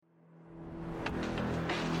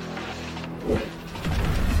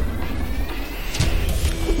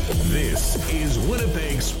This is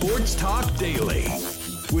Winnipeg Sports Talk Daily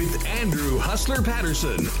with Andrew Hustler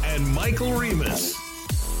Patterson and Michael Remus.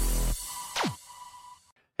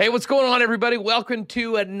 Hey, what's going on, everybody? Welcome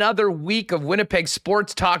to another week of Winnipeg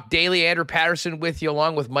Sports Talk Daily. Andrew Patterson with you,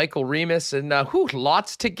 along with Michael Remus. And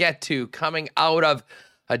lots to get to coming out of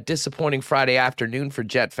a disappointing Friday afternoon for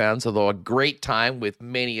Jet fans, although a great time with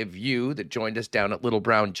many of you that joined us down at Little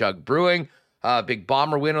Brown Jug Brewing. Big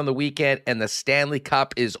Bomber win on the weekend, and the Stanley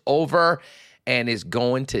Cup is over and is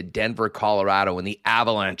going to Denver, Colorado, and the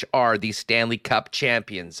Avalanche are the Stanley Cup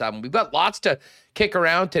champions. We've got lots to kick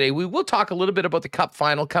around today. We will talk a little bit about the Cup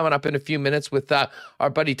final coming up in a few minutes with our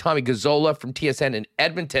buddy Tommy Gazzola from TSN in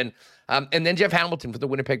Edmonton. And then Jeff Hamilton from the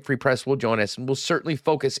Winnipeg Free Press will join us, and we'll certainly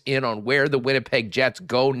focus in on where the Winnipeg Jets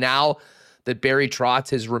go now that Barry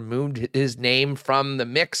Trotz has removed his name from the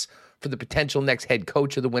mix for the potential next head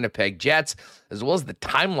coach of the Winnipeg Jets, as well as the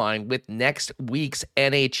timeline with next week's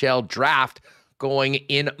NHL draft going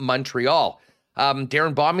in Montreal.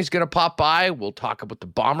 Darrin Bauming's going to pop by. We'll talk about the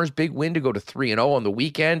Bombers' big win to go to 3-0 on the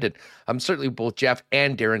weekend. And certainly both Jeff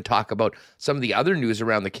and Darrin talk about some of the other news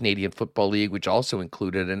around the Canadian Football League, which also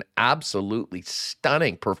included an absolutely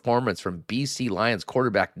stunning performance from BC Lions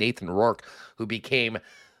quarterback Nathan Rourke, who became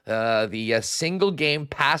the single-game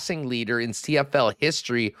passing leader in CFL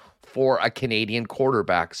history for a Canadian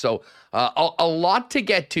quarterback. So a lot to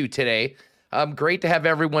get to today. Great to have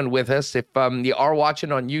everyone with us. If you are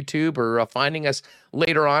watching on YouTube or finding us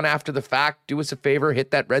later on after the fact, do us a favor,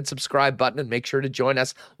 hit that red subscribe button and make sure to join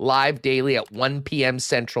us live daily at 1 p.m.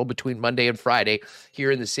 Central between Monday and Friday here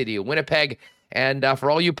in the city of Winnipeg. And for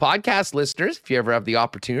all you podcast listeners, if you ever have the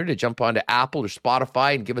opportunity to jump onto Apple or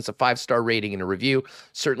Spotify and give us a 5-star rating and a review,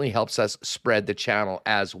 certainly helps us spread the channel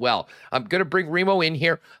as well. I'm going to bring Remo in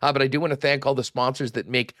here, but I do want to thank all the sponsors that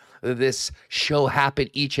make this show happen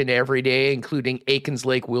each and every day, including Aikens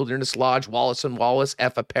Lake Wilderness Lodge, Wallace & Wallace,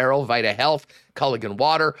 F Apparel, Vita Health, Culligan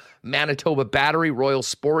Water, Manitoba Battery, Royal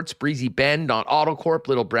Sports, Breezy Bend, Not Autocorp,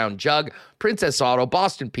 Little Brown Jug, Princess Auto,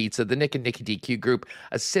 Boston Pizza, the Nick and Nicky DQ Group,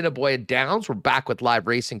 Assiniboia Downs. We're back with live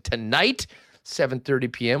racing tonight,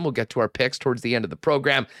 7:30 p.m. We'll get to our picks towards the end of the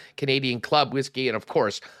program. Canadian Club Whiskey, and of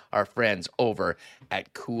course, our friends over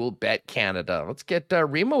at Cool Bet Canada. Let's get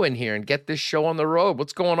Remo in here and get this show on the road.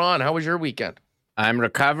 What's going on? How was your weekend? I'm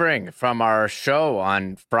recovering from our show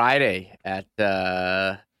on Friday at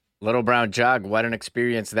Little Brown Jug. What an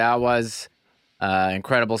experience that was.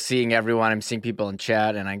 Incredible seeing everyone. I'm seeing people in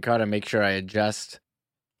chat, and I got to make sure I adjust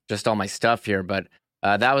just all my stuff here. But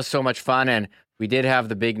that was so much fun, and we did have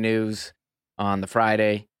the big news on the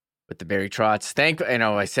Friday with the Barry Trotz.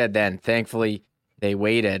 I said then, thankfully, they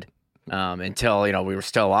waited until, we were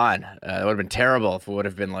still on. It would have been terrible if it would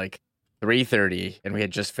have been like 3:30 and we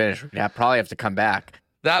had just finished. We'd probably have to come back.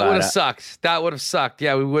 That would have sucked. That would have sucked.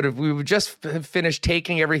 Yeah, we would just finished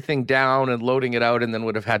taking everything down and loading it out, and then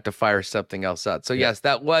would have had to fire something else up. So yes,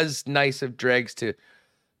 that was nice of Dregs to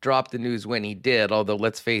drop the news when he did. Although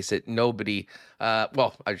let's face it, nobody, I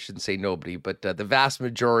shouldn't say nobody, but the vast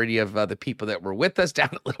majority of the people that were with us down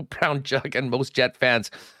at Little Brown Jug and most Jet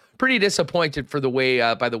fans, pretty disappointed for the way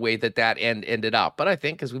by the way that ended up. But I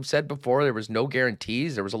think, as we've said before, there was no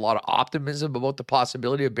guarantees. There was a lot of optimism about the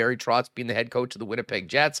possibility of Barry Trotz being the head coach of the Winnipeg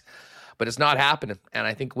Jets, but it's not happening. And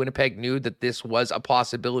I think Winnipeg knew that this was a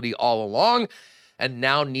possibility all along, and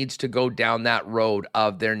now needs to go down that road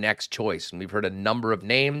of their next choice. And we've heard a number of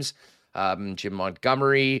names: Jim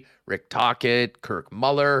Montgomery, Rick Tocchet, Kirk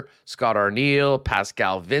Muller, Scott Arniel,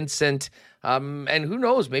 Pascal Vincent. And who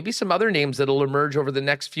knows, maybe some other names that'll emerge over the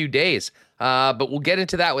next few days. But we'll get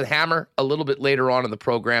into that with Hammer a little bit later on in the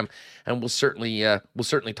program, and we'll certainly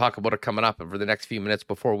talk about it coming up over the next few minutes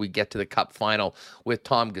before we get to the Cup final with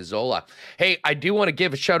Tom Gazzola. Hey, I do want to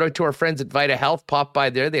give a shout out to our friends at Vita Health. Pop by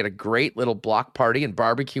there. They had a great little block party and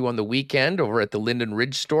barbecue on the weekend over at the Linden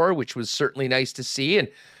Ridge store, which was certainly nice to see. And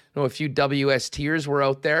a few WSTers were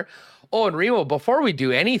out there. Oh, and Remo, before we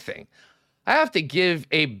do anything, I have to give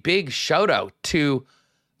a big shout out to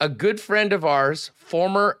a good friend of ours,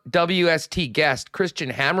 former WST guest, Christian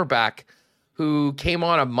Hammerback, who came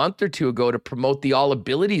on a month or two ago to promote the All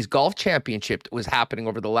Abilities Golf Championship that was happening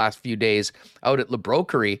over the last few days out at Le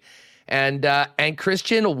Broquerie. And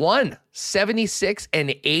Christian won 76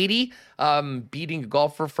 and 80, beating a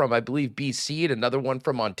golfer from, I believe, BC and another one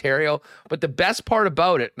from Ontario. But the best part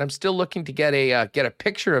about it, and I'm still looking to get a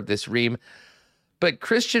picture of this, Reem, but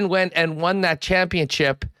Christian went and won that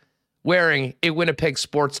championship wearing a Winnipeg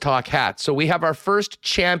Sports Talk hat. So we have our first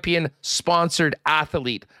champion-sponsored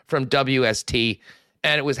athlete from WST,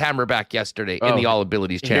 and it was Hammerback yesterday in the All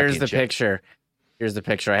Abilities Championship. Here's the picture. Here's the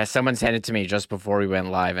picture. I had someone send it to me just before we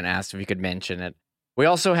went live and asked if we could mention it. We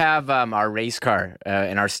also have our race car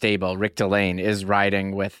in our stable. Rick Delane is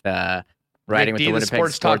riding with the Winnipeg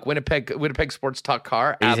Sports Talk Winnipeg Sports Talk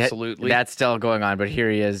car. Absolutely, that's still going on. But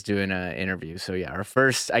here he is doing an interview. So yeah, our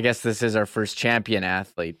first. I guess this is our first champion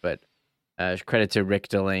athlete. But credit to Rick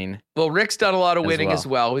Delane. Well, Rick's done a lot of winning as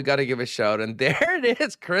well. We got to give a shout. And there it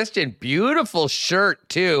is, Christian. Beautiful shirt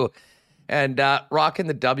too, and rocking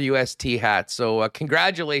the WST hat. So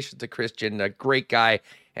congratulations to Christian, a great guy.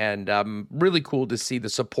 And really cool to see the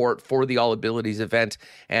support for the All Abilities event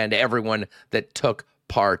and everyone that took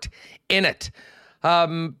part in it.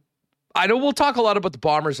 I know we'll talk a lot about the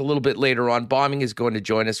Bombers a little bit later on. Bauming is going to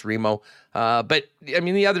join us, Remo. But I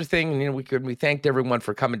mean, the other thing, we thanked everyone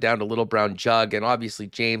for coming down to Little Brown Jug, and obviously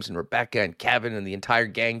James and Rebecca and Kevin and the entire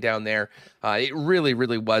gang down there. It really,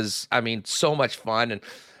 really was, so much fun.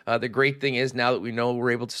 And the great thing is now that we know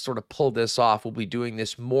we're able to sort of pull this off, we'll be doing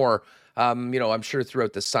this more I'm sure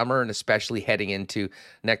throughout the summer and especially heading into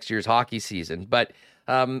next year's hockey season. But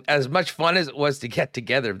as much fun as it was to get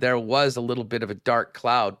together, there was a little bit of a dark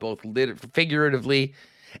cloud, both figuratively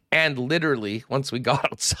and literally, once we got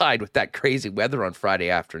outside with that crazy weather on Friday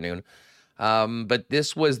afternoon. But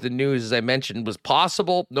this was the news, as I mentioned, was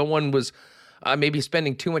possible. No one was maybe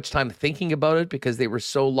spending too much time thinking about it because they were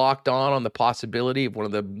so locked on the possibility of one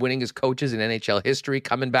of the winningest coaches in NHL history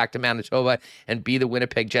coming back to Manitoba and be the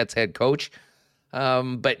Winnipeg Jets head coach.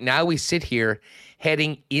 But now we sit here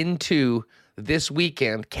heading into this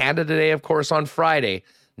weekend, Canada Day, of course, on Friday,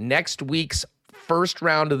 next week's first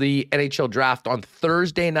round of the NHL draft on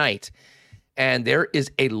Thursday night. And there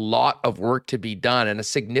is a lot of work to be done and a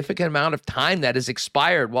significant amount of time that has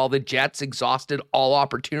expired while the Jets exhausted all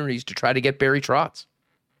opportunities to try to get Barry Trotz.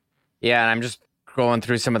 Yeah, and I'm just going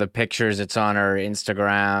through some of the pictures. It's on our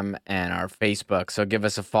Instagram and our Facebook, so give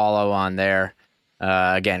us a follow on there.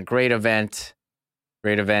 Again, great event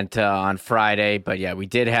on Friday. But yeah, we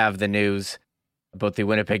did have the news about the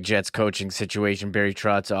Winnipeg Jets coaching situation. Barry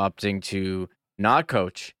Trotz opting to not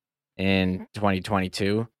coach in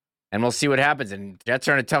 2022. And we'll see what happens. And Jets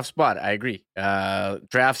are in a tough spot. I agree.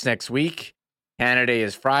 Drafts next week. Canada Day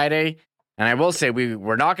is Friday. And I will say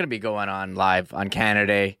we're not going to be going on live on Canada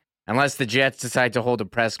Day unless the Jets decide to hold a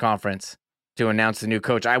press conference to announce the new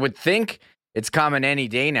coach. I would think it's coming any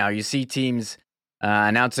day now. You see teams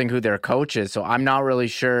announcing who their coach is. So I'm not really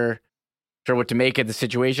sure what to make of the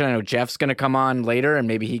situation. I know Jeff's going to come on later and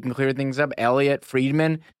maybe he can clear things up. Elliot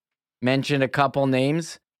Friedman mentioned a couple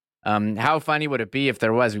names. How funny would it be if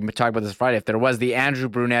there was, we talked about this Friday, if there was the Andrew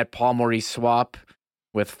Brunette, Paul Maurice swap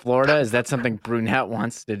with Florida? Is that something Brunette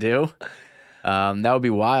wants to do? That would be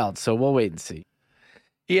wild. So we'll wait and see.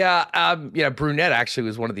 Yeah, Brunette actually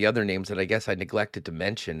was one of the other names that I guess I neglected to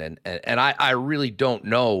mention. And I really don't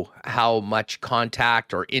know how much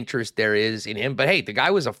contact or interest there is in him. But hey, the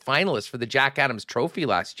guy was a finalist for the Jack Adams Trophy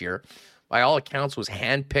last year. By all accounts, was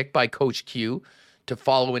handpicked by Coach Q to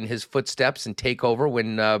follow in his footsteps and take over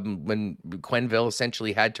when Quenneville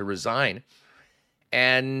essentially had to resign.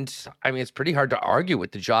 And it's pretty hard to argue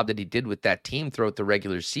with the job that he did with that team throughout the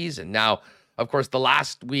regular season. Now, of course, the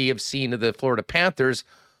last we have seen of the Florida Panthers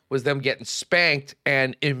was them getting spanked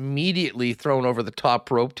and immediately thrown over the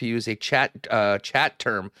top rope, to use a chat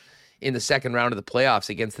term, in the second round of the playoffs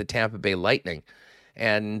against the Tampa Bay Lightning.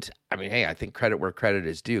 And hey, I think credit where credit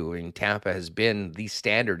is due. Tampa has been the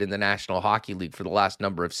standard in the National Hockey League for the last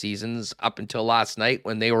number of seasons, up until last night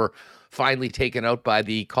when they were finally taken out by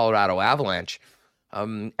the Colorado Avalanche.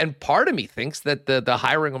 And part of me thinks that the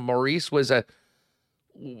hiring of Maurice was an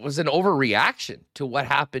overreaction to what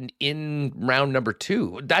happened in round number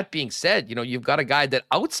 2. That being said, you've got a guy that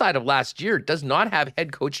outside of last year does not have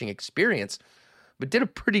head coaching experience, but did a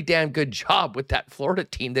pretty damn good job with that Florida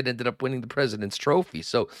team that ended up winning the President's Trophy.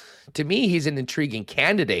 So to me, he's an intriguing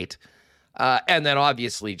candidate. And then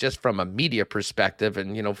obviously just from a media perspective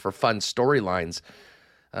and, for fun storylines,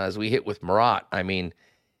 as we hit with Marat,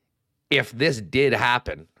 if this did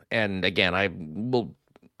happen, and again,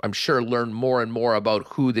 I'm sure learn more and more about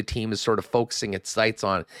who the team is sort of focusing its sights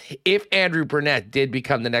on. If Andrew Brunette did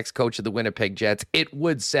become the next coach of the Winnipeg Jets, it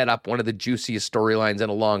would set up one of the juiciest storylines in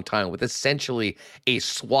a long time, with essentially a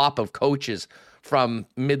swap of coaches from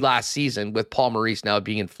mid last season, with Paul Maurice now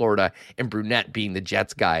being in Florida and Brunette being the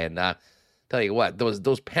Jets guy. And tell you what,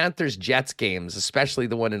 those Panthers Jets games, especially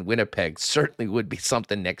the one in Winnipeg, certainly would be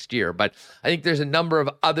something next year. But I think there's a number of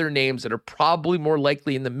other names that are probably more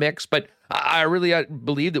likely in the mix. But I really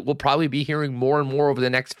believe that we'll probably be hearing more and more over the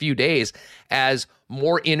next few days as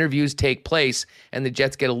more interviews take place and the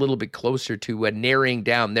Jets get a little bit closer to narrowing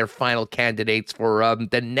down their final candidates for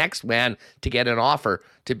the next man to get an offer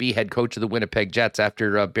to be head coach of the Winnipeg Jets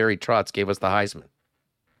after Barry Trotz gave us the Heisman.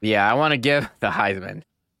 Yeah, I want to give the Heisman.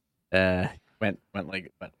 Went like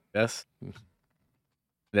this.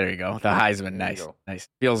 There you go. The Heisman, nice.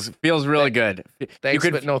 Feels really good. Thanks,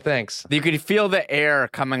 but no thanks. You could feel the air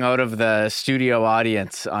coming out of the studio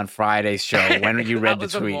audience on Friday's show when you read the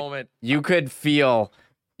tweet. Moment. You could feel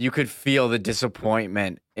the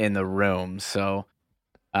disappointment in the room. So,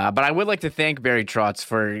 but I would like to thank Barry Trotz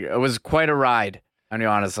it was quite a ride. I'll be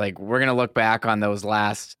honest. Like, we're gonna look back on those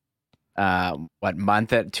last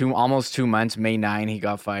month almost 2 months. May 9, he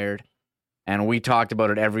got fired. And we talked about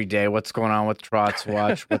it every day. What's going on with Trotz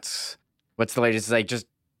Watch? What's the latest? It's like just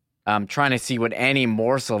trying to see what any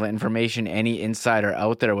morsel of information any insider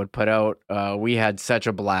out there would put out. We had such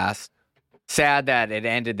a blast. Sad that it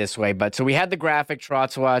ended this way. But so we had the graphic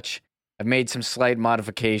Trotz Watch. I've made some slight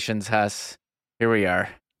modifications, Huss. Here we are.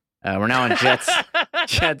 We're now on Jets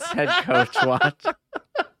head coach watch.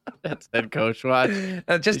 Jets head coach watch.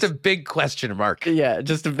 Just a big question mark. Yeah,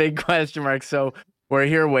 just a big question mark. So we're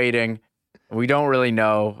here waiting. We don't really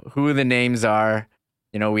know who the names are.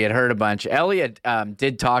 You know, we had heard a bunch. Elliot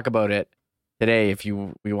did talk about it today. If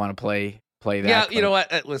we want to play that. Yeah, you know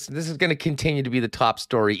what? Listen, this is going to continue to be the top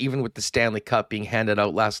story, even with the Stanley Cup being handed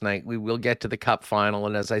out last night. We will get to the Cup final,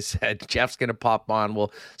 and as I said, Jeff's going to pop on.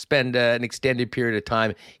 We'll spend an extended period of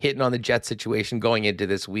time hitting on the Jet situation going into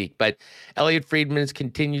this week. But Elliot Friedman has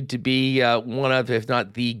continued to be one of, if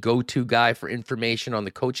not the go-to guy for information on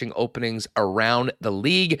the coaching openings around the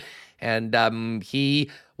league. And he,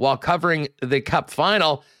 while covering the Cup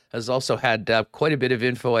final, has also had quite a bit of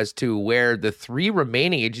info as to where the three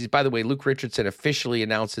remaining agencies. By the way, Luke Richardson officially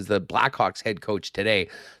announces the Blackhawks head coach today.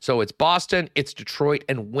 So it's Boston, it's Detroit,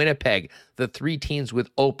 and Winnipeg, the three teams with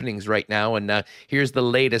openings right now. And here's the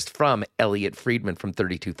latest from Elliot Friedman from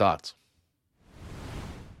 32 Thoughts.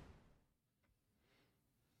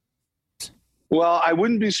 Well, I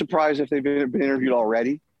wouldn't be surprised if they've been interviewed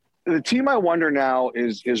already. The team I wonder now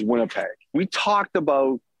is Winnipeg. We talked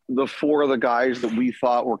about the four of the guys that we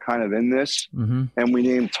thought were kind of in this, and we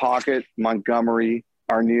named Tocchet, Montgomery,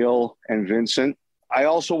 Arneal, and Vincent. I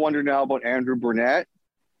also wonder now about Andrew Burnett,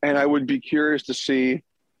 and I would be curious to see,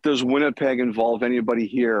 does Winnipeg involve anybody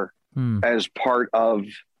here as part of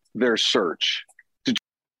their search?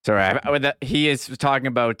 Sorry, he is talking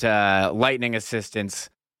about Lightning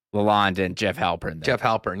assistants, Lalonde and Jeff Halpern. Jeff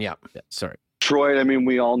Halpern, yeah. Sorry. Detroit, I mean,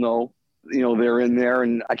 we all know, they're in there,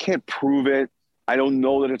 and I can't prove it. I don't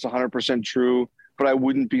know that it's 100% true, but I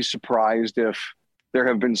wouldn't be surprised if there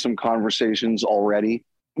have been some conversations already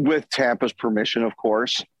with Tampa's permission, of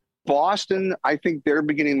course. Boston, I think they're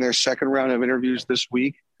beginning their second round of interviews this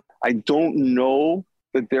week. I don't know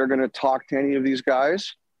that they're going to talk to any of these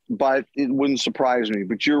guys, but it wouldn't surprise me.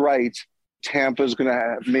 But you're right. Tampa's going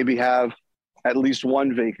to maybe have at least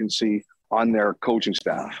one vacancy on their coaching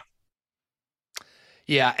staff.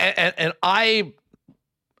 Yeah, and I...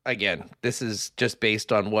 Again, this is just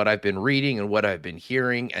based on what I've been reading and what I've been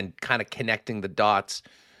hearing and kind of connecting the dots.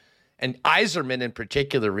 And Yzerman in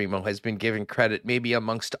particular, Remo, has been given credit maybe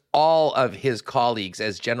amongst all of his colleagues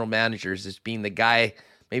as general managers as being the guy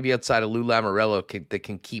maybe outside of Lou Lamoriello that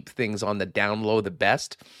can keep things on the down low the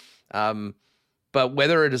best. But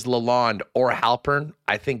whether it is Lalonde or Halpern,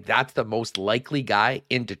 I think that's the most likely guy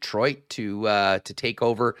in Detroit to take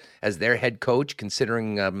over as their head coach,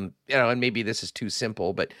 considering, and maybe this is too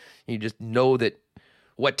simple, but you just know that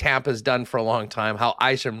what Tampa's done for a long time, how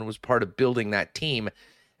Yzerman was part of building that team.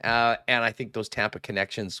 And I think those Tampa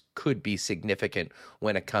connections could be significant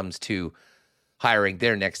when it comes to hiring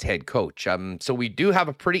their next head coach. So we do have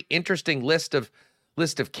a pretty interesting list of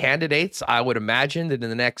candidates. I would imagine that in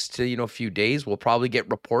the next few days, we'll probably get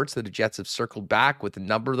reports that the Jets have circled back with a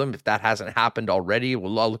number of them. If that hasn't happened already,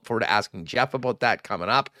 we'll all look forward to asking Jeff about that coming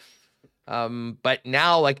up. But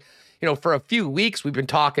now, for a few weeks, we've been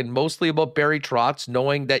talking mostly about Barry Trotz,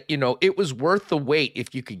 knowing that, it was worth the wait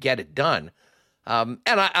if you could get it done. And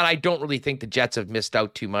I don't really think the Jets have missed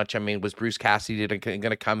out too much. I mean, was Bruce Cassidy going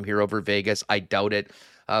to come here over Vegas? I doubt it.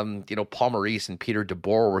 Paul Maurice and Peter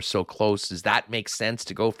DeBoer were so close. Does that make sense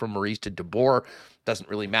to go from Maurice to DeBoer? Doesn't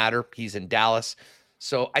really matter. He's in Dallas.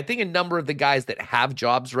 So I think a number of the guys that have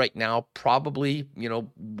jobs right now probably,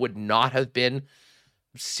 would not have been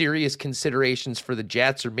serious considerations for the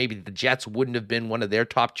Jets, or maybe the Jets wouldn't have been one of their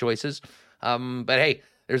top choices. But hey,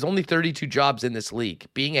 there's only 32 jobs in this league.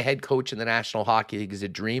 Being a head coach in the National Hockey League is a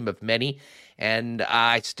dream of many, and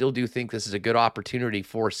I still do think this is a good opportunity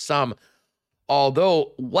for some.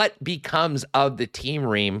 Although what becomes of the team,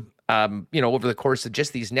 Reem, over the course of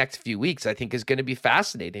just these next few weeks, I think is going to be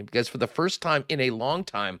fascinating, because for the first time in a long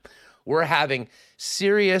time, we're having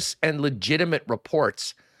serious and legitimate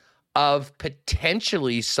reports of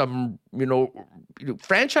potentially some,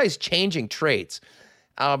 franchise changing trades.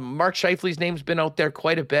 Mark Scheifele's name's been out there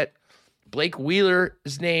quite a bit. Blake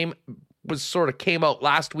Wheeler's name was sort of came out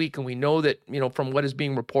last week, and we know that, from what is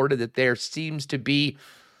being reported, that there seems to be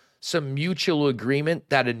some mutual agreement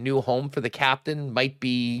that a new home for the captain might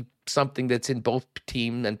be something that's in both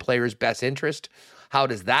team and players' best interest. How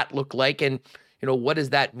does that look like? And, what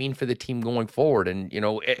does that mean for the team going forward? And,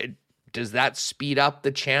 does that speed up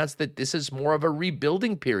the chance that this is more of a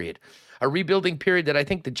rebuilding period? A rebuilding period that I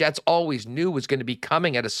think the Jets always knew was going to be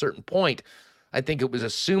coming at a certain point. I think it was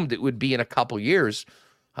assumed it would be in a couple years.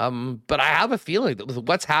 But I have a feeling that with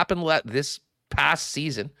what's happened this past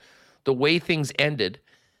season, the way things ended,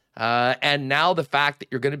 and now the fact that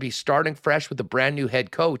you're going to be starting fresh with a brand new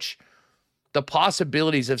head coach, the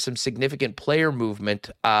possibilities of some significant player movement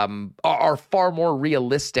are far more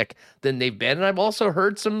realistic than they've been. And I've also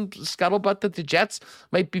heard some scuttlebutt that the Jets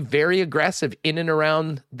might be very aggressive in and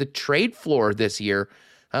around the trade floor this year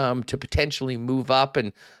to potentially move up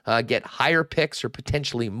and get higher picks or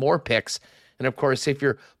potentially more picks. And of course, if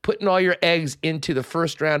you're putting all your eggs into the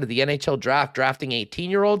first round of the NHL draft, drafting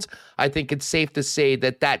 18-year-olds, I think it's safe to say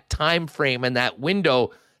that time frame and that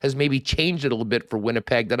window has maybe changed it a little bit for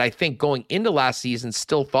Winnipeg, that I think going into last season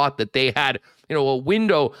still thought that they had, a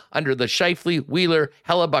window under the Scheifele, Wheeler,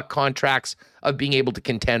 Hellebuck contracts of being able to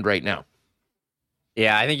contend right now.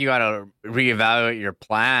 Yeah, I think you got to reevaluate your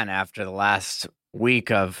plan after the last week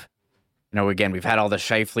of, again, we've had all the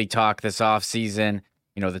Scheifele talk this offseason,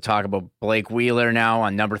 the talk about Blake Wheeler now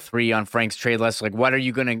on number 3 on Frank's trade list.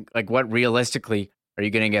 What realistically are you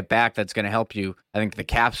going to get back that's going to help you? I think the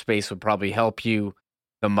cap space would probably help you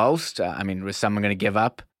the most. Was someone going to give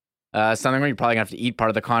up something where you're probably going to have to eat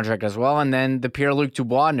part of the contract as well? And then the Pierre-Luc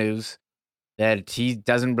Dubois news that he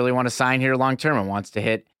doesn't really want to sign here long-term and wants to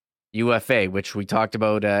hit UFA, which we talked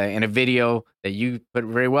about in a video that you put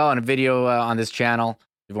very well in a video on this channel.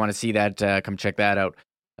 If you want to see that, come check that out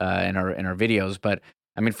in our videos. But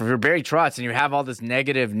for Barry Trotz, and you have all this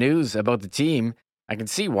negative news about the team, I can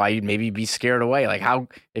see why you'd maybe be scared away.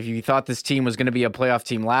 If you thought this team was going to be a playoff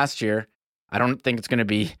team last year, I don't think it's going to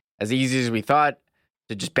be as easy as we thought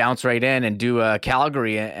to just bounce right in and do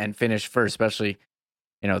Calgary and finish first, especially,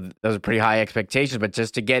 those are pretty high expectations. But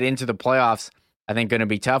just to get into the playoffs, I think going to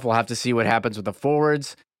be tough. We'll have to see what happens with the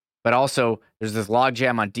forwards. But also, there's this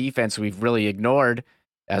logjam on defense we've really ignored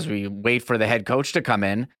as we wait for the head coach to come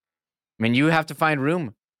in. You have to find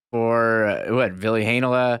room for Ville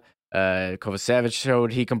Heinola, Kovacevic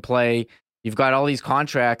showed he can play. You've got all these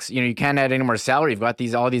contracts. You can't add any more salary. You've got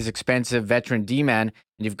all these expensive veteran D-men,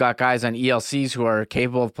 and you've got guys on ELCs who are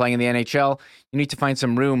capable of playing in the NHL. You need to find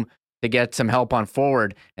some room to get some help on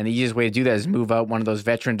forward, and the easiest way to do that is move out one of those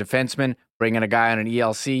veteran defensemen, bring in a guy on an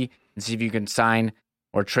ELC, and see if you can sign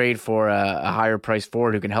or trade for a higher price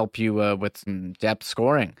forward who can help you with some depth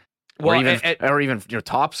scoring, or even your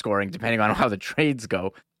top scoring, depending on how the trades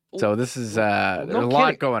go. So this is there's a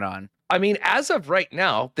lot going on. As of right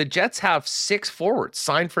now, the Jets have 6 forwards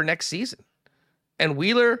signed for next season. And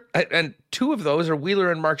Wheeler, and 2 of those are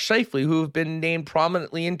Wheeler and Mark Scheifele, who have been named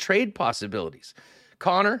prominently in trade possibilities.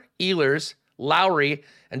 Connor, Ehlers, Lowry,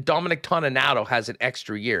 and Dominic Toninato has an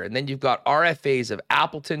extra year. And then you've got RFAs of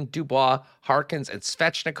Appleton, Dubois, Harkins, and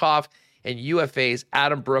Svechnikov, and UFAs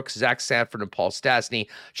Adam Brooks, Zach Sanford, and Paul Stastny.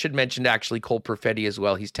 Should mention actually Cole Perfetti as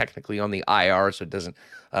well. He's technically on the IR, so it doesn't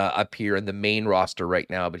appear in the main roster right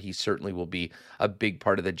now, but he certainly will be a big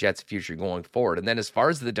part of the Jets' future going forward. And then as far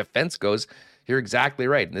as the defense goes, you're exactly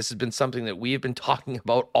right. And this has been something that we have been talking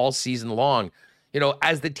about all season long.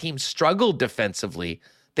 As the team struggled defensively,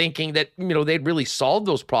 thinking that, they'd really solved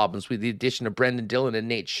those problems with the addition of Brendan Dillon and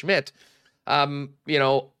Nate Schmidt.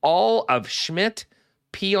 All of Schmidt,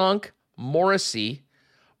 Pionk, Morrissey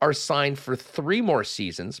are signed for 3 more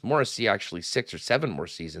seasons. Morrissey actually 6 or 7 more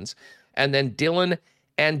seasons. And then Dillon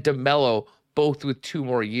and DeMello both with 2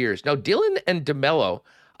 more years. Now, Dillon and DeMello,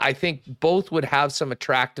 I think both would have some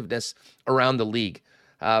attractiveness around the league.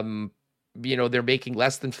 They're making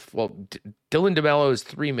less than, Dillon DeMello is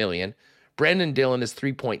 $3 million. Brendan Dillon is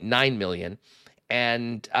 $3.9 million.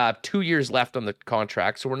 And 2 years left on the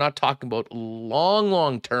contract. So we're not talking about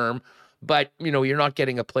long term, but, you're not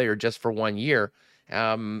getting a player just for 1 year.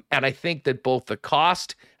 And I think that both the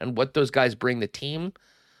cost and what those guys bring the team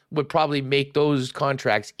would probably make those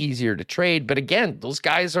contracts easier to trade. But again, those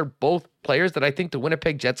guys are both players that I think the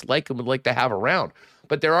Winnipeg Jets like and would like to have around.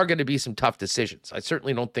 But there are going to be some tough decisions. I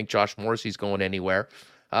certainly don't think Josh Morrissey's going anywhere.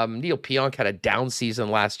 Neil Pionk had a down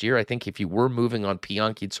season last year. I think if you were moving on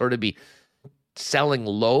Pionk, you'd sort of be selling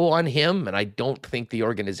low on him. And I don't think the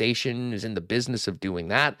organization is in the business of doing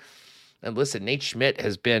that. And listen, Nate Schmidt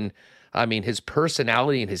has been, his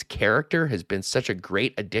personality and his character has been such a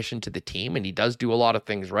great addition to the team. And he does do a lot of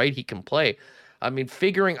things right. He can play.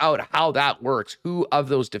 Figuring out how that works, who of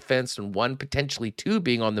those defense and one, potentially two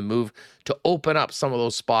being on the move to open up some of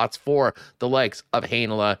those spots for the likes of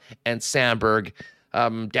Heinola and Sandberg,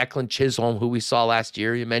 Declan Chisholm, who we saw last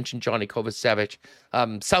year. You mentioned Johnny Kovacevic.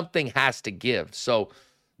 Something has to give. So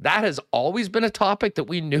that has always been a topic that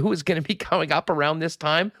we knew was going to be coming up around this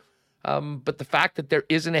time. But the fact that there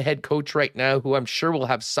isn't a head coach right now who I'm sure will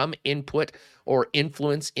have some input or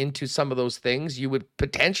influence into some of those things, you would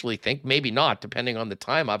potentially think, maybe not, depending on the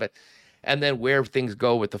time of it. And then where things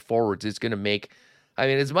go with the forwards is going to make,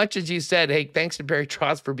 as much as you said, hey, thanks to Barry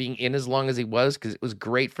Trotz for being in as long as he was, because it was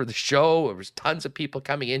great for the show. There was tons of people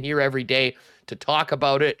coming in here every day to talk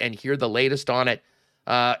about it and hear the latest on it.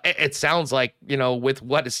 It sounds like, with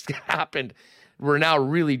what has happened, we're now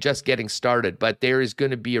really just getting started, but there is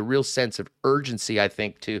going to be a real sense of urgency, I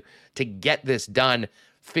think, to get this done,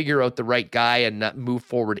 figure out the right guy, and move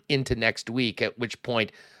forward into next week, at which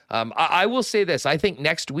point, I will say this. I think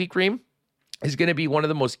next week, Reem, is going to be one of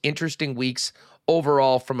the most interesting weeks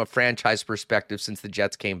overall from a franchise perspective since the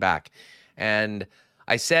Jets came back. And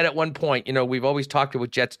I said at one point, we've always talked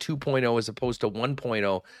about Jets 2.0 as opposed to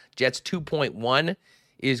 1.0. Jets 2.1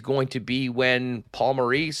 is going to be when Paul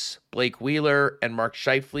Maurice, Blake Wheeler, and Mark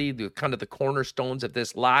Scheifele, the kind of the cornerstones of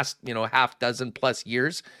this last, half dozen plus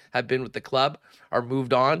years have been with the club, are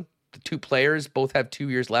moved on. The two players both have 2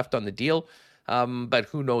 years left on the deal, but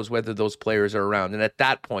who knows whether those players are around. And at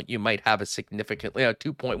that point, you might have a significantly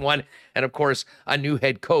 2.1, and of course, a new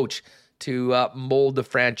head coach to mold the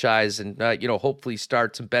franchise and, hopefully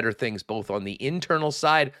start some better things both on the internal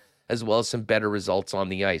side as well as some better results on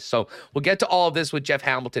the ice. So we'll get to all of this with Jeff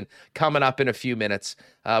Hamilton coming up in a few minutes.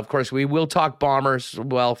 Of course, we will talk Bombers,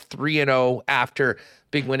 3-0 after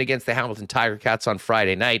big win against the Hamilton Tiger Cats on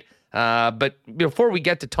Friday night. But before we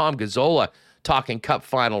get to Tom Gazzola talking Cup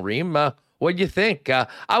final, Reem, what do you think?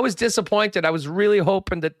 I was disappointed. I was really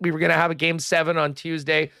hoping that we were going to have a Game 7 on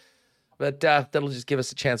Tuesday, but that'll just give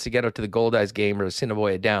us a chance to get out to the Goldeyes game or the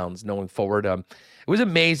Assiniboia Downs going forward. It was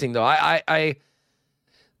amazing, though. I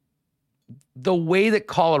the way that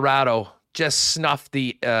Colorado just snuffed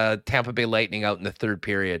the Tampa Bay Lightning out in the third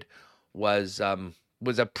period was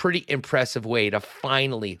a pretty impressive way to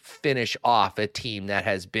finally finish off a team that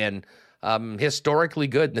has been historically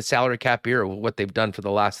good in the salary cap era, what they've done for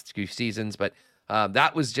the last few seasons. But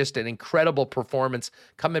that was just an incredible performance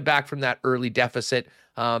coming back from that early deficit.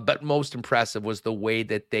 But most impressive was the way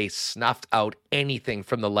that they snuffed out anything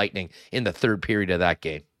from the Lightning in the third period of that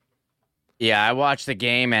game. Yeah, I watched the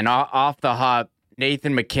game, and off the hop,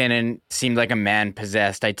 Nathan MacKinnon seemed like a man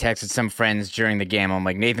possessed. I texted some friends during the game. I'm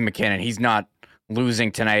like, Nathan MacKinnon, he's not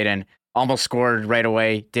losing tonight, and almost scored right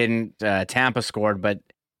away. Didn't. Tampa scored, but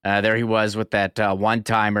there he was with that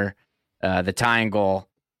one-timer, the tying goal,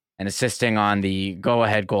 and assisting on the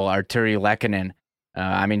go-ahead goal, Arturi Lehkonen.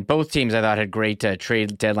 Both teams I thought had great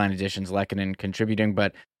trade deadline additions, Lehkonen contributing,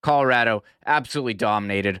 but Colorado absolutely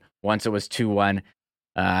dominated once it was 2-1.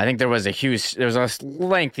 I think there was a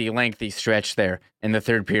lengthy stretch there in the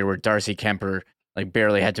third period where Darcy Kemper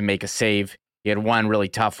barely had to make a save. He had one really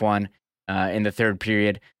tough one in the third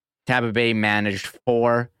period. Tampa Bay managed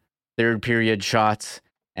 4 third period shots,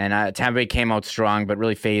 and Tampa Bay came out strong, but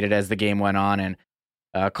really faded as the game went on.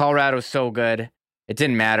 And Colorado's so good, it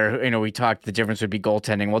didn't matter. We talked the difference would be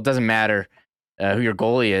goaltending. Well, it doesn't matter who your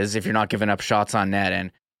goalie is if you're not giving up shots on net.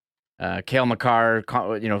 And Cale Makar,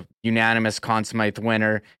 unanimous Conn Smythe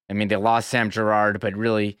winner. They lost Sam Girard, but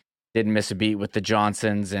really didn't miss a beat with the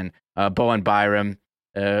Johnsons. And Bowen Byram,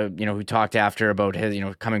 who talked after about his,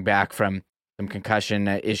 coming back from some concussion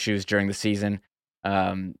issues during the season.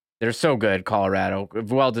 They're so good, Colorado.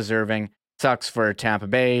 Well-deserving. Sucks for Tampa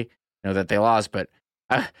Bay, that they lost. But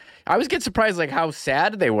I always get surprised how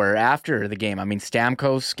sad they were after the game.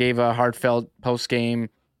 Stamkos gave a heartfelt post-game.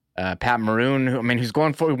 Pat Maroon, who's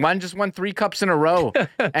going for won 3 cups in a row,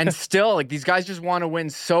 and still these guys just want to win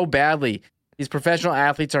so badly. These professional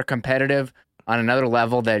athletes are competitive on another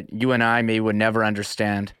level that you and I maybe would never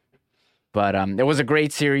understand. But it was a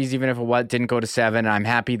great series, even if it didn't go to 7. I'm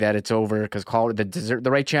happy that it's over because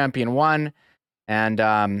the right champion won, and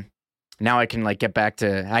now I can get back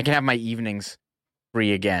to I can have my evenings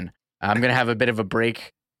free again. I'm gonna have a bit of a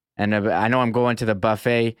break And I know I'm going to the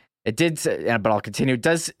buffet. It did, but I'll continue.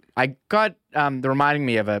 I got reminding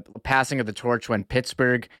me of a passing of the torch when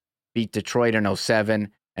Pittsburgh beat Detroit in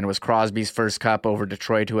 2007, and it was Crosby's first cup over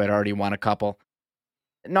Detroit, who had already won a couple.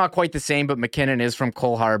 Not quite the same, but McKinnon is from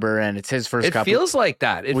Cole Harbour, and it's his first cup. It feels like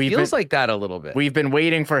that. It feels like that a little bit. We've been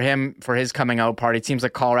waiting for him for his coming out party. It seems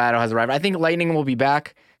like Colorado has arrived. I think Lightning will be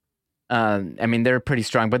back. I mean, they're pretty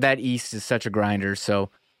strong, but that East is such a grinder.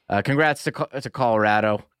 So congrats to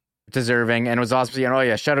Colorado. Deserving. And it was also,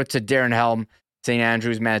 shout out to Darrin Helm, St.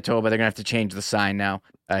 Andrews, Manitoba. They're going to have to change the sign now.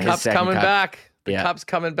 Cup's coming back. The Cup's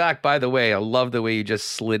coming back. By the way, I love the way you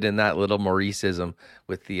just slid in that little Mauriceism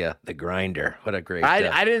with the grinder. What a great.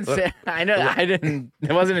 I didn't say. I know. I didn't.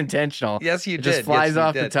 It wasn't intentional. Yes, you did. It just flies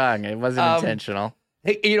off the tongue. It wasn't intentional.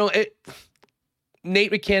 Hey,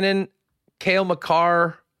 Nate McKinnon, Cale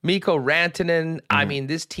Makar, Mikko Rantanen. I mean,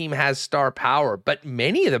 this team has star power, but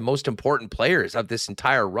many of the most important players of this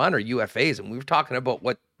entire run are UFAs. And we were talking about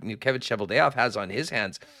what Kevin Cheveldayoff has on his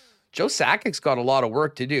hands. Joe Sakic's got a lot of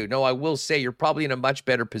work to do. No, I will say you're probably in a much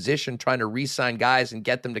better position trying to re-sign guys and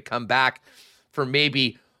get them to come back for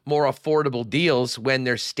maybe more affordable deals when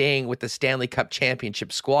they're staying with the Stanley Cup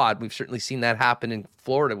championship squad. We've certainly seen that happen in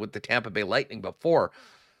Florida with the Tampa Bay Lightning before.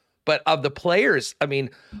 But of the players, I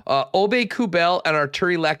mean, Obe Kubel and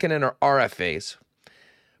Arturi Lehkonen are RFAs,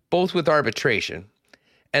 both with arbitration.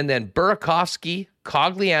 And then Burakovsky,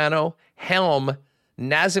 Cogliano, Helm,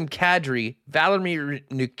 Nazem Kadri, Vladimir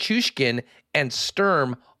Nichushkin, and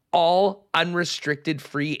Sturm, all unrestricted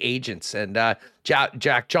free agents. And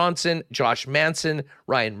Jack Johnson, Josh Manson,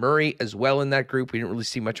 Ryan Murray as well in that group. We didn't really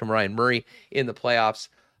see much from Ryan Murray in the playoffs.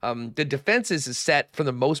 The defense is set for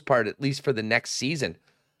the most part, at least for the next season.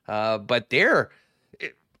 But there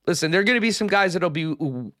are going to be some guys that'll be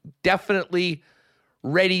definitely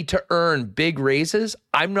ready to earn big raises.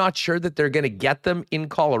 I'm not sure that they're going to get them in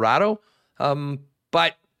Colorado.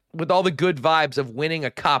 But with all the good vibes of winning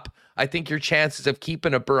a cup, I think your chances of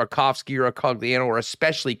keeping a Burakovsky or a Cogliano, or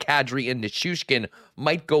especially Kadri and Nichushkin,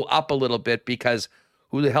 might go up a little bit, because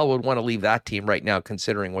who the hell would want to leave that team right now,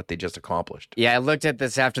 considering what they just accomplished? Yeah, I looked at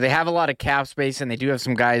this after. They have a lot of cap space, and they do have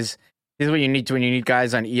some guys. This is what you need when you need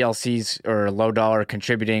guys on ELCs or low dollar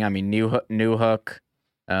contributing. I mean, Newhook,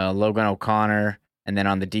 Logan O'Connor, and then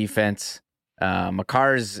on the defense,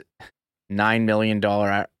 Makar's $9 million.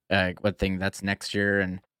 What thing that's next year,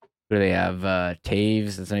 and who do they have?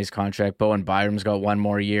 Taves, that's a nice contract. Bowen Byram's got one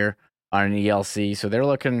more year on an ELC, so they're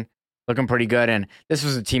looking pretty good. And this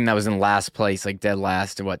was a team that was in last place, like dead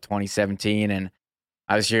last in 2017. And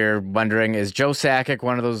I was here wondering, is Joe Sakic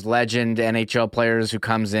one of those legend NHL players who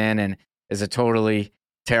comes in and is a totally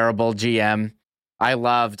terrible GM? I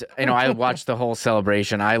loved, I watched the whole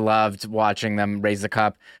celebration. I loved watching them raise the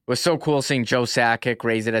cup. It was so cool seeing Joe Sakic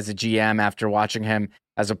raise it as a GM after watching him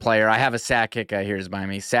as a player. I have a Sakic, here's by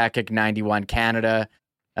me, Sakic 91 Canada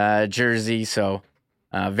jersey. So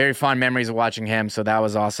very fond memories of watching him. So that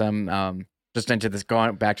was awesome. Just into this,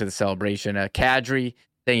 going back to the celebration. Kadri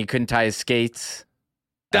saying he couldn't tie his skates.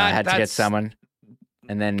 Had to get someone.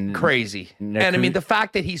 And then crazy. And I mean, the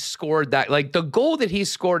fact that he scored that, like the goal that he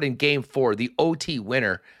scored in Game 4, the OT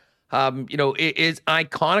winner, it is an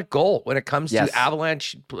iconic goal when it comes to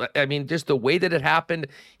Avalanche. I mean, just the way that it happened,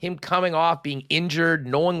 him coming off, being injured,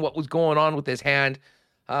 knowing what was going on with his hand.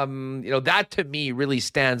 That to me really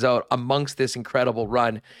stands out amongst this incredible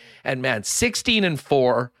run. And man,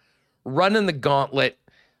 16-4, running the gauntlet,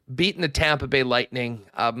 beating the Tampa Bay Lightning.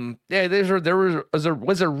 There was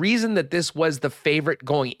a reason that this was the favorite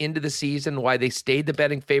going into the season, why they stayed the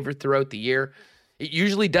betting favorite throughout the year. It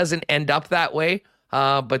usually doesn't end up that way,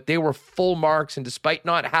 but they were full marks, and despite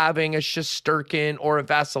not having a Shesterkin or a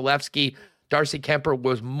Vasilevsky, Darcy Kemper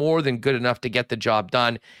was more than good enough to get the job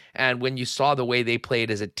done. And when you saw the way they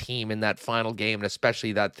played as a team in that final game, and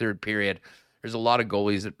especially that third period, there's a lot of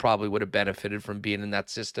goalies that probably would have benefited from being in that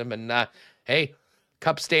system. And hey,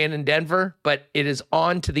 Cup staying in Denver, but it is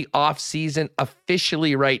on to the off season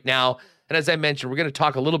officially right now. And as I mentioned, we're going to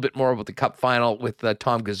talk a little bit more about the Cup final with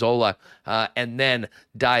Tom Gazzola, and then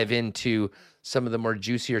dive into some of the more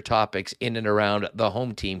juicier topics in and around the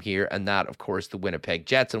home team here, and that, of course, the Winnipeg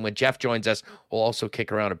Jets. And when Jeff joins us, we'll also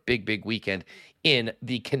kick around a big weekend in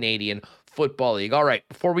the Canadian Football League. All right,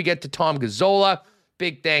 before we get to Tom Gazzola,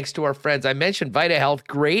 big thanks to our friends. I mentioned Vita Health,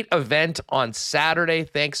 great event on Saturday.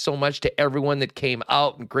 Thanks so much to everyone that came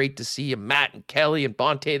out, and great to see you, Matt and Kelly and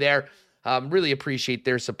Bonte there. Really appreciate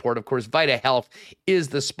their support. Of course, Vita Health is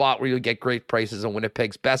the spot where you'll get great prices on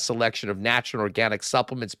Winnipeg's best selection of natural and organic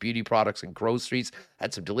supplements, beauty products, and groceries.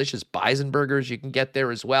 Had some delicious bison burgers you can get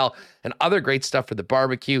there as well, and other great stuff for the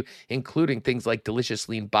barbecue, including things like delicious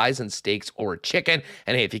lean bison steaks or chicken.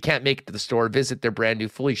 And hey, if you can't make it to the store, visit their brand new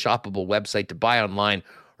fully shoppable website to buy online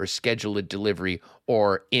or schedule a delivery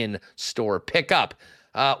or in-store pickup.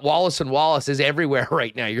 Wallace & Wallace is everywhere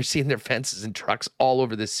right now. You're seeing their fences and trucks all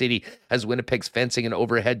over the city as Winnipeg's fencing and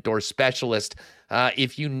overhead door specialist.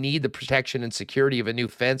 If you need the protection and security of a new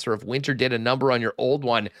fence, or if winter did a number on your old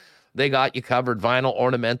one, they got you covered. Vinyl,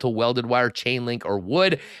 ornamental, welded wire, chain link, or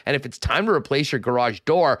wood. And if it's time to replace your garage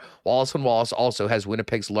door, Wallace & Wallace also has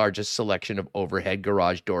Winnipeg's largest selection of overhead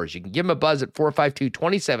garage doors. You can give them a buzz at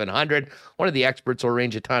 452-2700. One of the experts will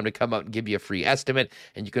arrange a time to come out and give you a free estimate.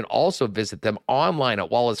 And you can also visit them online at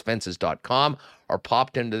wallacefences.com or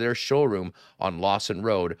pop into their showroom on Lawson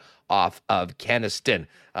Road off of Kenniston.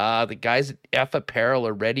 The guys at F Apparel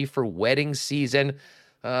are ready for wedding season.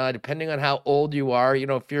 Depending on how old you are,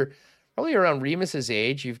 if you're probably around Remus's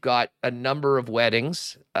age, you've got a number of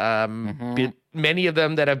weddings, many of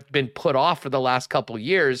them that have been put off for the last couple of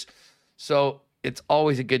years. So it's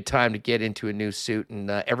always a good time to get into a new suit,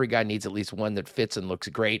 and every guy needs at least one that fits and looks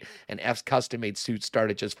great. And F's custom-made suits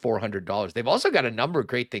start at just $400. They've also got a number of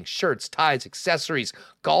great things: shirts, ties, accessories,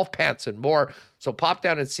 golf pants, and more. So pop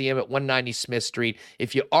down and see him at 190 Smith Street.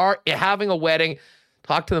 If you are having a wedding,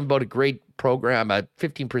 talk to them about a great program, a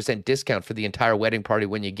 15% discount for the entire wedding party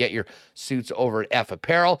when you get your suits over at F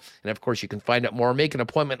Apparel. And of course, you can find out more. Make an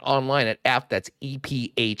appointment online at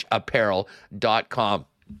EPHapparel.com.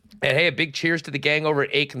 And hey, a big cheers to the gang over at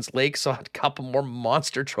Aikens Lake. Saw a couple more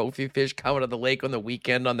monster trophy fish coming to the lake on the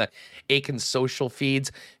weekend on the Aikens social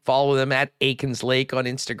feeds. Follow them at Aikens Lake on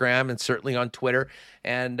Instagram and certainly on Twitter.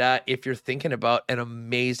 And if you're thinking about an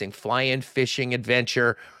amazing fly-in fishing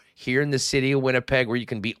adventure here in the city of Winnipeg, where you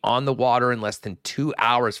can be on the water in less than 2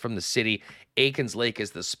 hours from the city, Aikens Lake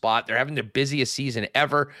is the spot. They're having their busiest season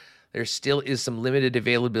ever. There still is some limited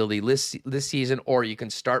availability this season, or you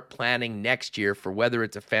can start planning next year for whether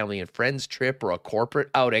it's a family and friends trip or a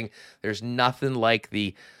corporate outing. There's nothing like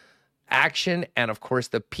the action and, of course,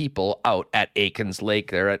 the people out at Aikens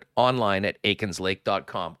Lake. They're online at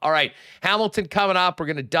aikenslake.com. All right, Hamilton coming up. We're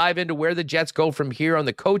going to dive into where the Jets go from here on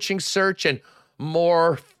the coaching search and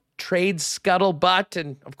more trade scuttlebutt,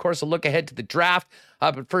 and of course a look ahead to the draft.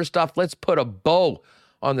 But first off, let's put a bow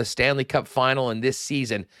on the Stanley Cup final in this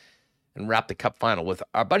season and wrap the Cup final with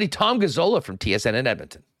our buddy Tom Gazzola from TSN in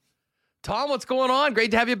Edmonton. Tom, what's going on?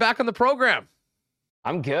 Great to have you back on the program.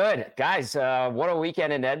 I'm good. Guys, what a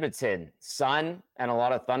weekend in Edmonton. Sun and a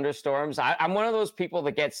lot of thunderstorms. I'm one of those people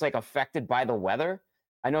that gets affected by the weather.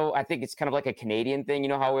 I think it's kind of like a Canadian thing. You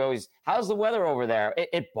know how we always, how's the weather over there?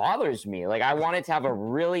 It bothers me. I wanted to have a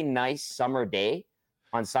really nice summer day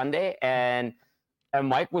on Sunday. And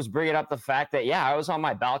Mike was bringing up the fact that, I was on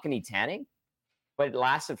my balcony tanning, but it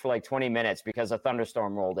lasted for 20 minutes because a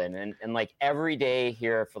thunderstorm rolled in. And every day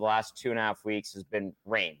here for the last 2.5 weeks has been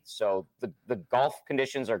rain. So the golf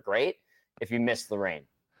conditions are great if you miss the rain.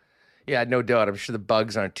 Yeah, no doubt. I'm sure the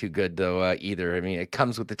bugs aren't too good, though, either. I mean, it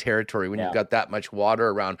comes with the territory when you've got that much water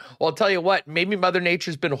around. Well, I'll tell you what, maybe Mother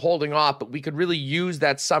Nature's been holding off, but we could really use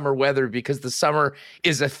that summer weather because the summer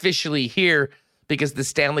is officially here, because the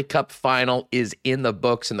Stanley Cup final is in the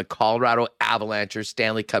books and the Colorado Avalanche are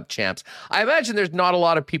Stanley Cup champs. I imagine there's not a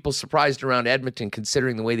lot of people surprised around Edmonton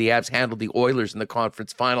considering the way the Avs handled the Oilers in the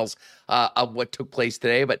conference finals of what took place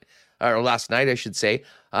today, or last night, I should say.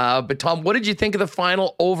 But Tom, what did you think of the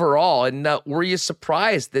final overall? And were you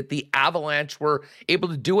surprised that the Avalanche were able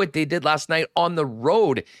to do what they did last night on the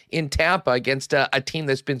road in Tampa against a team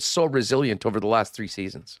that's been so resilient over the last 3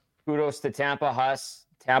 seasons? Kudos to Tampa, Huss.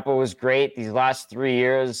 Tampa was great these last 3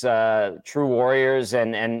 years, true warriors.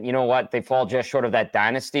 And you know what? They fall just short of that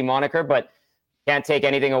dynasty moniker, but can't take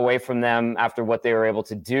anything away from them after what they were able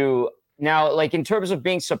to do. Now, in terms of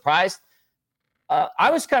being surprised,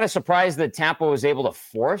 I was kind of surprised that Tampa was able to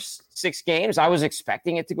force 6 games. I was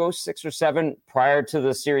expecting it to go 6 or 7 prior to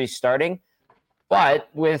the series starting. But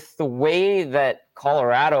with the way that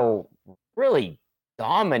Colorado really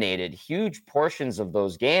dominated huge portions of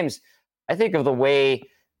those games, I think of the way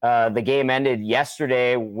the game ended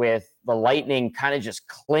yesterday with the Lightning kind of just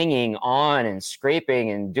clinging on and scraping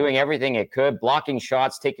and doing everything it could, blocking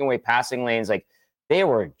shots, taking away passing lanes. They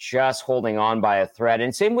were just holding on by a thread.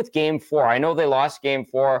 And same with Game 4. I know they lost Game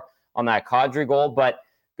 4 on that Kadri goal, but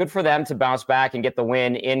good for them to bounce back and get the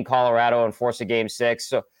win in Colorado and force a Game 6.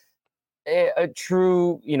 So a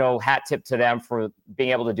true, hat tip to them for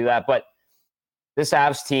being able to do that. But this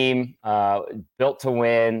Avs team, built to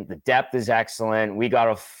win. The depth is excellent. We got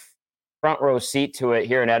a front row seat to it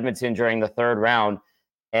here in Edmonton during the third round.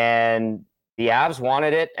 And the Avs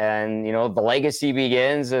wanted it. And, the legacy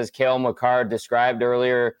begins, as Cale Makar described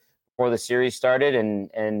earlier before the series started.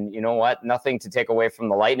 And you know what? Nothing to take away from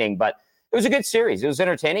the Lightning. But it was a good series. It was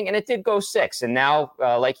entertaining. And it did go 6. And now,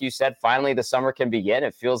 like you said, finally the summer can begin.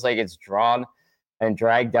 It feels like it's drawn and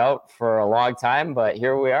dragged out for a long time, but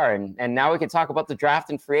here we are. And now we can talk about the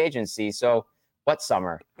draft and free agency. So what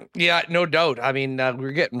summer? Yeah, no doubt. I mean,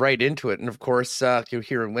 we're getting right into it. And of course, you're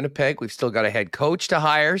here in Winnipeg. We've still got a head coach to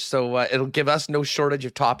hire. So it'll give us no shortage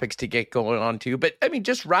of topics to get going on to. But I mean,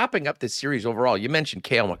 just wrapping up this series overall, you mentioned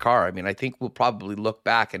Cale Makar. I mean, I think we'll probably look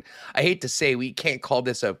back, and I hate to say we can't call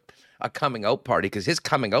this a coming out party, because his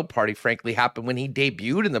coming out party, frankly, happened when he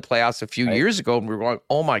debuted in the playoffs a few years ago. And we were going,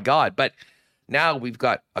 oh my God. But now we've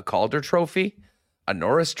got a Calder Trophy, a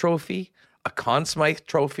Norris Trophy, a Conn Smythe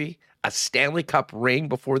Trophy, a Stanley Cup ring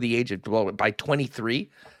before the age of, by 23.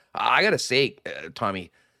 I got to say, Tommy,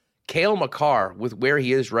 Cale Makar, with where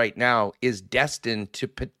he is right now, is destined to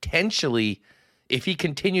potentially, if he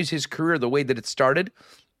continues his career the way that it started,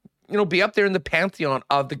 be up there in the pantheon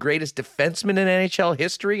of the greatest defenseman in NHL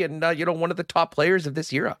history and, one of the top players of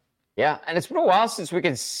this era. Yeah, and it's been a while since we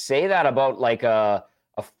could say that about like a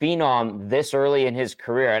phenom this early in his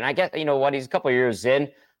career. And I get, he's a couple of years in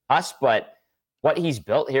us, but what he's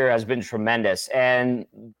built here has been tremendous. And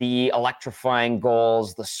the electrifying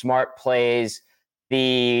goals, the smart plays,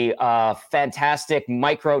 the fantastic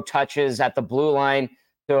micro touches at the blue line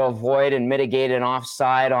to avoid and mitigate an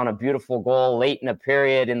offside on a beautiful goal late in a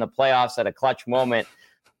period in the playoffs at a clutch moment.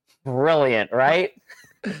 Brilliant, right?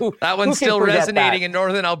 That one's still resonating in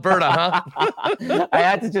Northern Alberta, huh? I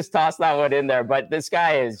had to just toss that one in there, but this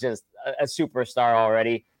guy is just a superstar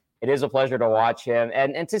already. It is a pleasure to watch him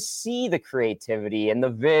and to see the creativity and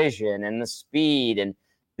the vision and the speed and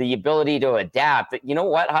the ability to adapt. You know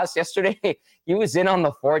what, Huss? Yesterday, he was in on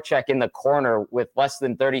the forecheck in the corner with less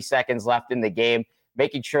than 30 seconds left in the game,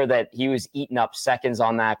 making sure that he was eating up seconds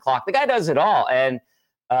on that clock. The guy does it all. And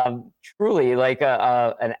truly like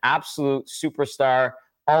an absolute superstar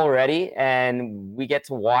already, and we get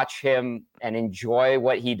to watch him and enjoy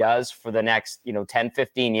what he does for the next 10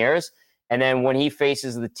 15 years. And then when he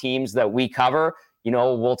faces the teams that we cover,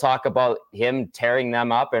 we'll talk about him tearing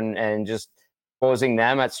them up and just exposing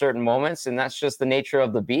them at certain moments. And that's just the nature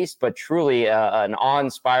of the beast, but truly an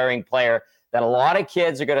awe-inspiring player that a lot of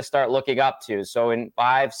kids are going to start looking up to. So in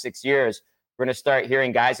 5-6 years, we're going to start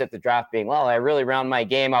hearing guys at the draft being, well, I really round my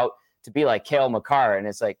game out to be like Cale Makar. And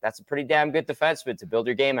it's like, that's a pretty damn good defenseman to build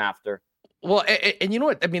your game after. Well, and you know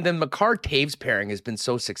what? I mean, the Makar-Taves pairing has been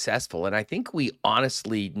so successful. And I think we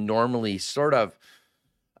honestly normally sort of,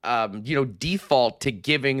 default to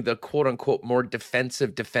giving the quote unquote more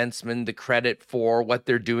defensive defensemen the credit for what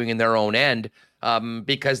they're doing in their own end,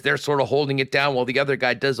 because they're sort of holding it down while the other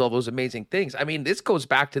guy does all those amazing things. I mean, this goes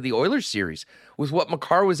back to the Oilers series with what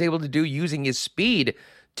Makar was able to do using his speed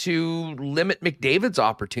to limit McDavid's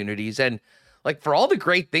opportunities. And like, for all the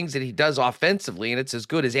great things that he does offensively, and it's as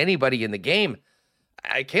good as anybody in the game,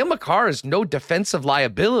 Cale Makar is no defensive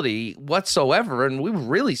liability whatsoever. And we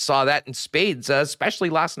really saw that in spades, especially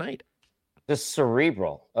last night. Just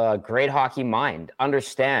cerebral, great hockey mind,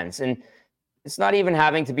 understands. And it's not even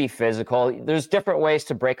having to be physical. There's different ways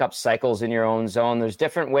to break up cycles in your own zone. There's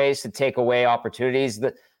different ways to take away opportunities.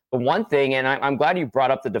 The one thing, and I'm glad you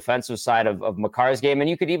brought up the defensive side of Makar's game, and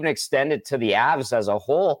you could even extend it to the Avs as a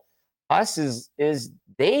whole. Us is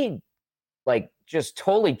they like just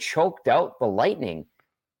totally choked out the Lightning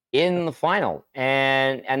in the final.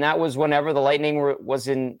 And that was whenever the Lightning was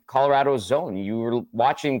in Colorado's zone. You were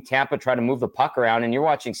watching Tampa try to move the puck around, and you're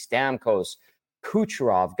watching Stamkos,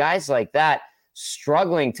 Kucherov, guys like that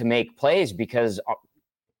struggling to make plays because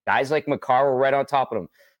guys like Makar were right on top of them.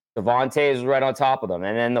 Devontae was right on top of them.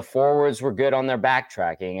 And then the forwards were good on their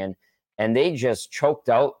backtracking. And they just choked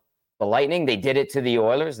out the Lightning. They did it to the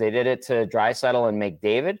Oilers. They did it to Draisaitl and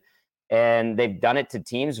McDavid. And they've done it to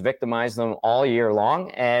teams, victimized them all year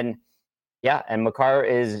long. And yeah, and Makar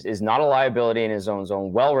is not a liability in his own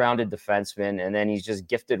zone, well-rounded defenseman. And then he's just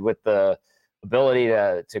gifted with the ability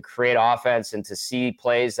to create offense and to see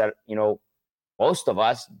plays that, most of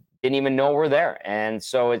us didn't even know were there. And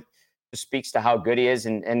so it just speaks to how good he is.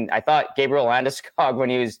 And I thought Gabriel Landeskog, when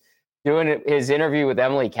he was doing his interview with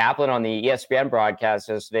Emily Kaplan on the ESPN broadcast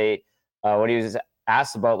yesterday, when he was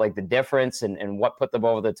asked about like the difference and what put them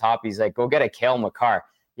over the top, he's like, go get a Cale Makar.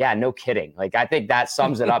 Yeah, no kidding. Like, I think that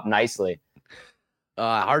sums it up nicely.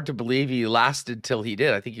 Hard to believe he lasted till he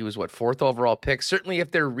did. I think he was, fourth overall pick. Certainly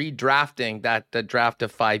if they're redrafting that draft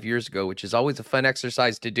of 5 years ago, which is always a fun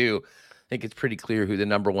exercise to do, I think it's pretty clear who the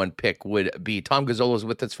number one pick would be. Tom Gazzola is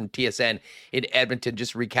with us from TSN in Edmonton,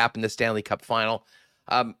 just recapping the Stanley Cup final.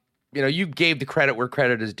 You gave the credit where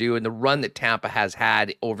credit is due, and the run that Tampa has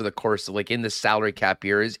had over the course of in the salary cap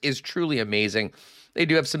year is truly amazing. They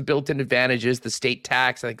do have some built-in advantages, the state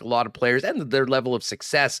tax. I think a lot of players and their level of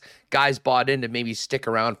success, guys bought in to maybe stick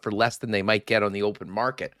around for less than they might get on the open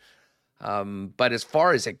market. But as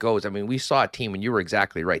far as it goes, I mean, we saw a team, and you were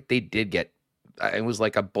exactly right. They did get, it was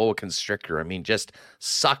like a boa constrictor. I mean, just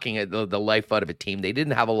sucking the life out of a team. They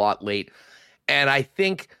didn't have a lot late. And I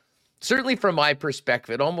think, certainly from my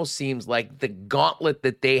perspective, it almost seems like the gauntlet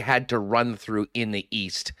that they had to run through in the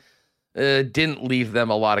East didn't leave them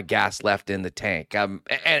a lot of gas left in the tank.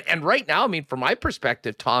 And right now, I mean, from my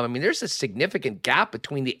perspective, Tom, I mean, there's a significant gap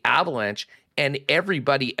between the Avalanche and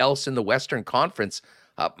everybody else in the Western Conference.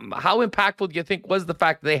 How impactful do you think was the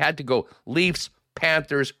fact that they had to go Leafs,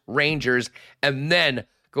 Panthers, Rangers, and then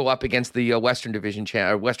go up against the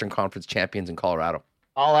Western Conference champions in Colorado?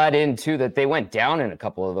 I'll add in, too, that they went down in a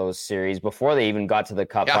couple of those series before they even got to the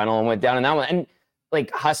Cup final and went down in that one. And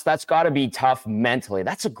Huss, that's got to be tough mentally.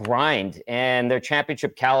 That's a grind. And their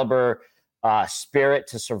championship caliber spirit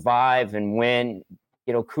to survive and win,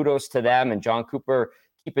 kudos to them. And John Cooper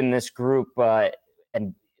keeping this group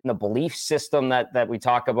and the belief system that we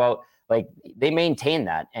talk about, they maintained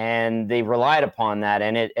that and they relied upon that.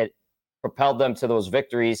 And it propelled them to those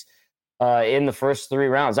victories in the first 3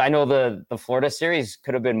 rounds. I know the Florida series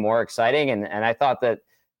could have been more exciting. And I thought that,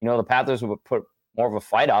 the Panthers would put more of a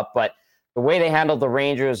fight up, but the way they handled the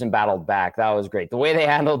Rangers and battled back, that was great. The way they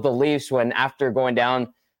handled the Leafs when after going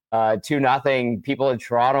down 2-0, people in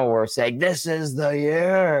Toronto were saying, this is the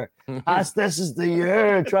year. This is the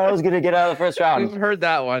year. Toronto's going to get out of the first round. We've heard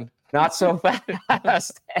that one. Not so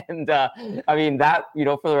fast. And I mean, that,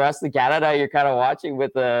 for the rest of Canada, you're kind of watching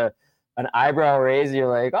with an eyebrow raise. You're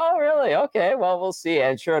like, oh, really? Okay, well, we'll see.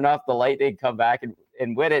 And sure enough, the Lightning come back and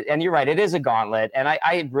win it. And you're right, it is a gauntlet. And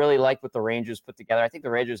I really like what the Rangers put together. I think the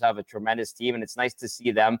Rangers have a tremendous team, and it's nice to see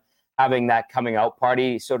them having that coming out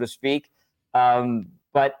party, so to speak.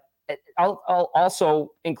 But I'll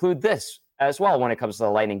also include this as well when it comes to the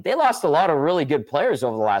Lightning. They lost a lot of really good players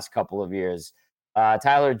over the last couple of years.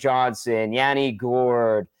 Tyler Johnson, Yanni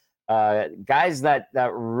Gourde, guys that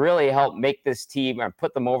really helped make this team and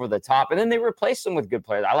put them over the top. And then they replaced them with good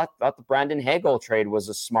players. I thought the Brandon Hagel trade was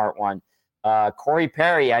a smart one. Corey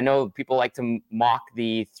Perry, I know people like to mock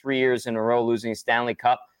the 3 years in a row losing Stanley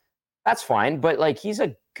Cup. That's fine, but he's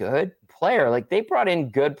a good player. They brought in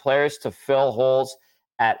good players to fill holes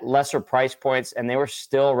at lesser price points, and they were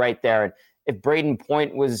still right there. And if Braden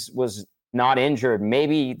Point was not injured,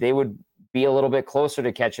 maybe they would be a little bit closer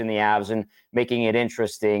to catching the Avs and making it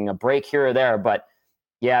interesting, a break here or there. But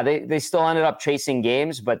yeah, they still ended up chasing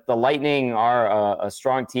games, but the Lightning are a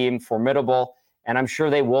strong team, formidable. And I'm sure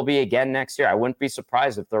they will be again next year. I wouldn't be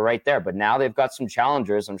surprised if they're right there. But now they've got some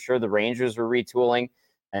challengers. I'm sure the Rangers are retooling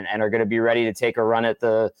and are going to be ready to take a run at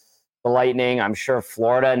the Lightning. I'm sure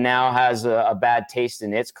Florida now has a bad taste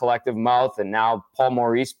in its collective mouth. And now Paul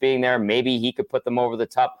Maurice being there, maybe he could put them over the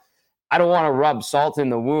top. I don't want to rub salt in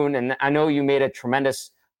the wound. And I know you made a tremendous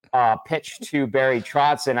pitch to Barry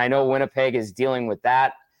Trotz. And I know Winnipeg is dealing with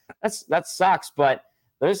that. That sucks. But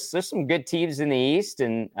there's some good teams in the East.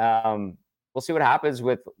 And we'll see what happens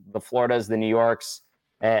with the Floridas, the New Yorks,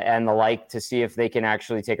 and the like to see if they can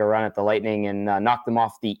actually take a run at the Lightning and knock them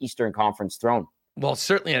off the Eastern Conference throne. Well,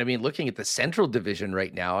 certainly. I mean, looking at the Central Division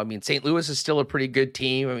right now, I mean, St. Louis is still a pretty good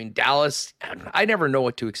team. I mean, Dallas, I never know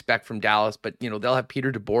what to expect from Dallas, but, they'll have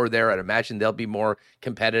Peter DeBoer there. I'd imagine they'll be more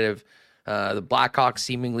competitive. The Blackhawks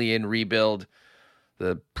seemingly in rebuild.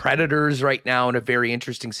 The Predators right now in a very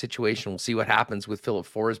interesting situation. We'll see what happens with Philip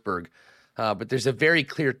Forsberg. But there's a very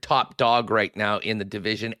clear top dog right now in the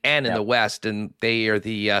division and in the West, and they are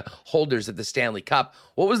the holders of the Stanley Cup.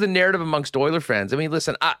 What was the narrative amongst Oiler fans? I mean,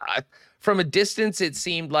 listen, I from a distance, it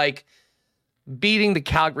seemed like beating the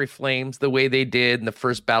Calgary Flames the way they did in the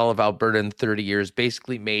first Battle of Alberta in 30 years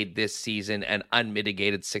basically made this season an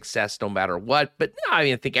unmitigated success no matter what. But I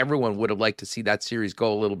mean, I think everyone would have liked to see that series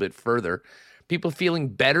go a little bit further. People feeling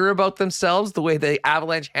better about themselves the way the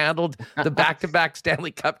Avalanche handled the back-to-back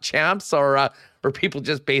Stanley Cup champs, or people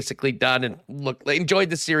just basically done and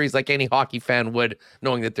enjoyed the series like any hockey fan would,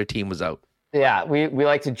 knowing that their team was out? Yeah, we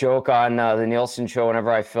like to joke on the Nielsen show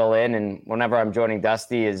whenever I fill in and whenever I'm joining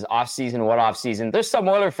Dusty is off-season, what off-season? There's some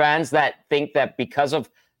Oiler fans that think that because of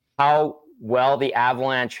how well the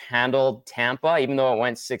Avalanche handled Tampa, even though it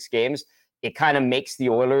went 6 games, it kind of makes the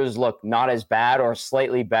Oilers look not as bad or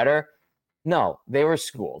slightly better. No, they were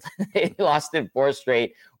schooled. They lost in 4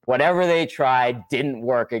 straight. Whatever they tried didn't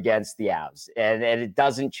work against the Avs. And it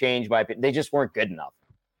doesn't change my opinion. They just weren't good enough.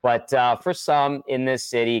 But for some in this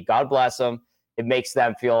city, God bless them, it makes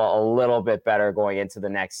them feel a little bit better going into the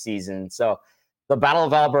next season. So the Battle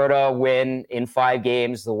of Alberta win in 5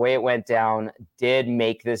 games, the way it went down, did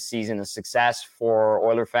make this season a success for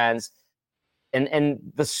Oiler fans. And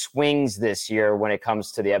the swings this year when it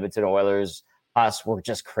comes to the Edmonton Oilers, us, were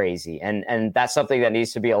just crazy. And that's something that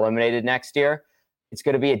needs to be eliminated next year. It's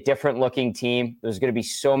going to be a different looking team. There's going to be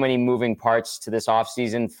so many moving parts to this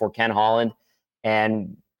offseason for Ken Holland.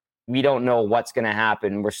 And we don't know what's going to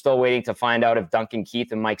happen. We're still waiting to find out if Duncan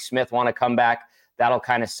Keith and Mike Smith want to come back. That'll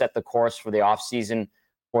kind of set the course for the offseason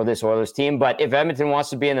for this Oilers team. But if Edmonton wants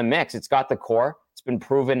to be in the mix, it's got the core. It's been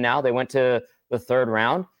proven now. They went to the 3rd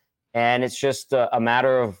round. And it's just a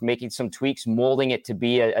matter of making some tweaks, molding it to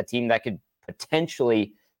be a team that could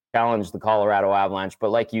potentially challenge the Colorado Avalanche.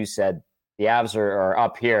 But like you said, the Avs are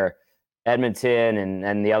up here. Edmonton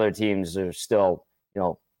and the other teams are still,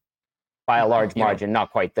 by a large margin, not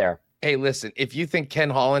quite there. Hey, listen, if you think Ken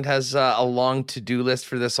Holland has a long to-do list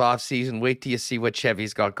for this offseason, wait till you see what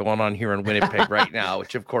Chevy's got going on here in Winnipeg right now,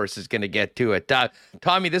 which, of course, is going to get to it.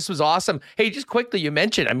 Tommy, this was awesome. Hey, just quickly, you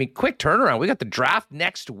mentioned, quick turnaround. We got the draft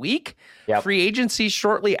next week. Yep. Free agency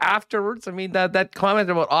shortly afterwards. That comment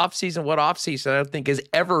about offseason, what offseason, I don't think has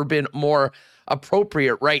ever been more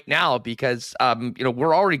appropriate right now because,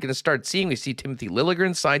 we're already going to start seeing, we see Timothy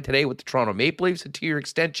Liljegren signed today with the Toronto Maple Leafs, a 2-year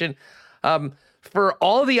extension. For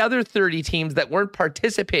all the other 30 teams that weren't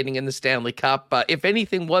participating in the Stanley Cup, if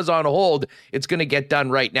anything was on hold, it's going to get done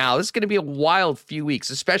right now. This is going to be a wild few weeks,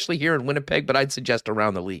 especially here in Winnipeg, but I'd suggest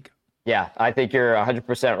around the league. Yeah, I think you're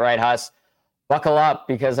 100% right, Huss. Buckle up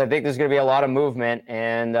because I think there's going to be a lot of movement,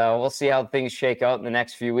 and we'll see how things shake out in the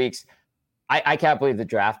next few weeks. I can't believe the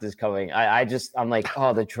draft is coming. I'm like,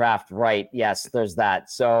 oh, the draft, right. Yes, there's that.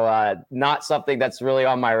 So not something that's really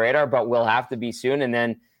on my radar, but will have to be soon. And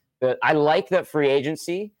then I like that free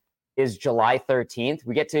agency is July 13th.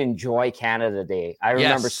 We get to enjoy Canada Day. I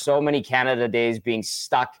remember so many Canada Days being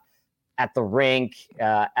stuck at the rink,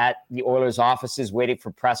 at the Oilers offices, waiting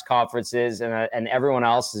for press conferences, and everyone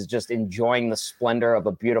else is just enjoying the splendor of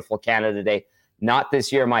a beautiful Canada Day. Not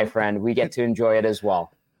this year, my friend. We get to enjoy it as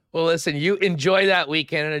well. Well, listen, you enjoy that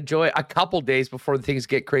weekend and enjoy a couple days before things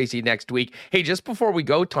get crazy next week. Hey, just before we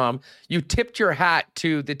go, Tom, you tipped your hat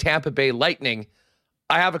to the Tampa Bay Lightning.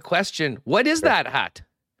 I have a question. What is that hat?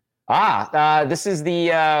 This is the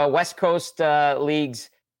West Coast League's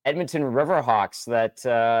Edmonton Riverhawks that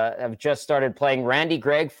have just started playing. Randy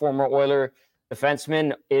Gregg, former Oiler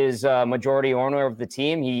defenseman, is a majority owner of the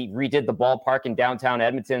team. He redid the ballpark in downtown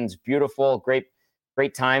Edmonton. It's beautiful, great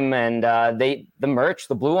time. And the merch,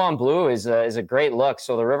 the blue on blue, is a great look.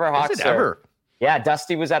 So the Riverhawks is it ever? Yeah,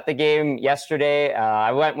 Dusty was at the game yesterday.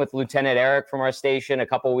 I went with Lieutenant Eric from our station a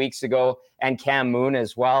couple weeks ago, and Cam Moon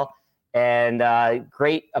as well. And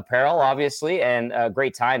great apparel, obviously, and a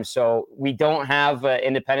great time. So we don't have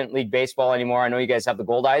independent league baseball anymore. I know you guys have the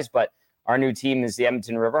Gold Eyes, but our new team is the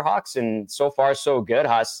Edmonton Riverhawks, and so far so good,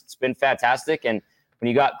 Huss. It's been fantastic. And when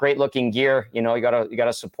you got great looking gear, you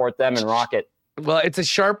gotta support them and rock it. Well, it's a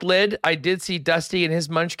sharp lid. I did see Dusty and his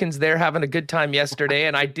munchkins there having a good time yesterday,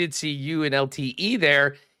 and I did see you and LTE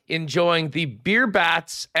there enjoying the beer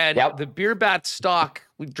bats and the beer bat stock.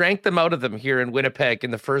 We drank them out of them here in Winnipeg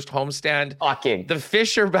in the first homestand. Shocking. The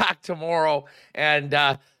fish are back tomorrow,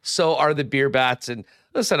 and so are the beer bats. And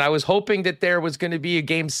listen, I was hoping that there was going to be a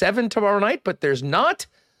Game 7 tomorrow night, but there's not.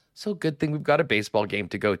 So good thing we've got a baseball game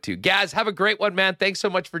to go to. Gaz, have a great one, man. Thanks so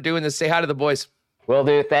much for doing this. Say hi to the boys. Will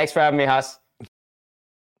do. Thanks for having me, Huss.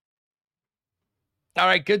 All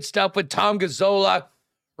right, good stuff with Tom Gazzola.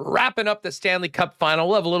 Wrapping up the Stanley Cup final.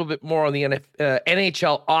 We'll have a little bit more on the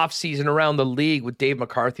NHL offseason around the league with Dave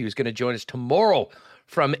McCarthy, who's going to join us tomorrow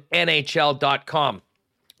from NHL.com.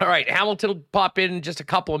 All right, Hamilton will pop in just a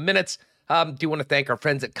couple of minutes. Do want to thank our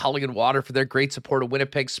friends at Culligan Water for their great support of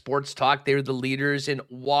Winnipeg Sports Talk. They're the leaders in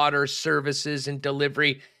water services and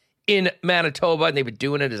delivery in Manitoba, and they've been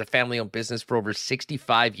doing it as a family-owned business for over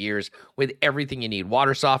 65 years with everything you need.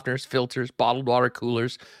 Water softeners, filters, bottled water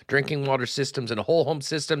coolers, drinking water systems, and whole home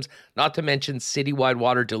systems, not to mention citywide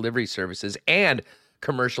water delivery services and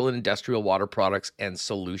commercial and industrial water products and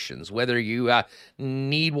solutions. Whether you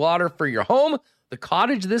need water for your home, the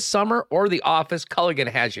cottage this summer, or the office, Culligan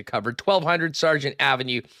has you covered. 1200 Sargent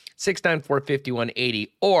Avenue, 694-5180,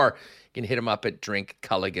 or you can hit them up at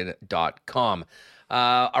drinkculligan.com.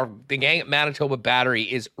 The gang at Manitoba Battery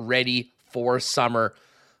is ready for summer.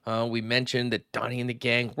 We mentioned that Donnie and the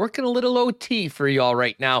gang working a little OT for y'all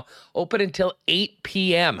right now. Open until 8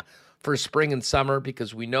 p.m. for spring and summer,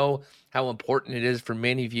 because we know how important it is for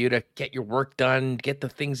many of you to get your work done, get the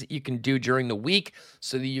things that you can do during the week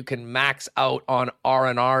so that you can max out on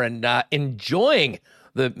R&R and enjoying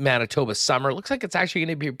the Manitoba summer. Looks like it's actually going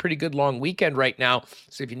to be a pretty good long weekend right now.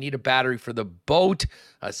 So if you need a battery for the boat,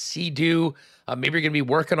 a Sea-Doo, maybe you're going to be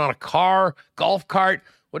working on a car, golf cart,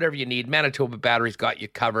 whatever you need, Manitoba Battery's got you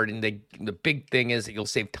covered. And the big thing is that you'll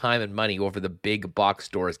save time and money over the big box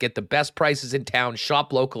stores. Get the best prices in town.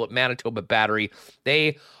 Shop local at Manitoba Battery.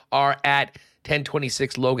 They are at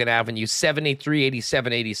 1026 Logan Avenue,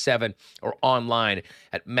 783-8787, or online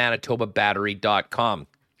at manitobabattery.com.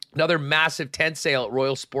 Another massive tent sale at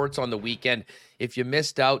Royal Sports on the weekend. If you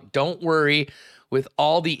missed out, don't worry. With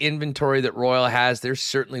all the inventory that Royal has, there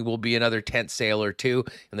certainly will be another tent sale or two.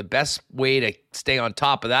 And the best way to stay on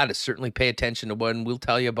top of that is certainly pay attention to when we'll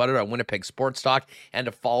tell you about it on Winnipeg Sports Talk, and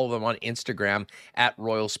to follow them on Instagram at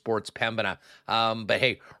Royal Sports Pembina. But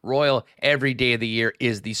hey, Royal every day of the year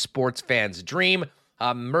is the sports fan's dream.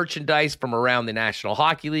 Merchandise from around the National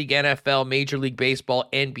Hockey League, NFL, Major League Baseball,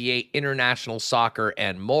 NBA, international soccer,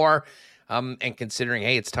 and more. And considering,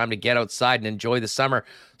 hey, it's time to get outside and enjoy the summer,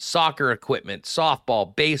 soccer equipment,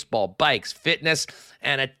 softball, baseball, bikes, fitness,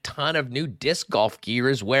 and a ton of new disc golf gear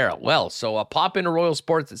as well. So pop into Royal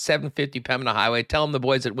Sports at 750 Pembina Highway. Tell them the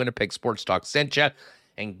boys at Winnipeg Sports Talk sent you,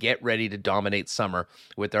 and get ready to dominate summer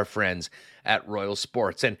with our friends at Royal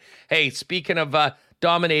Sports. And hey, speaking of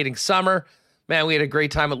dominating summer, man, we had a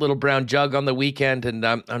great time at Little Brown Jug on the weekend, and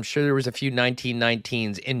I'm sure there was a few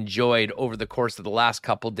 1919s enjoyed over the course of the last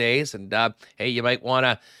couple days. And hey, you might want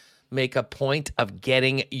to make a point of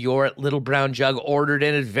getting your Little Brown Jug ordered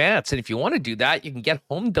in advance. And if you want to do that, you can get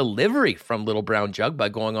home delivery from Little Brown Jug by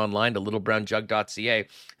going online to littlebrownjug.ca.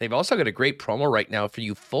 They've also got a great promo right now for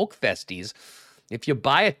you folk festies. If you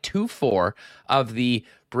buy a 2-4 of the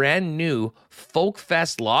brand new Folk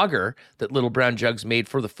Fest lager that Little Brown Jug's made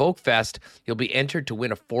for the Folk Fest, you'll be entered to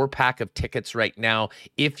win a 4-pack of tickets right now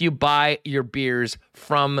if you buy your beers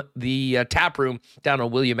from the tap room down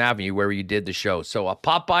on William Avenue where you did the show. So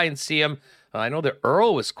pop by and see them. I know that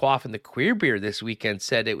Earl was quaffing the queer beer this weekend,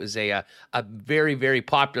 said it was a very, very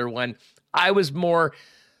popular one. I was more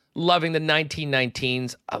loving the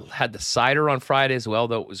 1919s. I had the cider on Friday as well,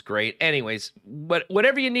 though it was great. Anyways, but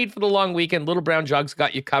whatever you need for the long weekend, Little Brown Jug's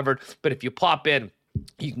got you covered. But if you pop in,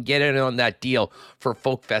 you can get in on that deal for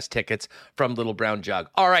Folk Fest tickets from Little Brown Jug.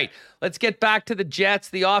 All right, let's get back to the Jets,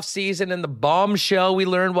 the offseason, and the bombshell we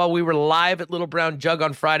learned while we were live at Little Brown Jug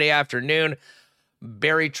on Friday afternoon.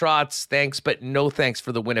 Barry Trotz, thanks, but no thanks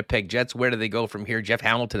for the Winnipeg Jets. Where do they go from here? Jeff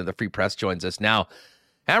Hamilton of the Free Press joins us now.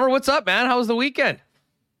 Hammer, what's up, man? How was the weekend?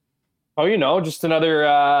 Oh, just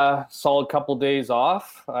another solid couple days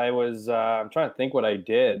off. I'm trying to think what I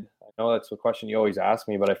did. I know that's a question you always ask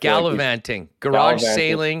me, but I feel gallivanting, garage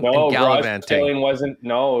sailing, and gallivanting. Garage sailing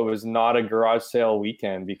it was not a garage sale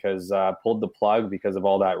weekend because I pulled the plug because of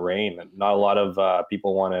all that rain. Not a lot of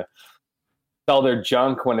people want to sell their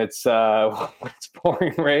junk when it's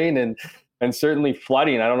pouring rain and certainly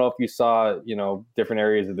flooding. I don't know if you saw, different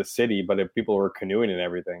areas of the city, but if people were canoeing and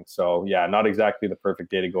everything. So yeah, not exactly the perfect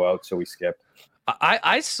day to go out. So we skipped.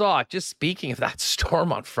 I saw, just speaking of that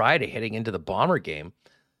storm on Friday, heading into the Bomber game,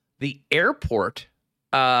 the airport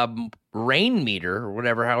rain meter or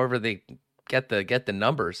whatever, however they get the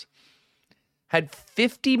numbers, had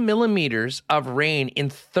 50 millimeters of rain in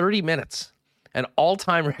 30 minutes. An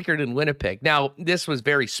all-time record in Winnipeg. Now, this was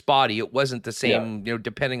very spotty. It wasn't the same,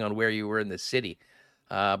 depending on where you were in the city.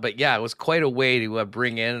 But yeah, it was quite a way to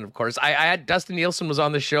bring in. And of course, I had Dustin Nielsen was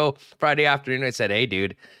on the show Friday afternoon. I said, hey,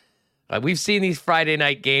 dude, we've seen these Friday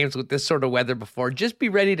night games with this sort of weather before. Just be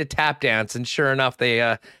ready to tap dance. And sure enough, they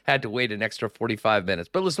had to wait an extra 45 minutes.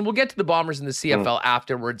 But listen, we'll get to the Bombers and the CFL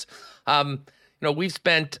afterwards. We've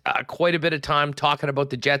spent quite a bit of time talking about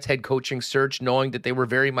the Jets head coaching search, knowing that they were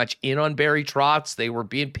very much in on Barry Trotz. They were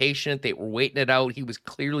being patient. They were waiting it out. He was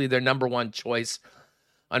clearly their number one choice.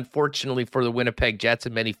 Unfortunately for the Winnipeg Jets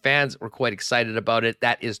and many fans were quite excited about it,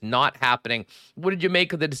 that is not happening. What did you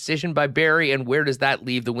make of the decision by Barry, and where does that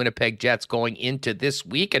leave the Winnipeg Jets going into this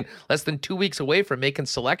week and less than 2 weeks away from making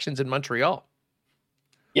selections in Montreal?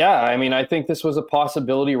 Yeah, I mean, I think this was a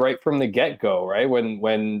possibility right from the get-go, right?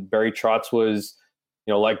 When Barry Trotz was,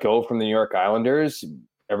 let go from the New York Islanders,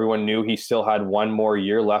 everyone knew he still had one more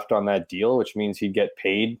year left on that deal, which means he'd get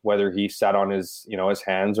paid whether he sat on his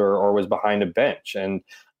hands or was behind a bench. And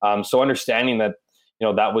so understanding that,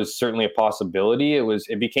 that was certainly a possibility.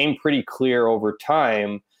 It became pretty clear over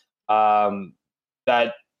time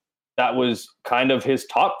that that was kind of his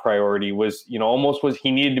top priority was, almost was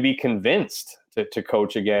he needed to be convinced to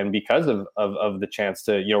coach again because of the chance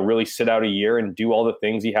to, really sit out a year and do all the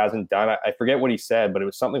things he hasn't done. I forget what he said, but it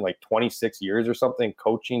was something like 26 years or something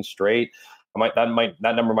coaching straight.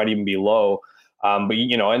 That number might even be low. But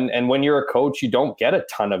and when you're a coach, you don't get a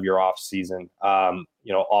ton of your off season,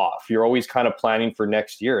 off. You're always kind of planning for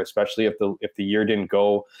next year, especially if the year didn't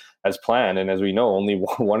go as planned. And as we know,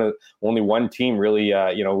 only one team really,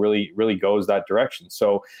 really goes that direction.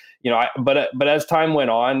 So, but as time went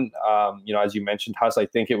on, as you mentioned, Huss, I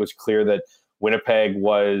think it was clear that Winnipeg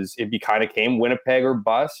kind of came Winnipeg or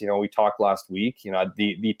bust. We talked last week,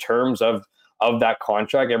 the terms of that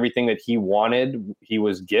contract, everything that he wanted, he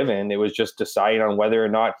was given. It was just deciding on whether or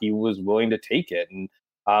not he was willing to take it. And,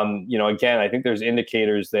 again, I think there's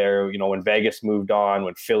indicators there, when Vegas moved on,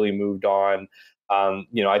 when Philly moved on,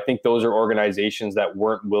 I think those are organizations that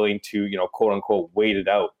weren't willing to, quote unquote, wait it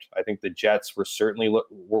out. I think the Jets were certainly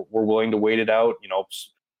were willing to wait it out.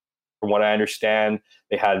 From what I understand,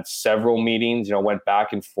 they had several meetings, went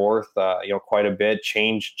back and forth, quite a bit,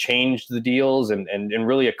 changed the deals and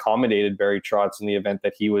really accommodated Barry Trotz in the event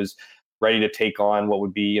that he was ready to take on what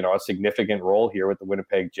would be, a significant role here with the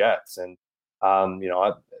Winnipeg Jets. And,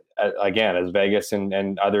 again, as Vegas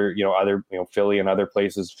and other Philly and other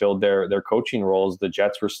places filled their coaching roles, the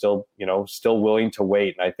Jets were still willing to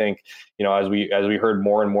wait. And I think, as we heard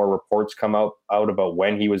more and more reports come out about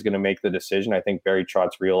when he was going to make the decision, I think Barry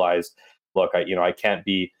Trotz realized, look, I can't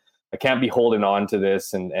be holding on to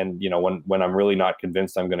this. And when I'm really not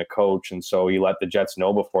convinced I'm going to coach. And so he let the Jets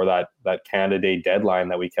know before that Canada Day deadline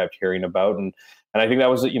that we kept hearing about. And I think that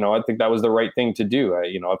was, the right thing to do.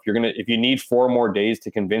 If you need 4 more days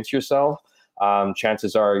to convince yourself,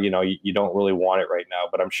 chances are, you don't really want it right now.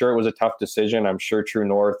 But I'm sure it was a tough decision. I'm sure True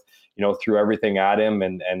North, threw everything at him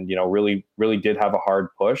and really, really did have a hard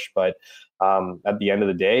push. But at the end of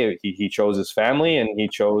the day, he chose his family and he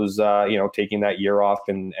chose, taking that year off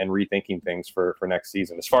and rethinking things for next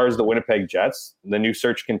season. As far as the Winnipeg Jets, the new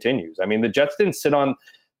search continues. I mean, the Jets didn't sit on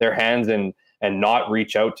their hands and not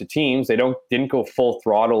reach out to teams. They didn't go full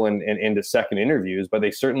throttle into second interviews, but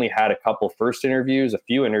they certainly had a couple first interviews, a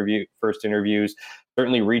few first interviews,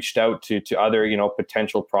 certainly reached out to other,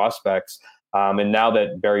 potential prospects. And now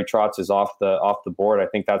that Barry Trotz is off the board, I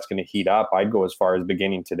think that's going to heat up. I'd go as far as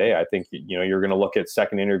beginning today. I think, you're going to look at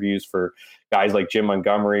second interviews for guys like Jim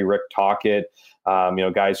Montgomery, Rick Tocchet,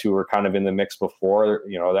 guys who were kind of in the mix before,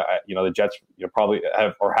 the Jets, probably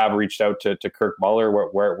have reached out to Kirk Muller,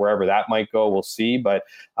 wherever that might go. We'll see. But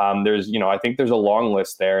there's, I think there's a long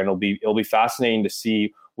list there, and it'll be fascinating to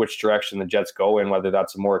see which direction the Jets go in, whether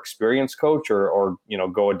that's a more experienced coach or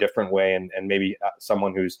go a different way and maybe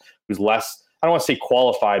someone who's less, I don't want to say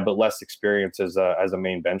qualified, but less experienced as a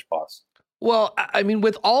main bench boss. Well, I mean,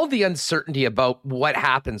 with all the uncertainty about what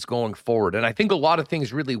happens going forward, and I think a lot of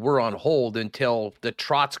things really were on hold until the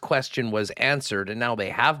Trotz question was answered, and now they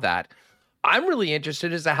have that. I'm really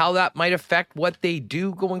interested as to how that might affect what they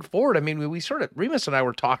do going forward. I mean, we sort of, Remus and I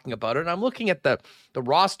were talking about it, and I'm looking at the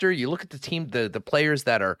roster. You look at the team, the players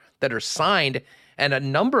that are signed, and a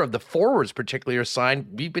number of the forwards particularly are signed.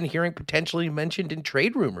 We've been hearing potentially mentioned in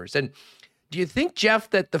trade rumors. And do you think, Jeff,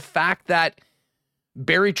 that the fact that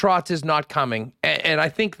Barry Trotz is not coming, and I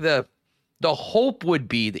think the hope would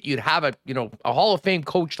be that you'd have a Hall of Fame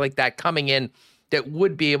coach like that coming in that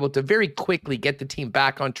would be able to very quickly get the team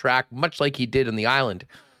back on track, much like he did in the Island.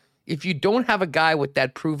 If you don't have a guy with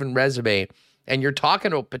that proven resume, and you're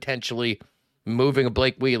talking about potentially moving a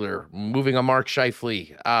Blake Wheeler, moving a Mark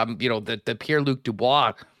Scheifele, the Pierre-Luc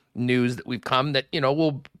Dubois news that we've come that,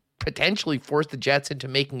 will potentially force the Jets into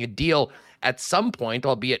making a deal at some point,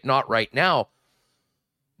 albeit not right now.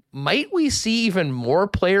 Might we see even more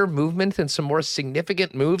player movement and some more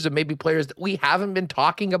significant moves of maybe players that we haven't been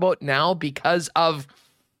talking about now because of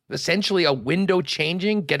essentially a window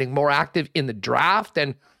changing, getting more active in the draft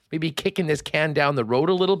and maybe kicking this can down the road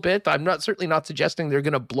a little bit? I'm certainly not suggesting they're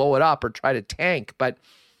going to blow it up or try to tank, but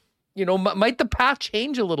might the path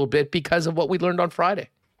change a little bit because of what we learned on Friday?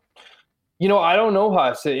 I don't know,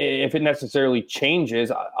 Huss, if it necessarily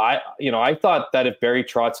changes. I thought that if Barry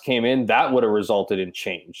Trotz came in, that would have resulted in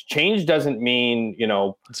change. Change doesn't mean,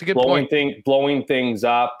 it's a good blowing things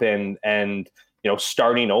up and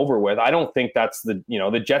starting over with. I don't think that's the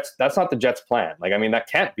Jets. That's not the Jets' plan. That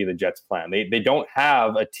can't be the Jets' plan. They don't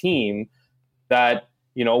have a team that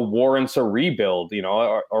warrants a rebuild,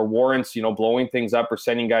 or warrants, blowing things up or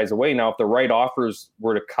sending guys away. Now, if the right offers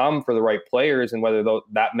were to come for the right players, and whether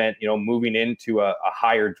that meant, moving into a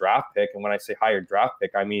higher draft pick, and when I say higher draft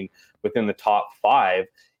pick, I mean within the top 5,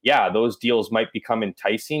 yeah, those deals might become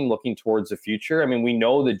enticing looking towards the future. I mean, we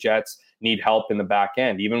know the Jets need help in the back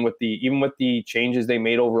end. Even with the changes they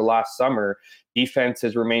made over last summer, defense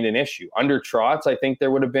has remained an issue. Under Trotz, I think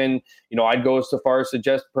there would have been, I'd go so far as to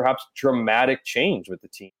suggest perhaps dramatic change with the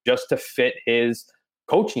team just to fit his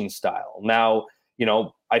coaching style. Now,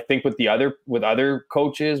 I think with other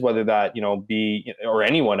coaches, whether that, be, or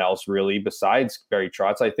anyone else really besides Barry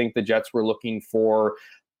Trotz, I think the Jets were looking for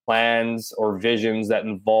plans or visions that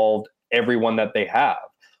involved everyone that they have.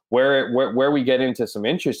 Where we get into some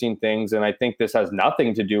interesting things, and I think this has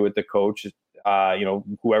nothing to do with the coach,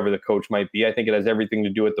 whoever the coach might be. I think it has everything to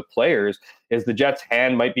do with the players, is the Jets'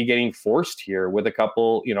 hand might be getting forced here with a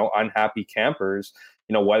couple, unhappy campers,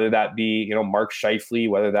 whether that be, Mark Scheifele,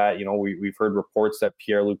 whether that, we've heard reports that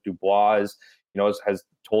Pierre-Luc Dubois has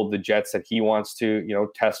told the Jets that he wants to,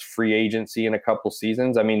 test free agency in a couple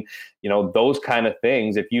seasons. I mean, those kind of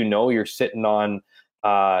things, if you're sitting on,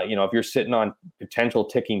 if you're sitting on potential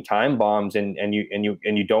ticking time bombs and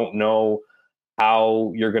you don't know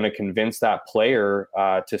how you're going to convince that player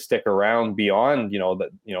to stick around beyond,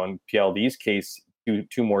 in PLD's case,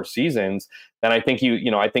 two more seasons, then I think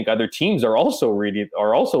I think other teams are also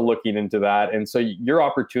looking into that. And so your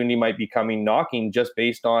opportunity might be knocking just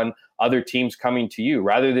based on other teams coming to you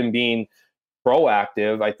rather than being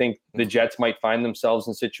proactive. I think the Jets might find themselves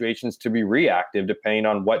in situations to be reactive, depending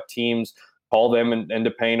on what teams call them and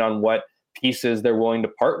depending on what pieces they're willing to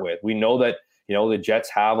part with. We know that, the Jets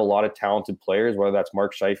have a lot of talented players, whether that's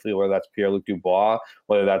Mark Scheifele, whether that's Pierre-Luc Dubois,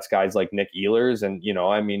 whether that's guys like Nick Ehlers.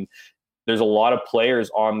 And, there's a lot of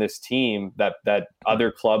players on this team that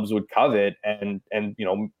other clubs would covet and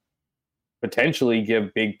potentially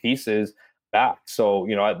give big pieces back. So,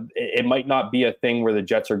 it might not be a thing where the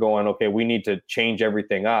Jets are going, okay, we need to change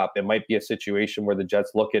everything up. It might be a situation where the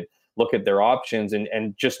Jets look at their options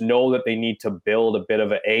and just know that they need to build a bit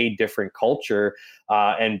of a different culture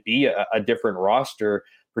and be a different roster,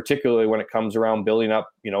 particularly when it comes around building up,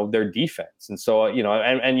 their defense. And so,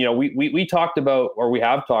 we talked about, or we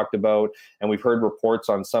have talked about, and we've heard reports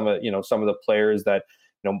on some of the players that,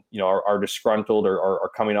 are disgruntled or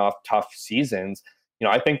are coming off tough seasons.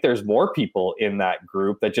 I think there's more people in that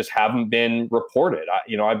group that just haven't been reported.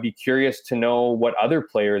 I'd be curious to know what other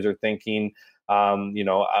players are thinking,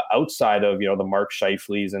 outside of, the Mark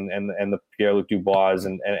Scheifeles and the Pierre-Luc Dubois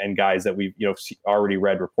and guys that we've, already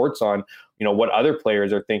read reports on, what other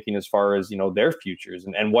players are thinking as far as, their futures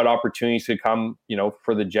and what opportunities could come,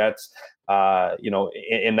 for the Jets,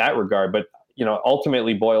 in that regard. But,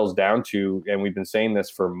 ultimately boils down to, and we've been saying this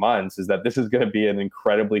for months, is that this is going to be an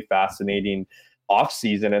incredibly fascinating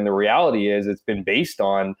offseason. And the reality is it's been based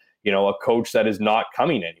on, a coach that is not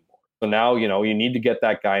coming anymore. So now, you need to get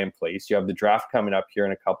that guy in place. You have the draft coming up here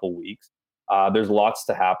in a couple weeks. There's lots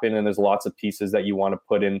to happen, and there's lots of pieces that you want to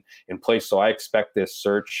put in place. So I expect this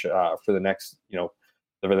search for the next,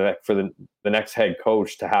 for the next head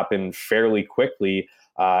coach to happen fairly quickly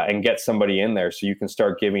and get somebody in there so you can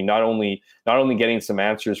start giving not only getting some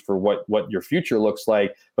answers for what your future looks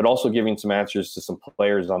like, but also giving some answers to some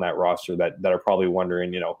players on that roster that are probably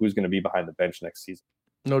wondering, who's going to be behind the bench next season.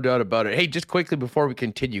 No doubt about it. Hey, just quickly before we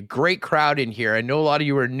continue, great crowd in here. I know a lot of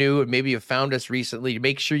you are new and maybe have found us recently.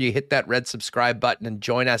 Make sure you hit that red subscribe button and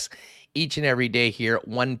join us each and every day here at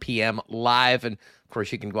 1 p.m. live. And of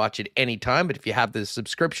course, you can watch it anytime. But if you have the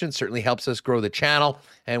subscription, it certainly helps us grow the channel.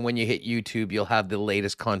 And when you hit YouTube, you'll have the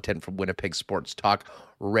latest content from Winnipeg Sports Talk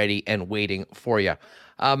ready and waiting for you.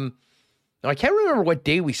 Now, I can't remember what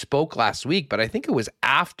day we spoke last week, but I think it was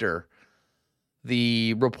after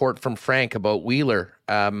the report from Frank about Wheeler,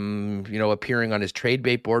 appearing on his trade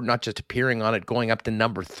bait board, not just appearing on it, going up to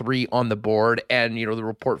number 3 on the board. And, the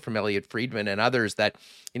report from Elliot Friedman and others that,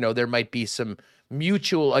 there might be some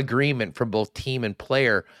mutual agreement from both team and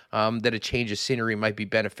player that a change of scenery might be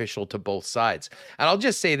beneficial to both sides. And I'll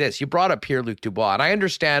just say this, you brought up Pierre-Luc Dubois, and I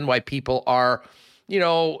understand why people are,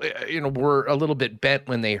 were a little bit bent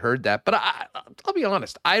when they heard that. But I'll be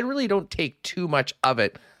honest, I really don't take too much of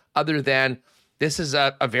it other than this is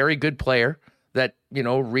a very good player that,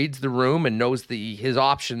 reads the room and knows his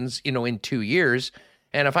options, in 2 years.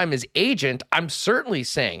 And if I'm his agent, I'm certainly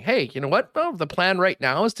saying, hey, you know what? Well, the plan right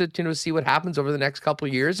now is to, see what happens over the next couple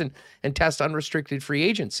of years and test unrestricted free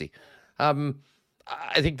agency.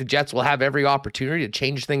 I think the Jets will have every opportunity to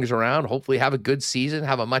change things around, hopefully have a good season,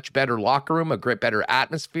 have a much better locker room, a great, better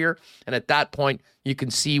atmosphere. And at that point, You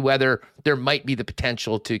can see whether there might be the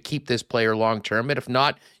potential to keep this player long term. And if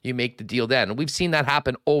not, you make the deal then. And we've seen that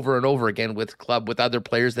happen over and over again with other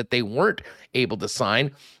players that they weren't able to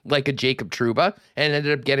sign, like a Jacob Trouba, and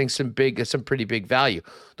ended up getting some pretty big value.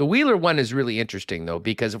 The Wheeler one is really interesting, though,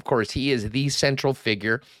 because, of course, he is the central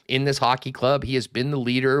figure in this hockey club. He has been the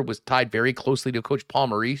leader, was tied very closely to Coach Paul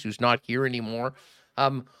Maurice, who's not here anymore.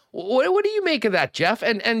 What do you make of that, Jeff?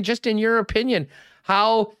 And just in your opinion,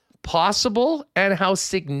 how possible and how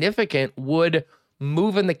significant would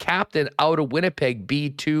moving the captain out of Winnipeg be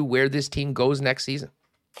to where this team goes next season?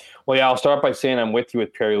 Well, yeah, I'll start by saying I'm with you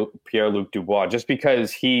with Pierre-Luc Dubois, just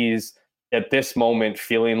because he's at this moment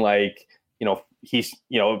feeling like, he's,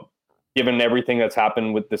 given everything that's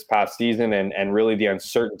happened with this past season and really the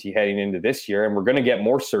uncertainty heading into this year, and we're going to get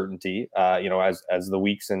more certainty, as the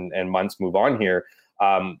weeks and months move on here.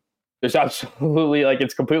 There's absolutely,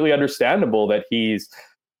 it's completely understandable that he's,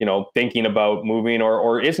 thinking about moving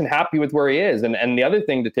or isn't happy with where he is. And the other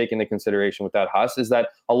thing to take into consideration with that, Huss, is that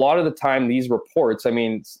a lot of the time these reports,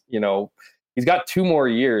 he's got 2 more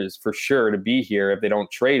years for sure to be here if they don't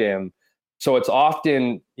trade him. So it's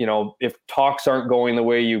often, if talks aren't going the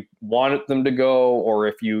way you want them to go, or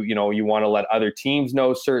if you want to let other teams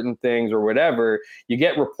know certain things or whatever, you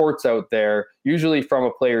get reports out there, usually from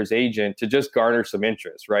a player's agent, to just garner some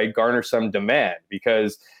interest, right? Garner some demand,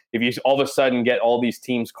 because if you all of a sudden get all these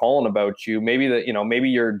teams calling about you, maybe maybe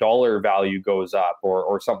your dollar value goes up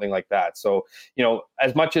or something like that. So,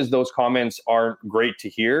 as much as those comments aren't great to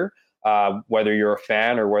hear, whether you're a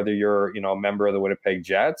fan or whether you're, a member of the Winnipeg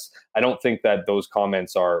Jets, I don't think that those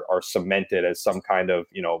comments are cemented as some kind of,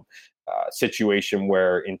 situation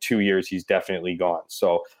where in 2 years he's definitely gone.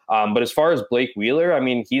 So, but as far as Blake Wheeler,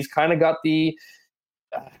 he's kind of got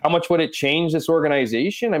how much would it change this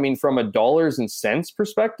organization? From a dollars and cents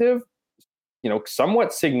perspective,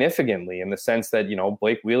 somewhat significantly, in the sense that,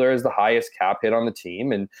 Blake Wheeler is the highest cap hit on the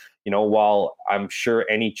team. And, while I'm sure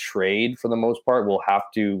any trade for the most part will have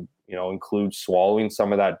to, include swallowing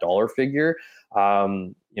some of that dollar figure,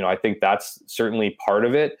 I think that's certainly part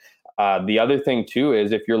of it. The other thing too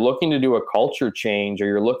is, if you're looking to do a culture change, or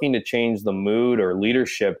you're looking to change the mood or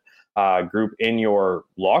leadership group in your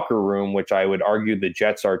locker room, which I would argue the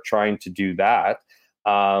Jets are trying to do that,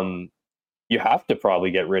 you have to probably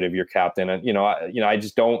get rid of your captain. And, I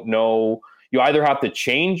just don't know. You either have to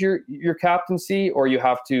change your captaincy, or you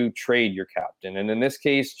have to trade your captain. And in this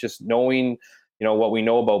case, just knowing, what we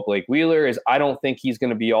know about Blake Wheeler is, I don't think he's going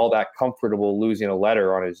to be all that comfortable losing a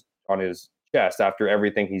letter on his chest after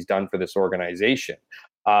everything he's done for this organization.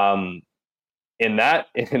 In that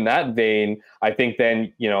vein, I think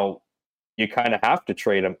then, you kind of have to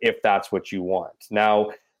trade him if that's what you want. Now,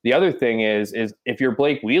 the other thing is if you're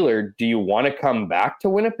Blake Wheeler, do you want to come back to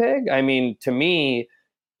Winnipeg? To me,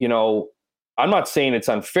 I'm not saying it's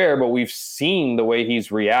unfair, but we've seen the way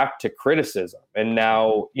he's react to criticism. And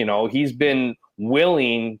now, he's been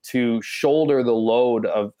willing to shoulder the load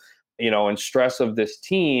of, and stress of this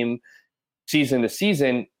team season to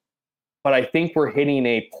season. But I think we're hitting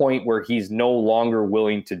a point where he's no longer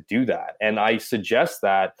willing to do that. And I suggest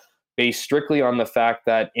that based strictly on the fact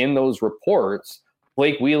that in those reports,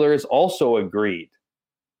 Blake Wheeler has also agreed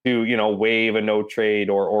to, waive a no trade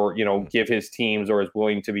or give his teams, or is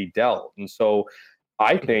willing to be dealt. And so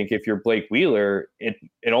I think if you're Blake Wheeler, it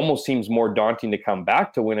almost seems more daunting to come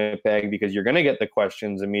back to Winnipeg, because you're going to get the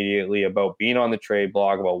questions immediately about being on the trade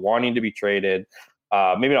block, about wanting to be traded.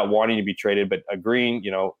 Maybe not wanting to be traded, but agreeing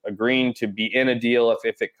to be in a deal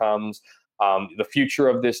if it comes. The future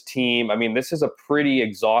of this team. This is a pretty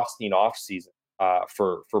exhausting offseason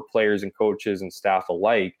for players and coaches and staff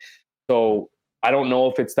alike. So I don't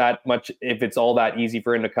know if it's all that easy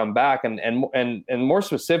for him to come back. And more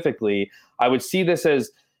specifically, I would see this as,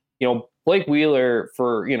 Blake Wheeler,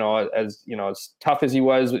 for, as tough as he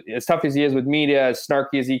is with media, as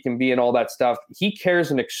snarky as he can be and all that stuff, he cares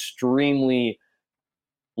an extremely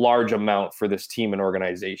large amount for this team and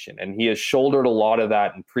organization. And he has shouldered a lot of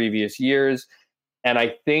that in previous years. And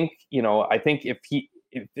I think if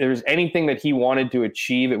there's anything that he wanted to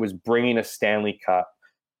achieve, it was bringing a Stanley Cup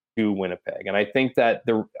to Winnipeg. And I think that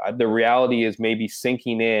the reality is maybe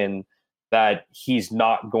sinking in that he's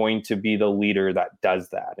not going to be the leader that does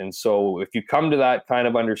that. And so if you come to that kind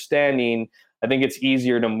of understanding, I think it's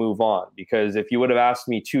easier to move on, because if you would have asked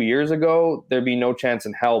me 2 years ago, there'd be no chance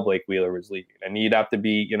in hell Blake Wheeler was leaving. And he'd have to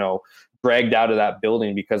be, dragged out of that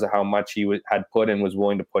building because of how much he had put and was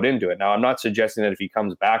willing to put into it. Now, I'm not suggesting that if he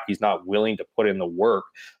comes back, he's not willing to put in the work.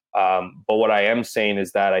 But what I am saying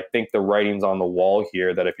is that I think the writing's on the wall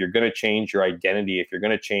here, that if you're going to change your identity, if you're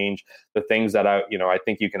going to change the things that I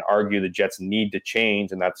think you can argue the Jets need to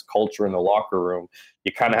change, and that's culture in the locker room,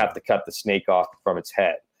 you kind of have to cut the snake off from its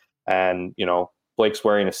head. And, Blake's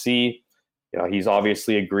wearing a C. He's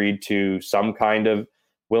obviously agreed to some kind of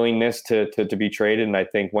willingness to be traded. And I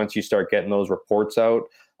think once you start getting those reports out,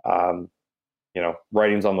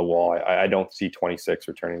 writing's on the wall. I don't see 26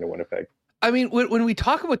 returning to Winnipeg. I mean, when we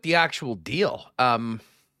talk about the actual deal,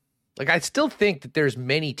 I still think that there's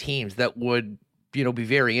many teams that would, be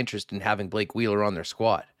very interested in having Blake Wheeler on their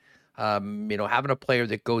squad. Having a player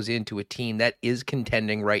that goes into a team that is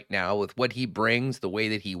contending right now with what he brings, the way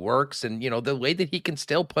that he works, and, the way that he can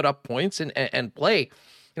still put up points and play.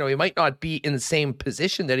 He might not be in the same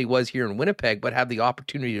position that he was here in Winnipeg, but have the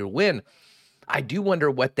opportunity to win. I do wonder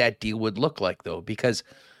what that deal would look like, though, because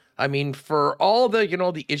for all the,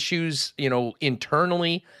 the issues,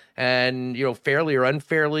 internally and, fairly or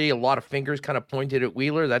unfairly, a lot of fingers kind of pointed at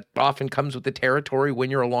Wheeler. That often comes with the territory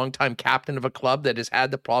when you're a longtime captain of a club that has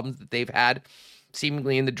had the problems that they've had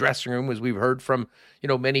seemingly in the dressing room, as we've heard from,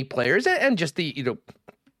 many players, and just the,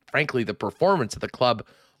 frankly, the performance of the club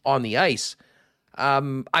on the ice.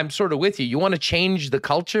 I'm sort of with you. You want to change the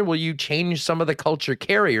culture? Well, you change some of the culture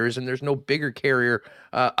carriers, and there's no bigger carrier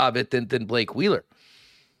of it than Blake Wheeler.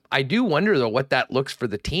 I do wonder, though, what that looks for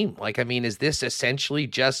the team. Is this essentially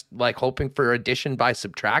just like hoping for addition by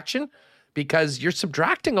subtraction? Because you're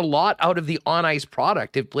subtracting a lot out of the on-ice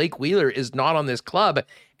product if Blake Wheeler is not on this club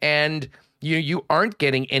and you aren't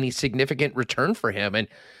getting any significant return for him. And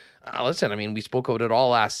listen, we spoke about it all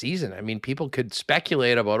last season. People could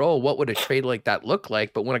speculate about, what would a trade like that look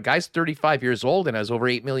like? But when a guy's 35 years old and has over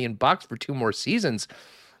 $8 million for 2 more seasons,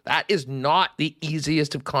 that is not the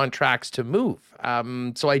easiest of contracts to move.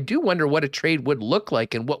 So I do wonder what a trade would look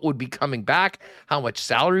like and what would be coming back, how much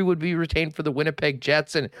salary would be retained for the Winnipeg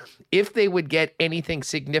Jets, and if they would get anything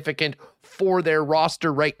significant for their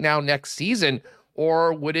roster right now next season,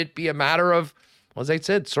 or would it be a matter of, as I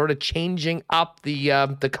said, sort of changing up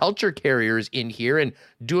the culture carriers in here and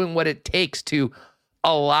doing what it takes to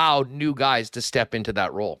allow new guys to step into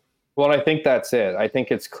that role? Well, I think that's it. I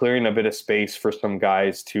think it's clearing a bit of space for some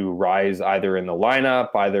guys to rise either in the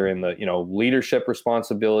lineup, either in the, leadership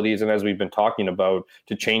responsibilities. And as we've been talking about,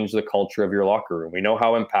 to change the culture of your locker room. We know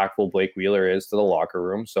how impactful Blake Wheeler is to the locker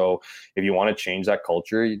room. So if you want to change that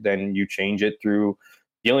culture, then you change it through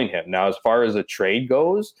dealing him. Now, as far as a trade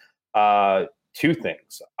goes, 2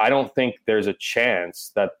 things. I don't think there's a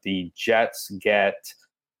chance that the Jets get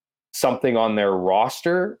something on their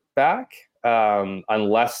roster back.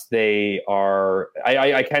 Unless they are,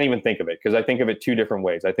 I can't even think of it, because I think of it 2 different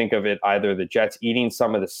ways. I think of it either the Jets eating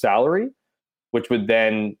some of the salary, which would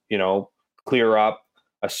then, clear up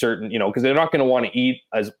a certain, because they're not going to want to eat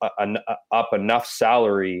up enough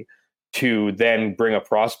salary to then bring a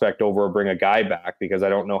prospect over or bring a guy back, because I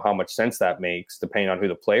don't know how much sense that makes depending on who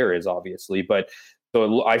the player is, obviously. But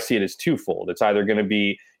so I see it as twofold. It's either going to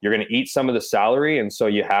be, you're going to eat some of the salary, and so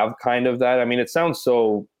you have kind of that. It sounds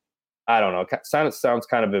so, I don't know. It sounds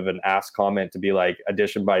kind of an ass comment to be like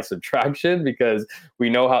addition by subtraction, because we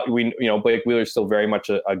know how Blake Wheeler is still very much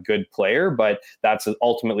a good player, but that's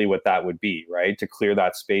ultimately what that would be, right? To clear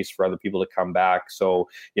that space for other people to come back. So,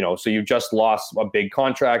 so you just lost a big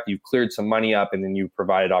contract, you've cleared some money up, and then you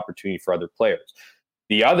provided opportunity for other players.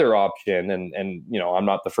 The other option, and I'm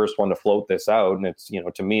not the first one to float this out, and it's,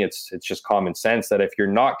 to me, it's just common sense that if you're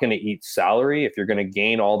not going to eat salary, if you're going to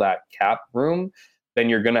gain all that cap room, then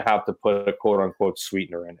you're going to have to put a quote unquote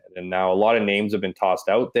sweetener in it. And now a lot of names have been tossed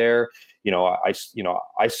out there. I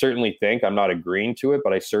certainly think, I'm not agreeing to it,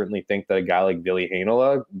 but I certainly think that a guy like Ville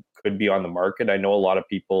Heinola could be on the market. I know a lot of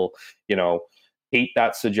people, hate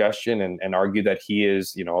that suggestion and argue that he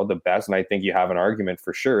is, the best. And I think you have an argument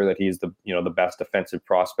for sure that he's the best defensive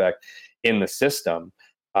prospect in the system.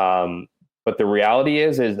 But the reality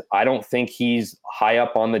is I don't think he's high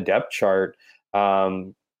up on the depth chart.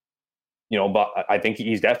 But I think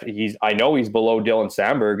I know he's below Dylan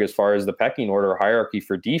Samberg as far as the pecking order hierarchy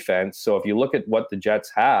for defense. So if you look at what the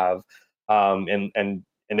Jets have,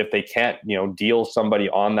 and if they can't, deal somebody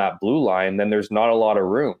on that blue line, then there's not a lot of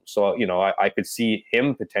room. So, I could see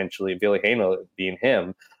him potentially, Ville Heinola being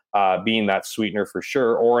him, being that sweetener for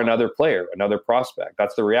sure, or another player, another prospect.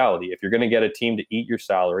 That's the reality. If you're going to get a team to eat your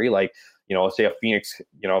salary, like, say a Phoenix,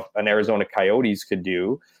 an Arizona Coyotes could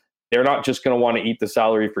do, they're not just going to want to eat the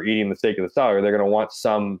salary for eating the sake of the salary. They're going to want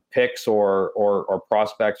some picks or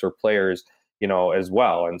prospects or players, as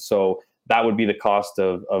well. And so that would be the cost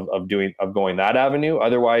of going that avenue.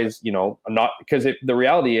 Otherwise, not, because the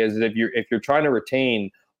reality is that if you're trying to retain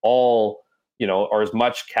all, or as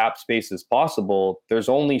much cap space as possible, there's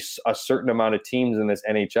only a certain amount of teams in this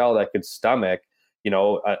NHL that could stomach, an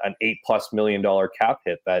 $8+ million cap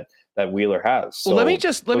hit that Wheeler has. So well, let me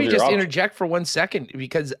just options. interject for 1 second,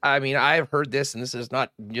 because I've heard this, and this is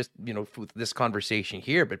not just with this conversation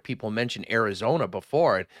here, but people mentioned Arizona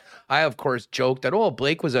before, and I of course joked that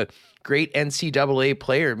Blake was a great NCAA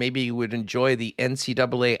player. Maybe he would enjoy the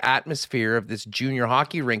NCAA atmosphere of this junior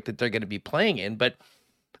hockey rink that they're going to be playing in, but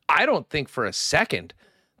I don't think for a second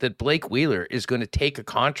that Blake Wheeler is going to take a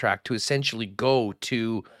contract to essentially go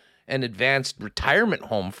to an advanced retirement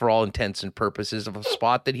home for all intents and purposes of a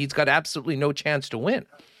spot that he's got absolutely no chance to win.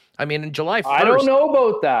 I mean, in July 1st. I don't know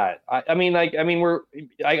about that.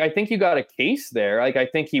 I think you got a case there. Like, I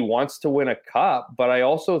think he wants to win a cup, but I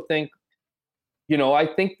also think, I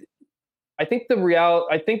think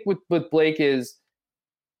with Blake is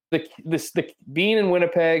the being in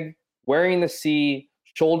Winnipeg, wearing the C,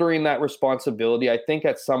 shouldering that responsibility, I think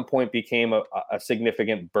at some point became a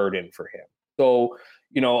significant burden for him. So,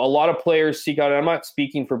 a lot of players seek out, and I'm not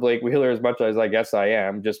speaking for Blake Wheeler as much as I guess I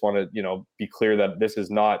am, just want to, be clear that this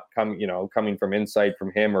is not coming from insight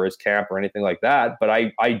from him or his camp or anything like that. But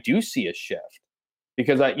I do see a shift,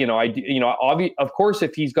 because of course,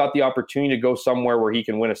 if he's got the opportunity to go somewhere where he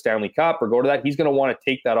can win a Stanley Cup or go to that, he's going to want to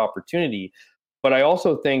take that opportunity. But I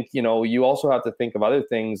also think, you also have to think of other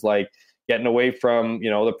things like getting away from,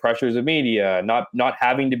 the pressures of media, not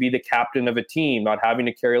having to be the captain of a team, not having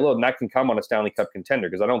to carry a load. And that can come on a Stanley Cup contender,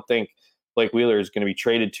 because I don't think Blake Wheeler is going to be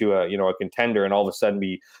traded to a contender and all of a sudden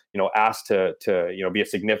be, asked to be a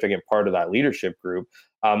significant part of that leadership group.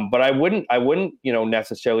 But I wouldn't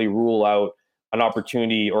necessarily rule out an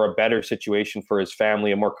opportunity or a better situation for his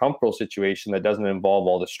family, a more comfortable situation that doesn't involve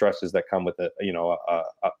all the stresses that come with a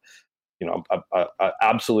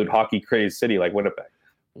absolute hockey crazed city like Winnipeg.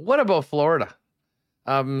 What about Florida?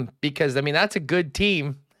 Because that's a good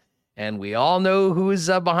team, and we all know who's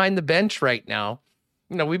behind the bench right now.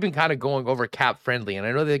 We've been kind of going over cap friendly, and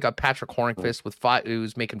I know they got Patrick Hornqvist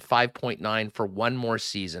who's making 5.9 for one more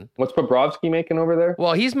season. What's Bobrovsky making over there?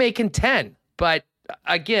 Well, he's making 10, but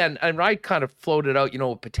again, and I kind of floated out,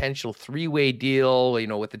 a potential 3-way deal,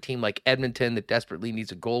 with a team like Edmonton that desperately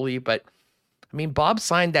needs a goalie, but Bob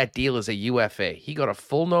signed that deal as a UFA. He got a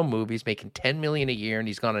full no move. He's making $10 million a year, and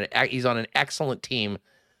he's on an excellent team.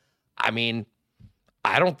 I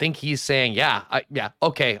don't think he's saying,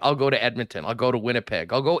 okay, I'll go to Edmonton, I'll go to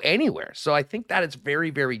Winnipeg, I'll go anywhere. So I think that it's very,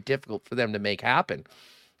 very difficult for them to make happen.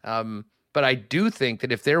 But I do think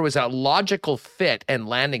that if there was a logical fit and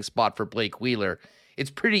landing spot for Blake Wheeler, it's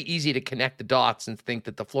pretty easy to connect the dots and think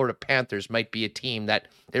that the Florida Panthers might be a team that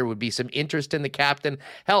there would be some interest in the captain.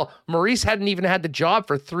 Hell, Maurice hadn't even had the job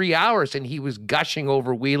for 3 hours, and he was gushing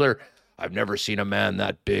over Wheeler. I've never seen a man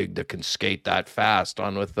that big that can skate that fast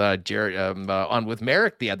on with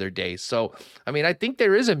Merrick the other day. So, I think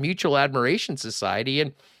there is a mutual admiration society,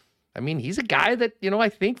 and he's a guy that, I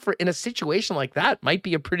think in a situation like that might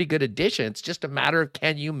be a pretty good addition. It's just a matter of,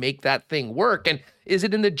 can you make that thing work? And is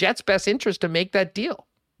it in the Jets' best interest to make that deal?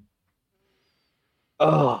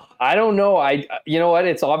 Oh, I don't know. You know what?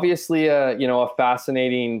 It's obviously a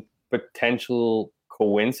fascinating potential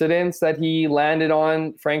coincidence that he landed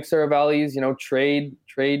on Frank Saravalli's,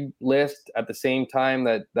 trade list at the same time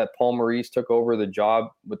that Paul Maurice took over the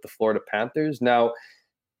job with the Florida Panthers. Now,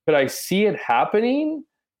 could I see it happening?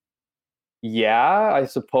 Yeah, I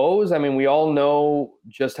suppose. We all know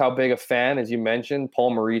just how big a fan, as you mentioned,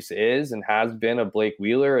 Paul Maurice is and has been of Blake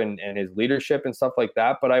Wheeler and his leadership and stuff like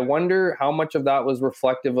that. But I wonder how much of that was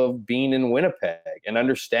reflective of being in Winnipeg and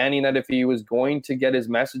understanding that if he was going to get his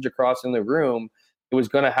message across in the room, it was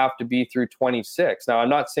going to have to be through 26. Now, I'm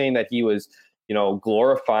not saying that he was,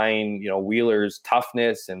 glorifying, Wheeler's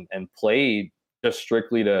toughness and play just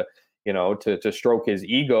strictly to stroke his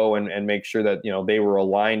ego and make sure that, they were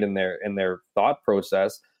aligned in their thought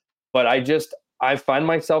process. But I find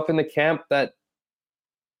myself in the camp that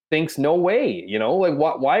thinks no way,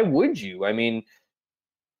 why would you? And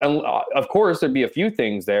of course there'd be a few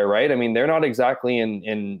things there, right? They're not exactly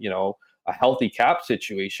in a healthy cap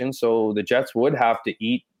situation. So the Jets would have to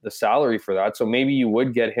eat the salary for that. So maybe you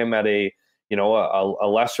would get him at a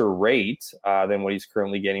lesser rate than what he's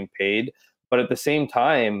currently getting paid. But at the same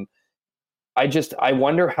time, I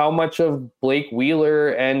wonder how much of Blake Wheeler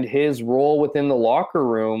and his role within the locker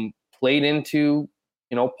room played into,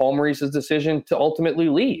 Paul Maurice's decision to ultimately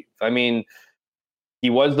leave. He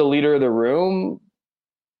was the leader of the room.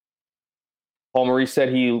 Paul Maurice said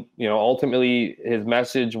he, ultimately his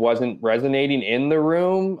message wasn't resonating in the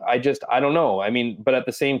room. I don't know. But at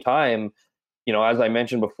the same time, as I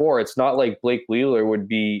mentioned before, it's not like Blake Wheeler would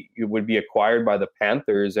be acquired by the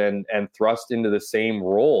Panthers and thrust into the same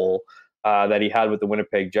role that he had with the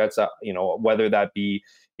Winnipeg Jets. Whether that be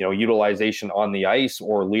utilization on the ice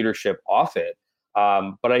or leadership off it.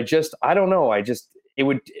 But I don't know.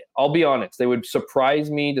 I'll be honest, they would surprise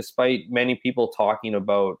me, despite many people talking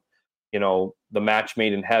about the match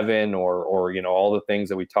made in heaven or all the things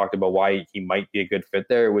that we talked about why he might be a good fit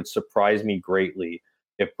there. It would surprise me greatly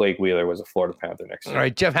if Blake Wheeler was a Florida Panther next year. All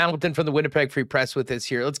right, Jeff Hamilton from the Winnipeg Free Press with us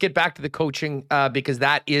here. Let's get back to the coaching because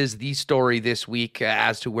that is the story this week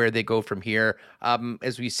as to where they go from here.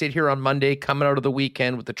 As we sit here on Monday, coming out of the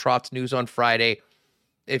weekend with the Trotz news on Friday,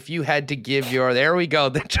 if you had to give there we go,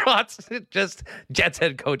 the Trotz, just Jets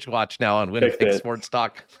head coach watch now on Winnipeg Sports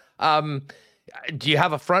Talk. Do you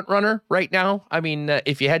have a front runner right now? I mean,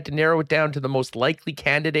 if you had to narrow it down to the most likely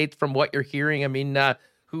candidates from what you're hearing, I mean,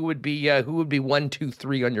 who would be 1, 2,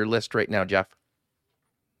 3 on your list right now, Jeff?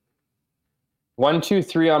 1, 2,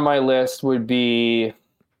 3 on my list would be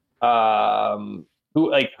who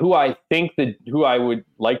I would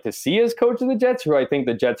like to see as coach of the Jets. Who I think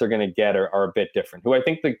the Jets are going to get are a bit different. Who I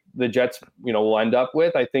think the Jets will end up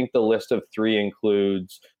with. I think the list of 3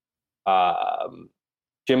 includes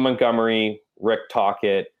Jim Montgomery, Rick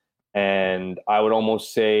Tocchet, and I would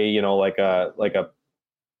almost say like a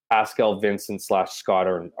Pascal Vincent / Scott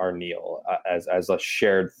Arniel as a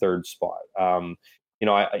shared third spot.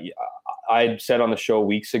 I said on the show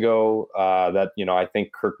weeks ago that I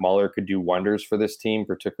think Kirk Muller could do wonders for this team,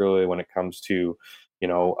 particularly when it comes to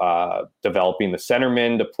developing the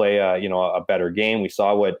centermen to play a better game. We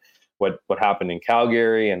saw what happened in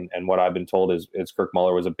Calgary, and what I've been told is Kirk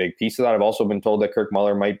Muller was a big piece of that. I've also been told that Kirk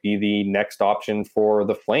Muller might be the next option for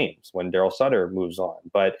the Flames when Darryl Sutter moves on.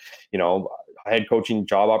 But head coaching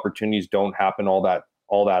job opportunities don't happen all that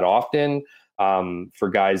often for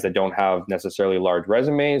guys that don't have necessarily large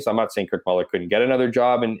resumes. I'm not saying Kirk Muller couldn't get another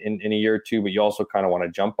job in a year or two, but you also kind of want to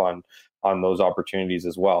jump on those opportunities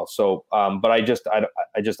as well. So, but I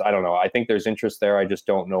don't know. I think there's interest there. I just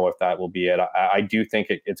don't know if that will be it. I do think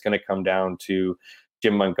it's going to come down to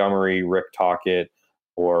Jim Montgomery, Rick Tocchet,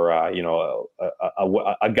 or a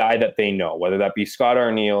guy that they know, whether that be Scott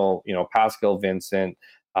Arniel, Pascal Vincent.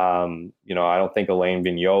 I don't think Alain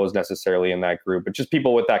Vigneault is necessarily in that group, but just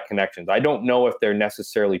people with that connections. I don't know if they're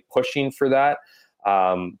necessarily pushing for that.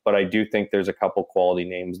 But I do think there's a couple quality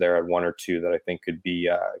names there at 1 or 2 that I think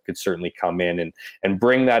could certainly come in and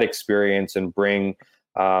bring that experience and bring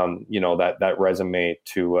that resume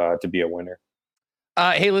to be a winner.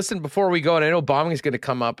 Hey, listen, before we go, and I know Bauming is going to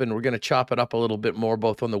come up, and we're going to chop it up a little bit more,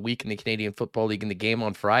 both on the week in the Canadian Football League and the game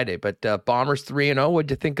on Friday. But Bombers 3-0. What'd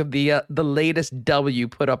you think of the latest W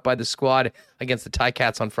put up by the squad against the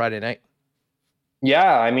Ticats on Friday night?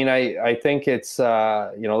 Yeah, I mean, I think it's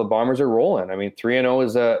the Bombers are rolling. I mean,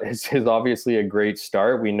 3-0 is obviously a great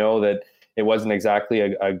start. We know that it wasn't exactly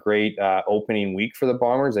a great opening week for the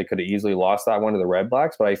Bombers. They could have easily lost that one to the Red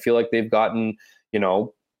Blacks, but I feel like they've gotten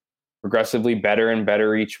progressively better and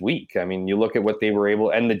better each week. I mean, you look at what they were able,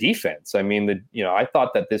 and the defense. I mean, I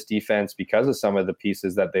thought that this defense, because of some of the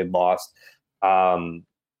pieces that they'd lost, weren't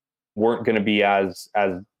going to be as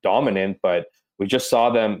dominant, but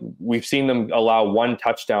we've seen them allow 1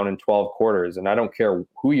 touchdown in 12 quarters. And I don't care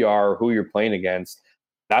who you are, who you're playing against.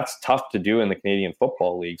 That's tough to do in the Canadian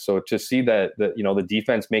Football League. So to see that the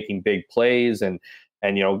defense making big plays and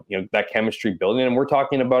that chemistry building, and we're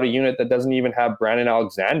talking about a unit that doesn't even have Brandon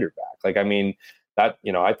Alexander back. Like, I mean, that,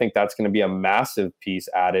 I think that's going to be a massive piece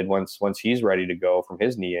added once he's ready to go from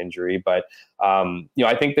his knee injury. But,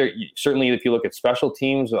 I think there certainly, if you look at special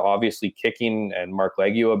teams, obviously kicking and Mark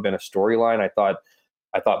Leggio have been a storyline. I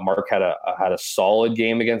thought Mark had a solid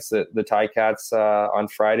game against the Ticats on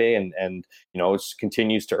Friday, and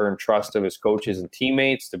continues to earn trust of his coaches and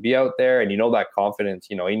teammates to be out there. And that confidence,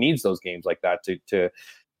 he needs those games like that to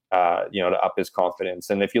up his confidence.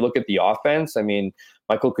 And if you look at the offense, I mean,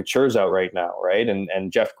 Michael Couture's out right now, right?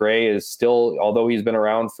 And Jeff Gray is still, although he's been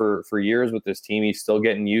around for years with this team, he's still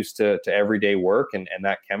getting used to everyday work and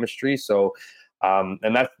that chemistry. So,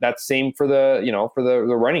 and that's same for the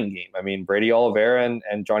running game. I mean, Brady Oliveira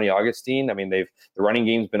and Johnny Augustine, I mean, the running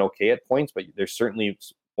game's been okay at points, but there's certainly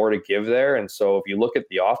more to give there. And so if you look at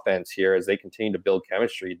the offense here, as they continue to build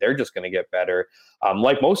chemistry, they're just going to get better,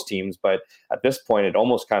 like most teams. But at this point, it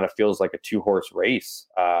almost kind of feels like a 2-horse race.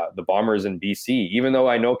 The Bombers in BC, even though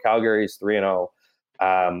I know Calgary is 3-0,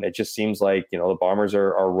 it just seems like, the Bombers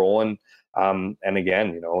are rolling. And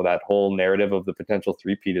again, that whole narrative of the potential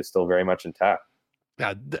three-peat is still very much intact.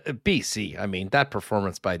 BC, I mean, that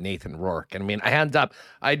performance by Nathan Rourke. I mean,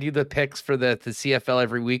 I do the picks for the CFL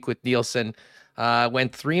every week with Nielsen.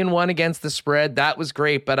 Went 3-1 against the spread. That was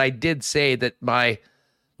great. But I did say that my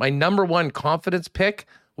number one confidence pick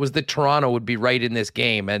was that Toronto would be right in this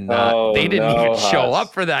game, and they didn't even show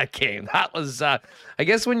up for that game. That was, I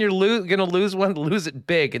guess, when you're going to lose one, lose it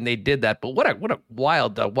big, and they did that. But what a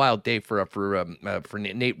wild day for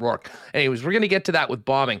Nate Rourke. Anyways, we're going to get to that with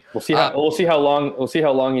Bauming. We'll see how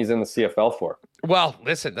long he's in the CFL for. Well,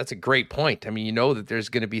 listen, that's a great point. I mean, you know that there's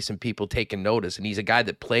going to be some people taking notice, and he's a guy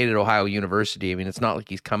that played at Ohio University. I mean, it's not like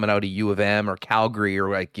he's coming out of U of M or Calgary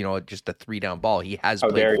or just a 3-down ball. He has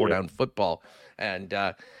played 4-down football. And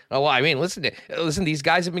I mean, listen, these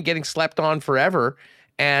guys have been getting slept on forever.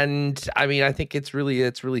 And I mean, I think it's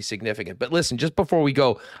really significant. But listen, just before we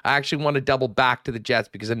go, I actually want to double back to the Jets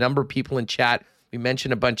because a number of people in chat, we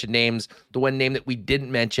mentioned a bunch of names. The one name that we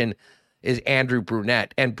didn't mention is Andrew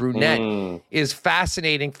Brunette. And Brunette is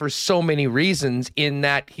fascinating for so many reasons in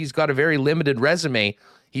that he's got a very limited resume.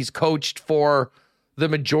 He's coached for the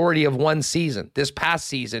majority of one season. This past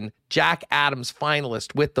season, Jack Adams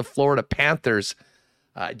finalist with the Florida Panthers.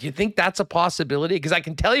 Do you think that's a possibility? Because I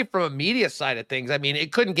can tell you from a media side of things, I mean,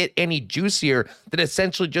 it couldn't get any juicier than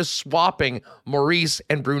essentially just swapping Maurice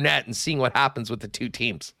and Brunette and seeing what happens with the two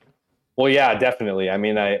teams. Well, yeah, definitely. I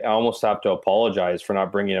mean, I almost have to apologize for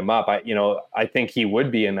not bringing him up. I think he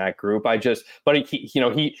would be in that group.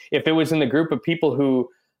 If it was in the group of people who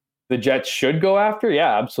the Jets should go after,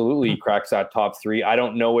 yeah, absolutely, he cracks that top 3. I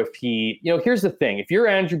don't know if he, here's the thing. If you're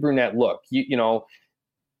Andrew Brunette, look,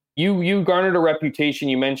 you garnered a reputation.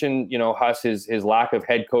 You mentioned, Huss, his lack of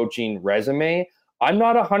head coaching resume. I'm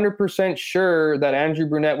not 100% sure that Andrew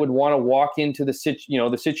Brunette would want to walk into the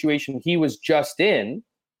situation he was just in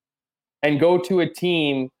and go to a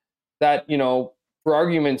team that, for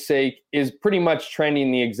argument's sake, is pretty much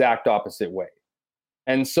trending the exact opposite way.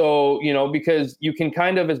 And so, because you can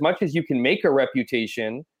kind of, as much as you can make a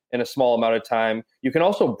reputation in a small amount of time, you can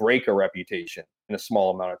also break a reputation in a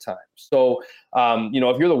small amount of time. So,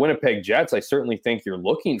 if you're the Winnipeg Jets, I certainly think you're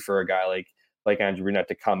looking for a guy like Andrew Brunette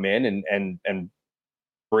to come in and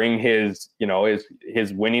bring his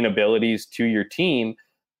winning abilities to your team.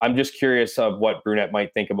 I'm just curious of what Brunette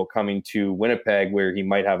might think about coming to Winnipeg, where he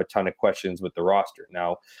might have a ton of questions with the roster.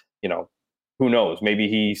 Now, who knows? Maybe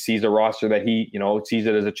he sees a roster that he, sees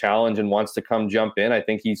it as a challenge and wants to come jump in. I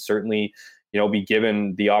think he's certainly, be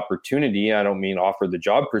given the opportunity. I don't mean offer the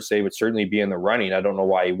job per se, but certainly be in the running. I don't know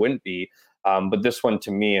why he wouldn't be. But this one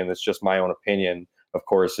to me, and it's just my own opinion, of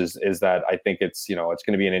course, is that I think it's, it's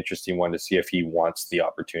going to be an interesting one to see if he wants the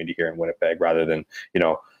opportunity here in Winnipeg rather than,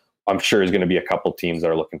 I'm sure there's going to be a couple teams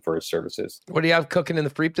that are looking for his services. What do you have cooking in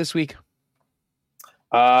the Freep this week?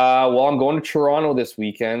 Well, I'm going to Toronto this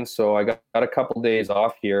weekend, so I got a couple days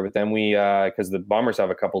off here, but then we, because the Bombers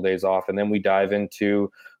have a couple days off, and then we dive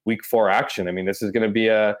into week 4 action. I mean, this is going to be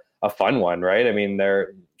a fun one, right? I mean,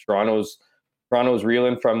 Toronto's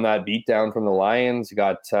reeling from that beatdown from the Lions. You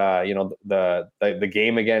got, the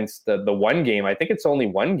game against the one game. I think it's only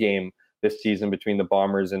one game this season between the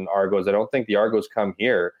Bombers and Argos. I don't think the Argos come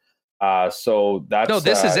here. So that's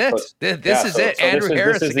this is it. This is it. Andrew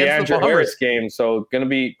Harris this is the Andrew Harris game. So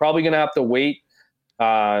probably gonna have to wait.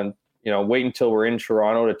 Wait until we're in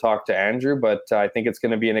Toronto to talk to Andrew. But I think it's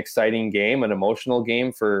going to be an exciting game, an emotional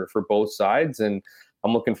game for both sides, and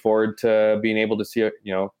I'm looking forward to being able to see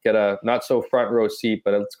get a not so front row seat,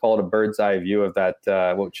 but let's call it a bird's eye view of that.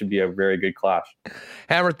 What should be a very good clash.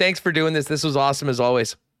 Hammer, thanks for doing this. This was awesome as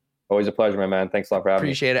always. Always a pleasure, my man. Thanks a lot for having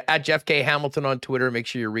me. Appreciate it. At Jeff K. Hamilton on Twitter. Make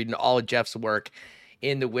sure you're reading all of Jeff's work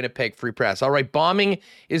in the Winnipeg Free Press. All right, Bauming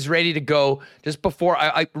is ready to go. Just before,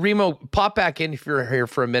 Remo, pop back in if you're here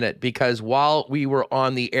for a minute, because while we were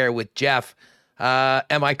on the air with Jeff,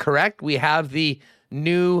 am I correct? We have the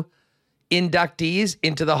new inductees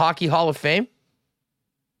into the Hockey Hall of Fame?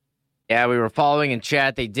 Yeah, we were following in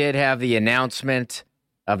chat. They did have the announcement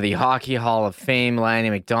of the Hockey Hall of Fame. Lanny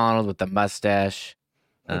McDonald with the mustache.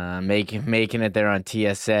 Making it there on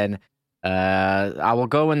TSN. I will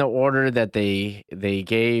go in the order that they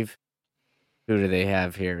gave. Who do they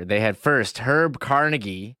have here? They had first Herb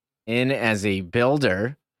Carnegie in as a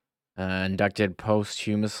builder, inducted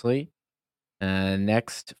posthumously.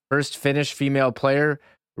 Next, first Finnish female player,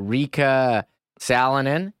 Riikka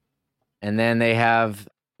Salonen. And then they have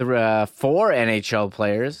 4 NHL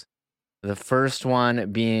players. The first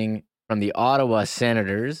one being from the Ottawa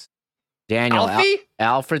Senators. Daniel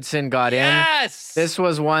Alfredson got in. This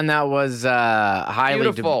was one that was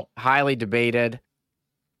highly debated.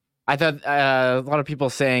 I thought a lot of people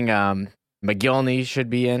saying McGillney should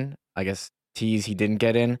be in. I guess he didn't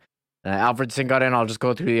get in. Alfredson got in. I'll just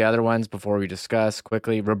go through the other ones before we discuss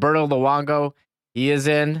quickly. Roberto Luongo, he is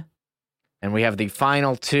in. And we have the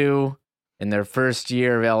final 2. in their first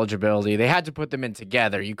year of eligibility. They had to put them in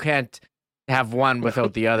together. You can't have one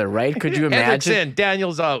without the other, right? Could you imagine? Henrik's in,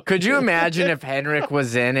 Daniel's out. Could you imagine if Henrik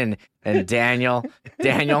was in and Daniel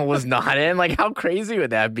was not in? Like, how crazy would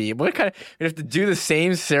that be? What kind of, you have to do the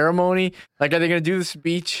same ceremony? Like, are they going to do the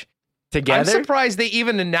speech together? I'm surprised they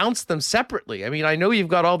even announced them separately. I mean, I know you've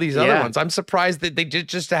got all these other ones. I'm surprised that they did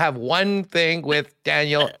just to have one thing with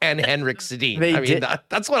Daniel and Henrik Sedin.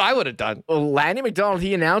 That's what I would have done. Well, Lanny McDonald,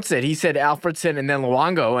 he announced it. He said Alfredsson and then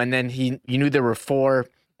Luongo, and then you knew there were 4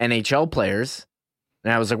 NHL players.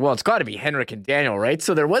 And I was like, well, it's got to be Henrik and Daniel, right?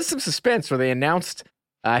 So there was some suspense where they announced,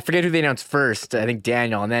 I forget who they announced first. I think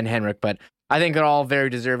Daniel and then Henrik, but I think they're all very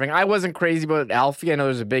deserving. I wasn't crazy about Alfie. I know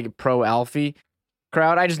there's a big pro Alfie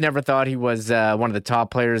crowd. I just never thought he was one of the top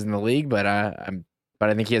players in the league, but I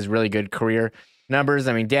think he has really good career numbers.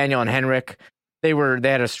 I mean, Daniel and Henrik, they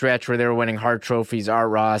had a stretch where they were winning Hart trophies. Art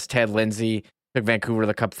Ross, Ted Lindsay took Vancouver to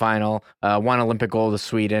the Cup final, won Olympic gold to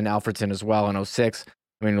Sweden, Alfredsson as well in 2006.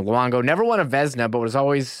 I mean, Luongo never won a Vezina, but was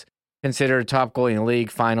always considered a top goalie in the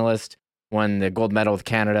league, finalist, won the gold medal with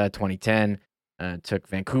Canada 2010, took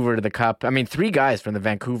Vancouver to the Cup. I mean, 3 guys from the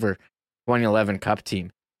Vancouver 2011 Cup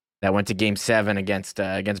team that went to Game 7 against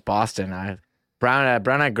Boston.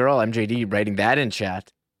 Brown-eyed girl, MJD, writing that in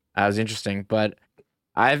chat. Was interesting, but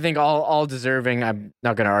I think all deserving. I'm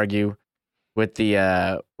not going to argue with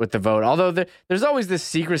the vote, although there's always this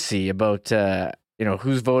secrecy about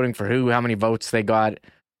who's voting for who, how many votes they got.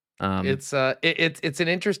 It's an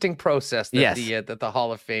interesting process that the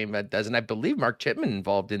Hall of Fame does, and I believe Mark Chipman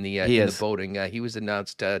involved in the voting. He was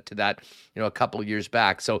announced to that a couple of years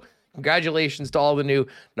back. So congratulations to all the new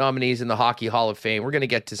nominees in the Hockey Hall of Fame. We're going to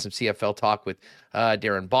get to some CFL talk with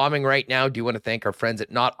Darrin Bauming right now. Do want to thank our friends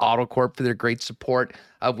at Not Autocorp for their great support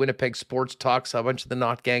of Winnipeg Sports Talk. Saw a bunch of the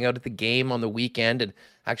Not gang out at the game on the weekend and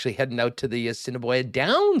actually heading out to the Assiniboia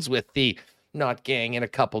Downs with the Not gang in a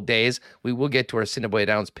couple days. We will get to our Assiniboia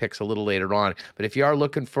Downs picks a little later on. But if you are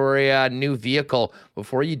looking for a new vehicle,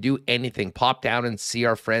 before you do anything, pop down and see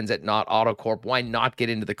our friends at Not Autocorp. Why not get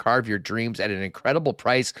into the car of your dreams at an incredible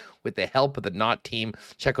price with the help of the Not team?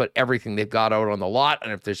 Check out everything they've got out on the lot.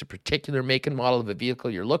 And if there's a particular make and model of a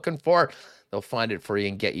vehicle you're looking for, they'll find it for you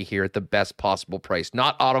and get you here at the best possible price.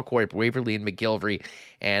 Not Autocorp, Waverly and McGillivray,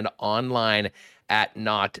 and online at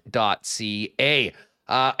not.ca.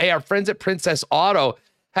 Hey, our friends at Princess Auto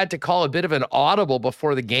had to call a bit of an audible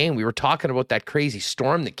before the game. We were talking about that crazy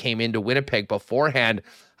storm that came into Winnipeg beforehand.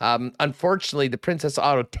 Unfortunately, the Princess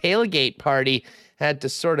Auto tailgate party had to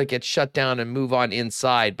sort of get shut down and move on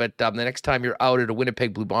inside. But the next time you're out at a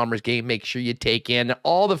Winnipeg Blue Bombers game, make sure you take in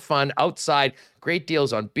all the fun outside. Great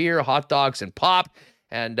deals on beer, hot dogs, and pop.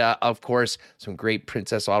 And, of course, some great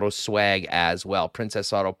Princess Auto swag as well.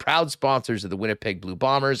 Princess Auto, proud sponsors of the Winnipeg Blue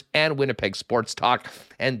Bombers and Winnipeg Sports Talk,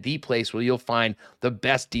 and the place where you'll find the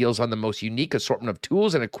best deals on the most unique assortment of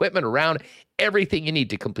tools and equipment around. Everything you need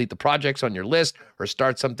to complete the projects on your list or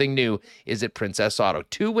start something new is at Princess Auto.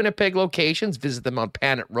 2 Winnipeg locations. Visit them on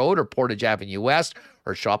Panet Road or Portage Avenue West,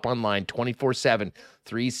 or shop online 24/7,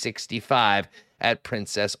 365 at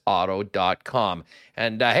princessauto.com.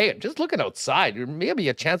 And hey, just looking outside, there may be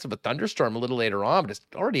a chance of a thunderstorm a little later on, but it's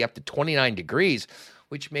already up to 29 degrees,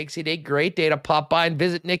 which makes it a great day to pop by and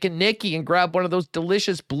visit Nick and Nikki and grab one of those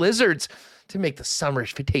delicious blizzards to make the summer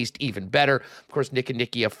taste even better. Of course, Nick and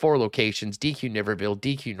Nikki have 4 locations: DQ Niverville,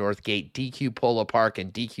 DQ Northgate, DQ Polo Park,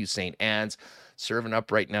 and DQ St. Anne's. Serving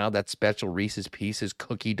up right now that special Reese's Pieces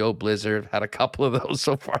cookie dough blizzard. Had a couple of those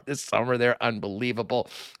so far this summer. They're unbelievable.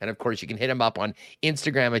 And of course, you can hit them up on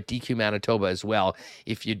Instagram at DQ Manitoba as well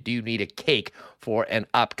if you do need a cake for an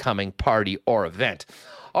upcoming party or event.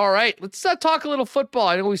 All right, let's talk a little football.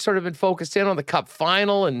 I know we've sort of been focused in on the Cup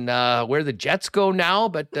final and where the Jets go now,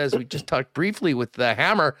 but as we just talked briefly with the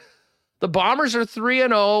Hammer, the Bombers are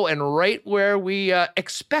 3-0 and right where we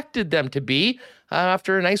expected them to be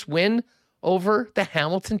after a nice win over the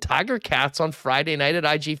Hamilton Tiger Cats on Friday night at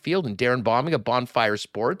IG Field. And Darrin Bauming of Bonfire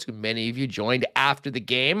Sports, who many of you joined after the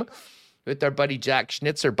game with our buddy Jack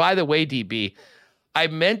Schnitzer. By the way, DB, I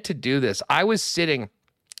meant to do this. I was sitting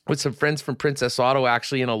with some friends from Princess Auto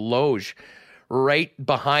actually in a loge right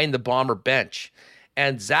behind the Bomber bench.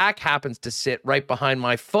 And Zach happens to sit right behind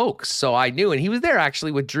my folks. So I knew, and he was there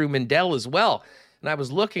actually with Drew Mindell as well. And I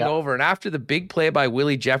was looking over, and after the big play by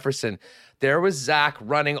Willie Jefferson, there was Zach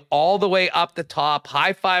running all the way up the top,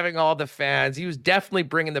 high-fiving all the fans. He was definitely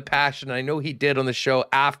bringing the passion. I know he did on the show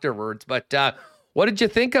afterwards. But what did you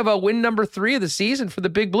think of win number 3 of the season for the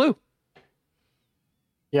Big Blue?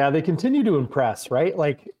 Yeah, they continue to impress, right?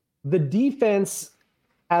 Like, the defense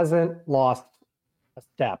hasn't lost a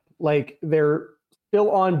step. Like, they're still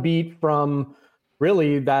on beat from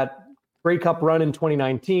really that Grey Cup run in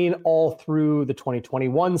 2019, all through the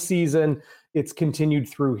 2021 season. It's continued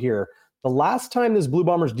through here. The last time this Blue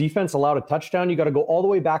Bombers defense allowed a touchdown, you got to go all the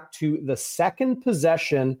way back to the second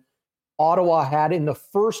possession Ottawa had in the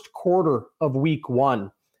first quarter of week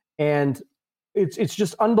 1. And it's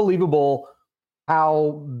just unbelievable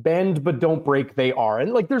how bend but don't break they are.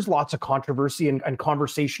 And like, there's lots of controversy and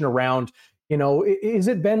conversation around, is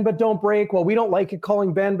it bend but don't break? Well, we don't like it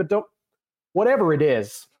calling bend but don't. Whatever it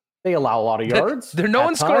is, they allow a lot of yards. There's no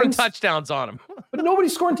one scoring touchdowns on them. But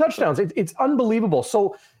nobody's scoring touchdowns. It's unbelievable.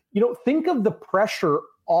 So, think of the pressure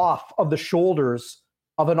off of the shoulders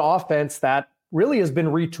of an offense that really has been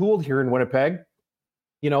retooled here in Winnipeg,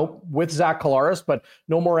 with Zach Collaros, but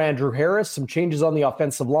no more Andrew Harris, some changes on the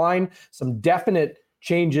offensive line, some definite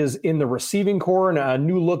changes in the receiving core, and a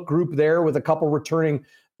new look group there with a couple returning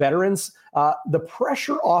veterans. The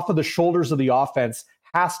pressure off of the shoulders of the offense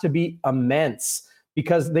has to be immense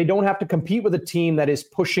because they don't have to compete with a team that is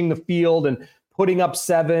pushing the field and putting up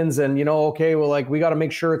sevens and, we got to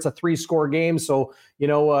make sure it's a 3-score game. So,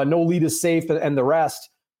 no lead is safe and the rest.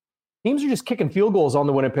 Teams are just kicking field goals on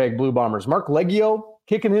the Winnipeg Blue Bombers. Mark Leggio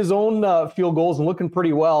kicking his own field goals and looking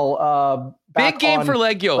pretty well. Big game for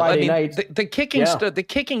Leggio. Friday night. The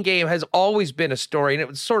kicking game has always been a story, and it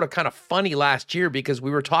was sort of kind of funny last year because we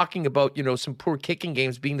were talking about, some poor kicking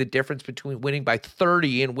games being the difference between winning by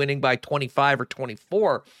 30 and winning by 25 or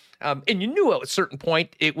 24. And you knew at a certain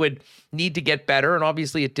point it would need to get better, and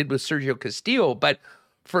obviously it did with Sergio Castillo. But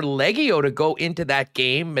for Leggio to go into that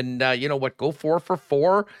game and, go 4 for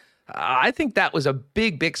 4, I think that was a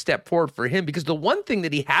big, big step forward for him because the one thing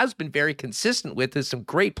that he has been very consistent with is some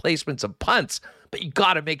great placements of punts, but you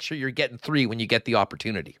got to make sure you're getting 3 when you get the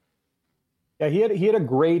opportunity. Yeah, he had a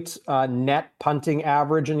great net punting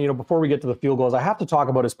average. And, before we get to the field goals, I have to talk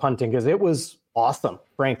about his punting because it was awesome,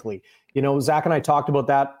 frankly. Zach and I talked about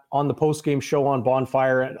that on the post-game show on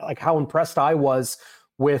Bonfire, and like how impressed I was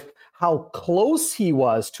with how close he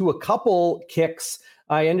was to a couple kicks.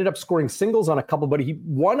 I ended up scoring singles on a couple, but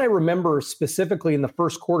one I remember specifically in the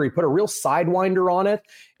first quarter, he put a real sidewinder on it.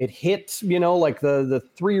 It hit, the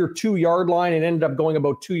 3 or 2 yard line and ended up going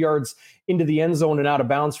about 2 yards into the end zone and out of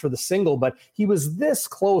bounds for the single. But he was this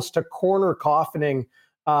close to corner coffining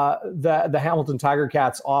the Hamilton Tiger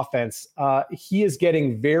Cats offense. He is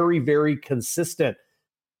getting very, very consistent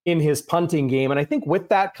in his punting game. And I think with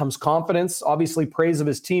that comes confidence, obviously praise of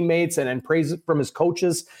his teammates and praise from his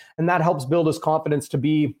coaches. And that helps build his confidence to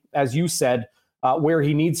be, as you said, where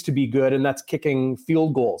he needs to be good. And that's kicking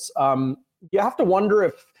field goals. You have to wonder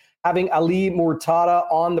if having Ali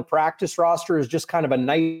Murtada on the practice roster is just kind of a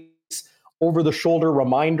nice over the shoulder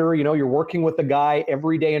reminder. You're working with the guy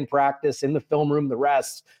every day in practice, in the film room, the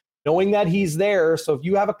rest, knowing that he's there. So if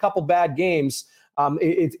you have a couple bad games,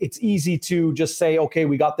 it's easy to just say, okay,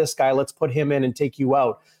 we got this guy, let's put him in and take you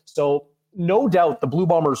out. So no doubt the Blue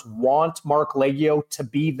Bombers want Mark Leggio to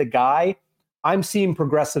be the guy. I'm seeing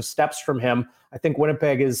progressive steps from him. I think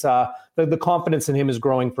Winnipeg is the confidence in him is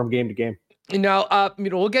growing from game to game. Now,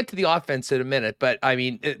 we'll get to the offense in a minute, but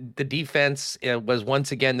the defense was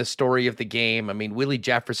once again the story of the game. Willie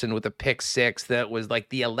Jefferson with a pick 6 that was like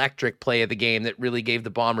the electric play of the game that really gave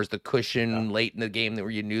the Bombers the cushion late in the game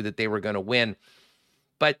where you knew that they were going to win.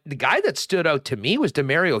 But the guy that stood out to me was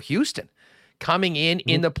Demario Houston coming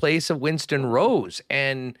in the place of Winston Rose.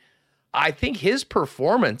 And I think his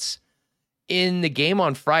performance in the game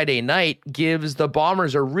on Friday night gives the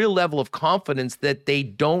Bombers a real level of confidence that they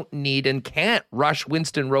don't need and can't rush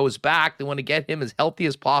Winston Rose back. They want to get him as healthy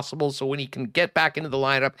as possible so when he can get back into the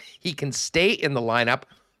lineup, he can stay in the lineup.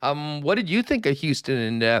 What did you think of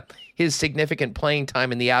Houston and his significant playing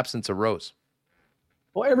time in the absence of Rose?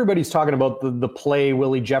 Well, everybody's talking about the play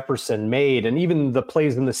Willie Jefferson made, and even the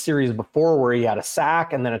plays in the series before where he had a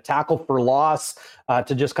sack and then a tackle for loss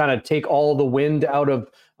to just kind of take all the wind out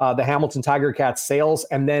of the Hamilton Tiger Cats' sails.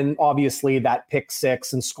 And then obviously that pick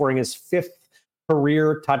 6 and scoring his 5th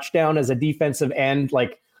career touchdown as a defensive end,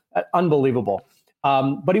 unbelievable.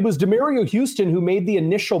 But it was Demario Houston who made the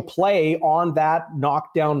initial play on that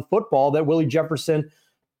knockdown football that Willie Jefferson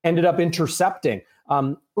ended up intercepting.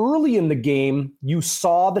 Early in the game, you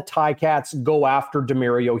saw the Ticats go after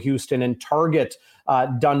Demario Houston and target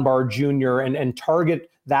Dunbar Jr. and target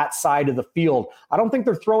that side of the field. I don't think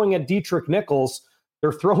they're throwing at Dietrich Nichols.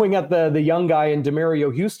 They're throwing at the young guy in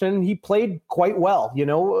Demario Houston. He played quite well. He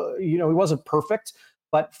wasn't perfect,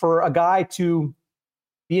 but for a guy to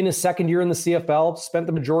be in his second year in the CFL, spent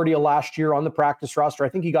the majority of last year on the practice roster. I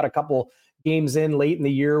think he got a couple games in late in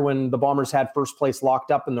the year when the Bombers had first place locked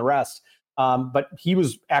up and the rest. But he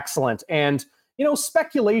was excellent. And,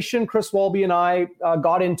 speculation Chris Walby and I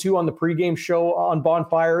got into on the pregame show on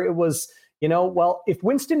Bonfire. It was, well, if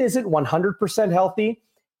Winston isn't 100% healthy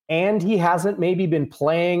and he hasn't maybe been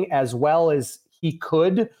playing as well as he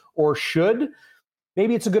could or should,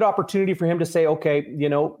 maybe it's a good opportunity for him to say, okay,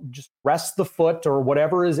 just rest the foot or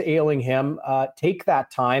whatever is ailing him, take that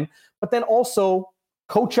time, but then also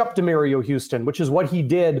coach up Demerio Houston, which is what he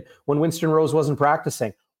did when Winston Rose wasn't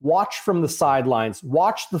practicing. Watch from the sidelines,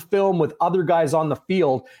 watch the film with other guys on the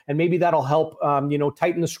field, and maybe that'll help,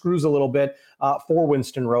 tighten the screws a little bit for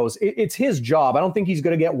Winston Rose. It's his job. I don't think he's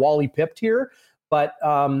going to get Wally pipped here, but,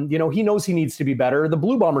 he knows he needs to be better. The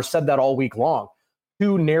Blue Bombers said that all week long.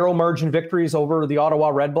 2 narrow margin victories over the Ottawa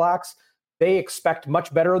Red Blacks. They expect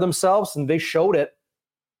much better of themselves, and they showed it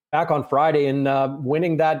back on Friday in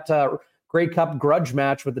winning that Grey Cup grudge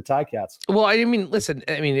match with the Ticats. Well, listen,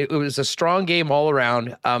 it was a strong game all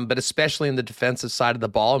around, but especially in the defensive side of the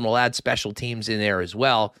ball, and we'll add special teams in there as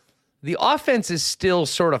well. The offense is still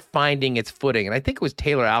sort of finding its footing, and I think it was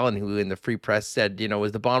Taylor Allen who in the Free Press said,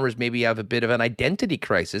 as the Bombers maybe have a bit of an identity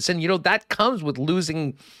crisis, and, that comes with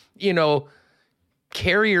losing,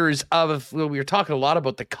 carriers of, we were talking a lot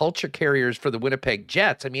about the culture carriers for the Winnipeg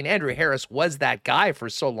Jets. Andrew Harris was that guy for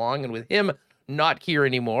so long, and with him not here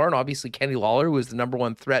anymore, and obviously Kenny Lawler, who was the number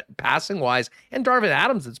one threat passing wise, and Darvin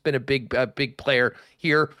Adams, that's been a big player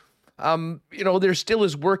here. There still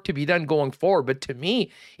is work to be done going forward, but to me,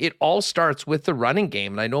 it all starts with the running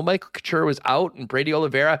game. And I know Michael Couture was out, and Brady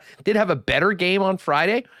Oliveira did have a better game on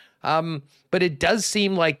Friday. But it does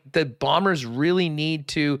seem like the Bombers really need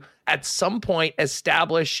to, at some point,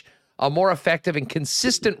 establish a more effective and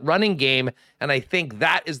consistent running game. And I think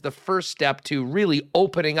that is the first step to really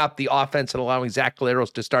opening up the offense and allowing Zach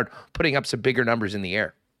Collaros to start putting up some bigger numbers in the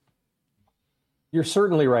air. You're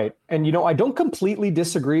certainly right. And, I don't completely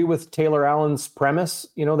disagree with Taylor Allen's premise,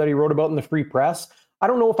 that he wrote about in the Free Press. I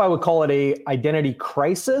don't know if I would call it a identity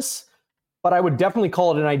crisis, but I would definitely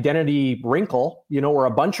call it an identity wrinkle, or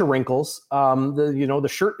a bunch of wrinkles. The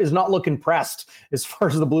shirt is not looking pressed as far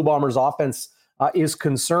as the Blue Bombers offense is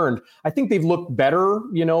concerned. I think they've looked better,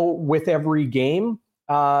 with every game.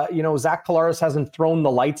 Zach Collaros hasn't thrown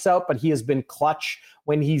the lights out, but he has been clutch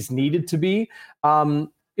when he's needed to be.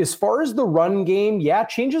 As far as the run game,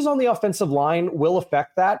 changes on the offensive line will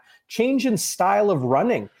affect that. Change in style of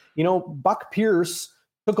running. Buck Pierce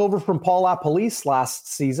took over from Paul LaPolice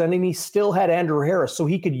last season, and he still had Andrew Harris, so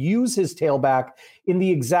he could use his tailback in the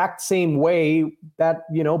exact same way that,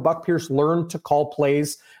 Buck Pierce learned to call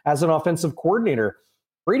plays as an offensive coordinator.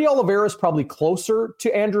 Brady Oliveira is probably closer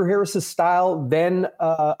to Andrew Harris's style than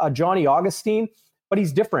a Johnny Augustine, but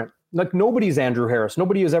he's different. Like, nobody's Andrew Harris.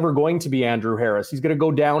 Nobody is ever going to be Andrew Harris. He's going to go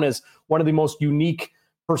down as one of the most unique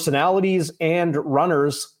personalities and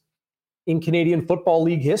runners in Canadian Football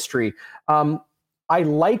League history. I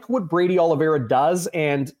like what Brady Oliveira does,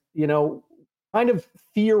 and, kind of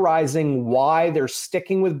theorizing why they're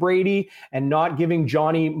sticking with Brady and not giving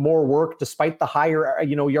Johnny more work despite the higher,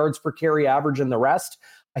 yards per carry average and the rest.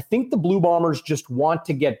 I think the Blue Bombers just want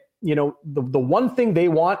to get, the one thing they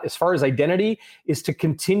want as far as identity is to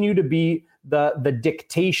continue to be the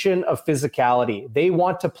dictation of physicality. They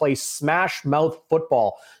want to play smash mouth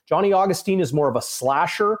football. Johnny Augustine is more of a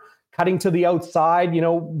slasher, cutting to the outside,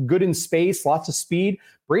 good in space, lots of speed.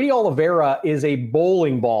 Brady Oliveira is a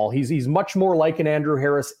bowling ball. He's much more like an Andrew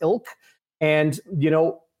Harris ilk. And,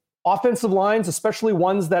 offensive lines, especially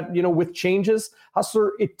ones that, with changes,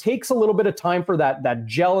 Hustler, it takes a little bit of time for that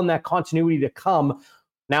gel and that continuity to come.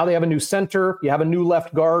 Now they have a new center. You have a new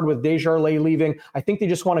left guard with Desjardins leaving. I think they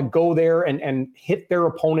just want to go there and hit their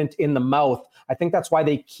opponent in the mouth. I think that's why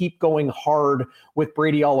they keep going hard with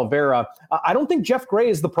Brady Oliveira. I don't think Jeff Gray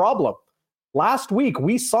is the problem. Last week,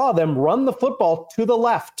 we saw them run the football to the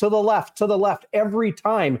left, to the left, to the left every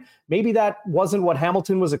time. Maybe that wasn't what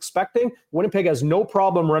Hamilton was expecting. Winnipeg has no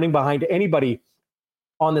problem running behind anybody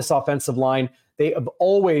on this offensive line. They have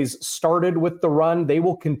always started with the run. They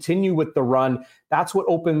will continue with the run. That's what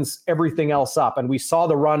opens everything else up. And we saw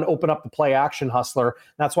the run open up the play action, Hustler.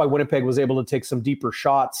 That's why Winnipeg was able to take some deeper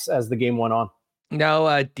shots as the game went on. Now,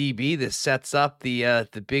 DB, this sets up the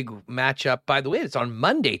big matchup. By the way, it's on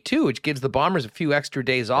Monday, too, which gives the Bombers a few extra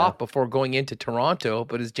days off before going into Toronto.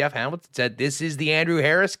 But as Jeff Hamilton said, this is the Andrew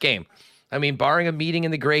Harris game. Barring a meeting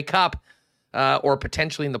in the Grey Cup or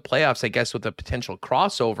potentially in the playoffs, I guess, with a potential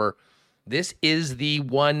crossover, this is the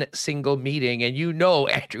one single meeting. And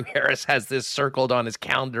Andrew Harris has this circled on his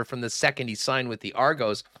calendar from the second he signed with the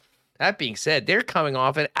Argos. That being said, they're coming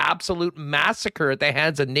off an absolute massacre at the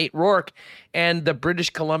hands of Nate Rourke and the British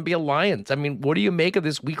Columbia Lions. What do you make of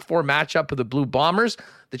this Week 4 matchup of the Blue Bombers?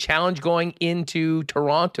 The challenge going into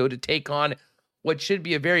Toronto to take on what should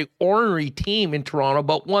be a very ornery team in Toronto,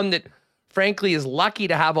 but one that frankly is lucky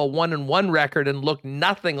to have a 1-1 record and look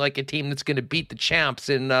nothing like a team that's going to beat the champs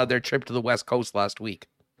in their trip to the West Coast last week.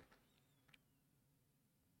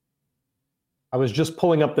 I was just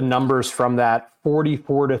pulling up the numbers from that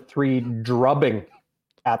 44-3 drubbing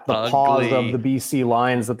at the paws of the BC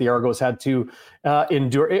Lions that the Argos had to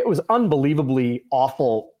endure. It was unbelievably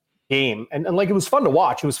awful game. And like, it was fun to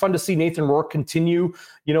watch. It was fun to see Nathan Rourke continue,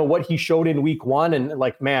 what he showed in week 1. And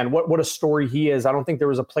like, man, what a story he is. I don't think there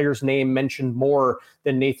was a player's name mentioned more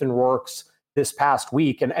than Nathan Rourke's this past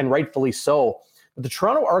week, and rightfully so. But the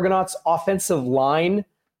Toronto Argonauts offensive line,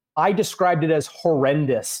 I described it as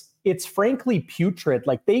horrendous. It's frankly putrid.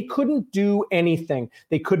 Like, they couldn't do anything.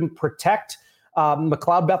 They couldn't protect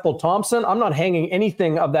McLeod Bethel-Thompson. I'm not hanging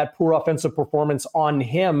anything of that poor offensive performance on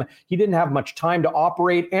him. He didn't have much time to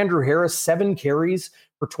operate. Andrew Harris, 7 carries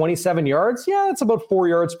for 27 yards. Yeah, that's about 4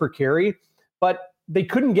 yards per carry, but they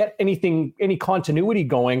couldn't get any continuity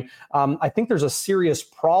going. I think there's a serious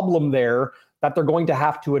problem there that they're going to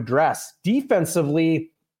have to address.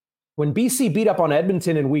 Defensively, when BC beat up on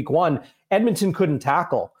Edmonton in week 1, Edmonton couldn't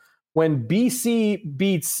tackle. When BC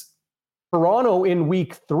beats Toronto in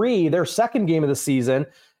week 3, their second game of the season,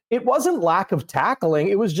 it wasn't lack of tackling.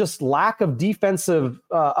 It was just lack of defensive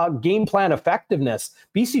game plan effectiveness.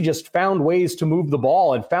 BC just found ways to move the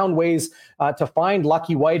ball and found ways to find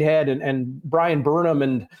Lucky Whitehead and Brian Burnham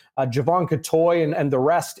and Javon Catoy and the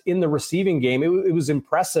rest in the receiving game. It was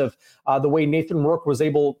impressive the way Nathan Rourke was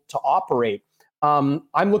able to operate.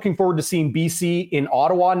 I'm looking forward to seeing BC in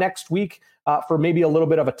Ottawa next week for maybe a little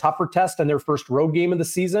bit of a tougher test and their first road game of the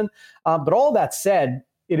season. But all that said,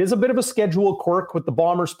 it is a bit of a schedule quirk with the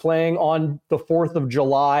Bombers playing on the 4th of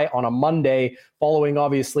July on a Monday, following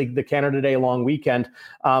obviously the Canada Day long weekend.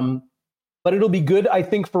 But it'll be good, I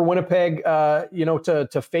think, for Winnipeg,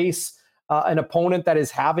 to face an opponent that is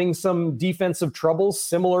having some defensive troubles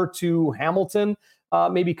similar to Hamilton,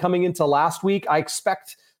 maybe coming into last week. I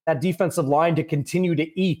expect that defensive line to continue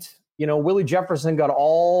to eat. Willie Jefferson got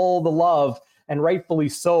all the love, and rightfully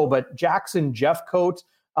so, but Jackson Jeffcoat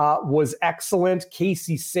was excellent.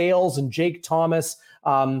 Casey Sales and Jake Thomas.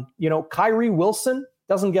 Kyrie Wilson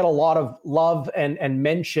doesn't get a lot of love and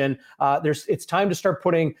mention. It's time to start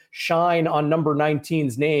putting shine on number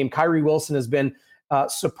 19's name. Kyrie Wilson has been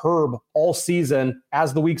superb all season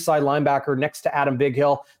as the weak side linebacker next to Adam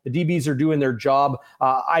Bighill. The DBs are doing their job.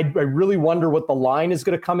 I really wonder what the line is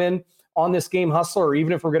going to come in on this game, Hustler, or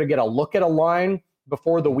even if we're going to get a look at a line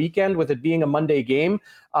before the weekend with it being a Monday game.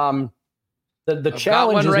 The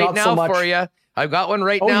challenge is not so much for you. I've got one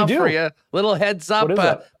right now for you. Little heads up,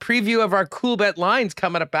 preview of our cool bet lines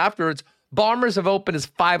coming up afterwards. Bombers have opened as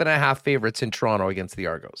 5.5 favorites in Toronto against the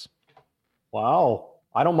Argos. Wow.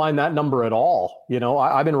 I don't mind that number at all.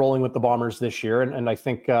 I've been rolling with the Bombers this year, and I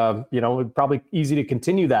think, it's probably easy to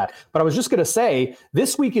continue that. But I was just going to say,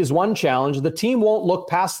 this week is one challenge. The team won't look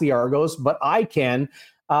past the Argos, but I can.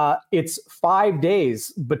 It's 5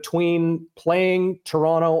 days between playing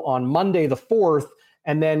Toronto on Monday the 4th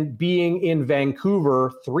and then being in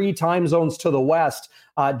Vancouver, 3 time zones to the west,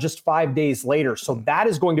 just 5 days later. So that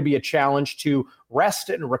is going to be a challenge to rest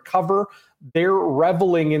and recover. They're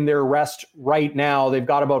reveling in their rest right now. They've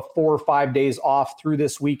got about 4 or 5 days off through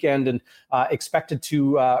this weekend and expected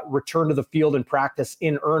to return to the field and practice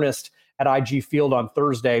in earnest at IG Field on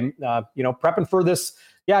Thursday. Prepping for this.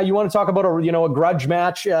 Yeah, you want to talk about a grudge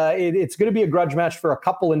match? It's going to be a grudge match for a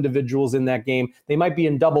couple individuals in that game. They might be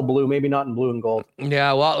in double blue, maybe not in blue and gold.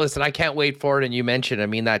 Yeah, well, listen, I can't wait for it. And you mentioned,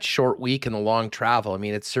 that short week and the long travel.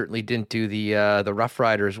 It certainly didn't do the Rough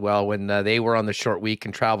Riders well when they were on the short week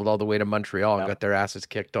and traveled all the way to Montreal and got their asses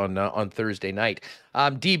kicked on Thursday night.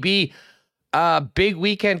 DB, big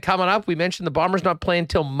weekend coming up. We mentioned the Bombers not playing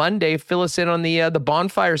until Monday. Fill us in on the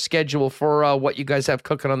bonfire schedule for what you guys have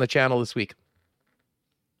cooking on the channel this week.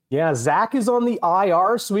 Yeah, Zach is on the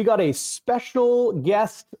IR, so we got a special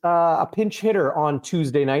guest, a pinch hitter on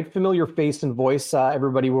Tuesday night. Familiar face and voice,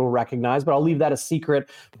 everybody will recognize, but I'll leave that a secret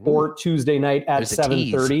for Tuesday night at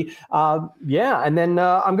 7:30. And then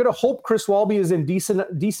I'm going to hope Chris Walby is in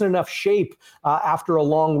decent enough shape after a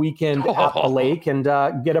long weekend at the lake and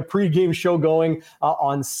get a pregame show going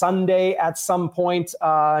on Sunday at some point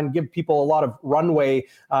and give people a lot of runway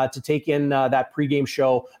to take in that pregame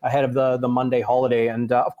show ahead of the Monday holiday.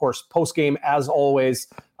 And of course, post-game, as always,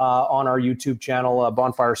 on our YouTube channel,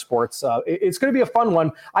 Bonfire Sports. It's going to be a fun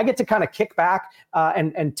one. I get to kind of kick back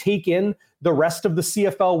and take in the rest of the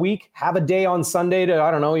CFL week, have a day on Sunday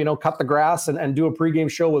to, cut the grass and do a pregame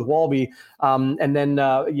show with Walby. And then,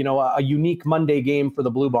 a unique Monday game for the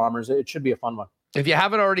Blue Bombers. It should be a fun one. If you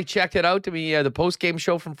haven't already checked it out, the post-game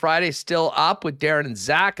show from Friday is still up with Darrin and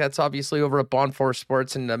Zach. That's obviously over at Bonfire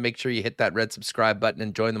Sports, and make sure you hit that red subscribe button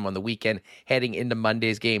and join them on the weekend heading into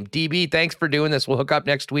Monday's game. DB, thanks for doing this. We'll hook up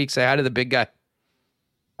next week. Say hi to the big guy.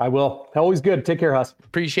 I will. Always good. Take care, Huss.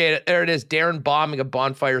 Appreciate it. There it is. Darrin Bauming of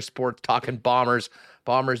Bonfire Sports talking Bombers.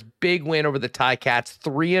 Bombers big win over the Ticats,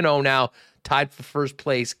 3-0 now. Tied for first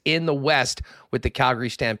place in the West with the Calgary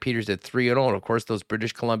Stampeders at 3-0. And, of course, those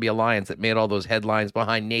British Columbia Lions that made all those headlines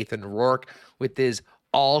behind Nathan Rourke with his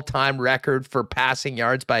all-time record for passing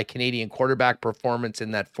yards by a Canadian quarterback performance in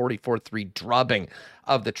that 44-3 drubbing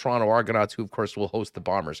of the Toronto Argonauts, who, of course, will host the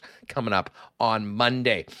Bombers coming up on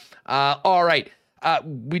Monday. All right.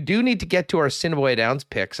 We do need to get to our Assiniboia Downs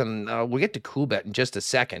picks, and we'll get to Coolbet in just a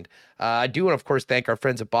second. I do want to, of course, thank our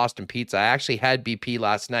friends at Boston Pizza. I actually had BP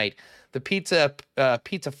last night. The pizza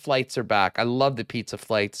flights are back. I love the pizza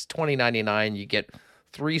flights. $20.99. You get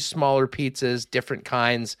 3 smaller pizzas, different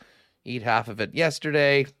kinds. Eat half of it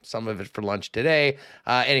yesterday, some of it for lunch today.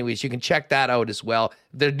 Anyways, you can check that out as well.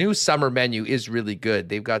 Their new summer menu is really good.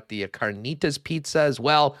 They've got the Carnitas pizza as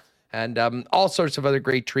well, and all sorts of other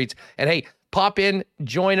great treats. And hey, pop in,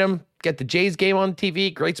 join them, get the Jays game on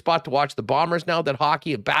TV. Great spot to watch the Bombers now that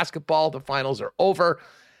hockey and basketball, the finals are over.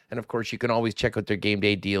 And, of course, you can always check out their game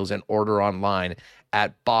day deals and order online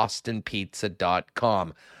at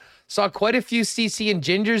bostonpizza.com. Saw quite a few CC and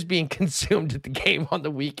Gingers being consumed at the game on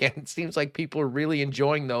the weekend. It seems like people are really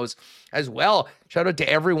enjoying those as well. Shout out to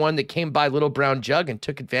everyone that came by Little Brown Jug and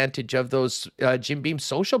took advantage of those Jim Beam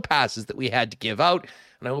social passes that we had to give out.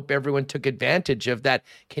 And I hope everyone took advantage of that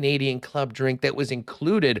Canadian Club drink that was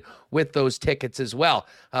included with those tickets as well.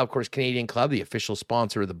 Of course, Canadian Club, the official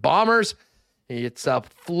sponsor of the Bombers. It's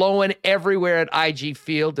flowing everywhere at IG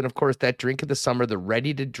Field. And, of course, that drink of the summer, the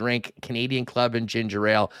ready-to-drink Canadian Club and Ginger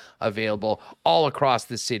Ale, available all across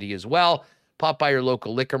the city as well. Pop by your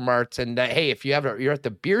local liquor marts. And, hey, if you're at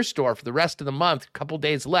the beer store for the rest of the month, a couple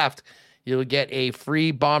days left, you'll get a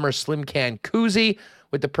free Bomber Slim Can koozie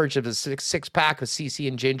with the purchase of a six-pack of CC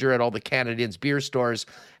and Ginger at all the Canadians beer stores.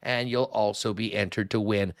 And you'll also be entered to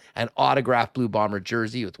win an autographed Blue Bomber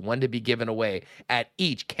jersey with one to be given away at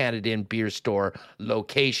each Canadian beer store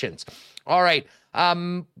locations. All right,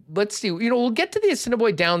 let's see. We'll get to the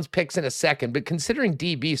Assiniboia Downs picks in a second, but considering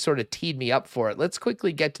DB sort of teed me up for it, let's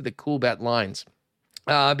quickly get to the Coolbet lines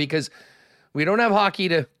because we don't have hockey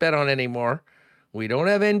to bet on anymore. We don't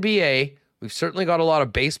have NBA. We've certainly got a lot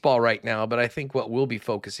of baseball right now, but I think what we'll be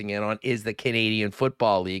focusing in on is the Canadian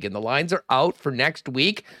Football League. And the lines are out for next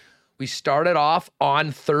week. We started off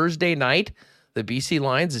on Thursday night. The BC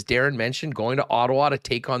Lions, as Darrin mentioned, going to Ottawa to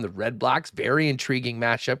take on the Red Blacks. Very intriguing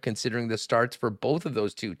matchup considering the starts for both of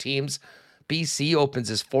those two teams. BC opens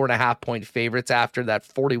as 4.5-point favorites after that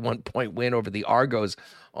 41-point win over the Argos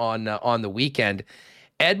on the weekend.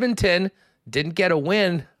 Edmonton didn't get a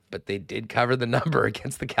win, but they did cover the number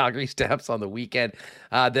against the Calgary Stamps on the weekend.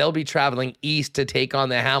 They'll be traveling east to take on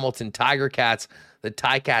the Hamilton Tiger Cats. The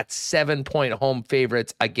Ticats 7-point home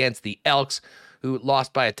favorites against the Elks, who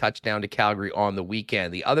lost by a touchdown to Calgary on the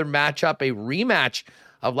weekend. The other matchup, a rematch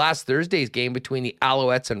of last Thursday's game between the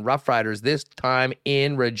Alouettes and Rough Riders, this time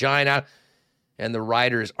in Regina. And the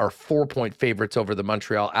Riders are 4-point favorites over the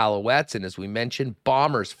Montreal Alouettes. And as we mentioned,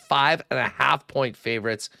 Bombers 5.5-point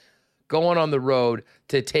favorites going on the road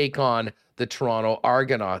to take on the Toronto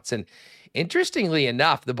Argonauts. And interestingly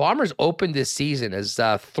enough, the Bombers opened this season as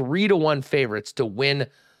 3-1 favorites to win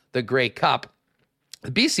the Grey Cup.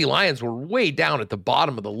 The BC Lions were way down at the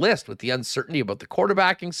bottom of the list with the uncertainty about the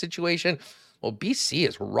quarterbacking situation. Well, BC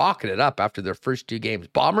is rocking it up after their first 2 games.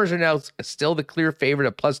 Bombers are now still the clear favorite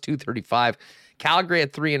at plus 235. Calgary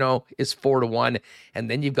at 3-0 is 4-1.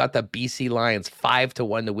 And then you've got the BC Lions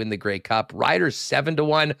 5-1 to win the Grey Cup. Riders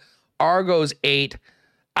 7-1. Argos 8,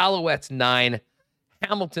 Alouettes 9,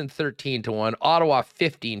 Hamilton 13-1, Ottawa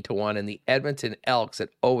 15-1, and the Edmonton Elks at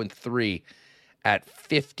 0-3 at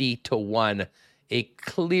 50-1. A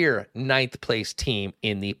clear 9th place team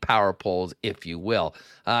in the power polls, if you will.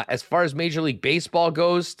 As far as Major League Baseball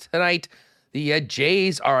goes tonight, the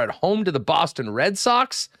Jays are at home to the Boston Red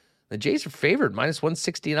Sox. The Jays are favored minus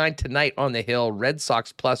 169 tonight on the Hill. Red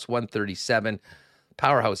Sox plus 137.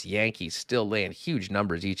 Powerhouse Yankees still laying huge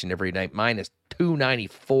numbers each and every night, minus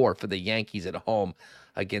 294 for the Yankees at home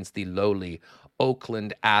against the lowly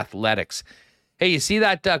Oakland Athletics. Hey, you see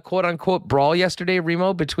that quote-unquote brawl yesterday,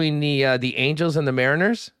 Remo, between the Angels and the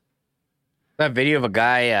Mariners? That video of a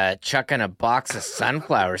guy chucking a box of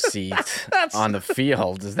sunflower seeds on the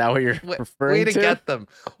field. Is that what you're referring to? Way to get them.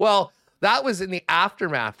 Well, that was in the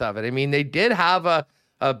aftermath of it. I mean, they did have a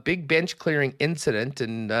a big bench clearing incident,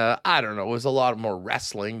 and I don't know, it was a lot more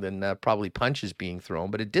wrestling than probably punches being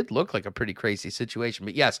thrown, but it did look like a pretty crazy situation.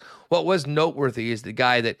 But yes, what was noteworthy is the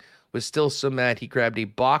guy that was still so mad he grabbed a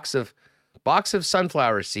box of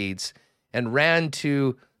sunflower seeds and ran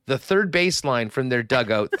to the third baseline from their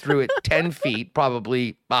dugout, threw it 10 feet,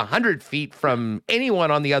 probably 100 feet from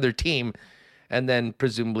anyone on the other team, and then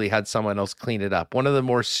presumably had someone else clean it up. One of the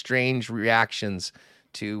more strange reactions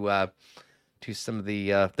to some of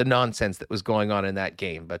the nonsense that was going on in that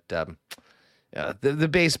game. But the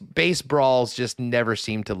base brawls just never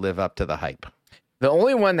seemed to live up to the hype. The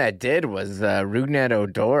only one that did was Rougned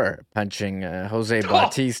Odor punching Jose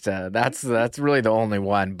Bautista. That's really the only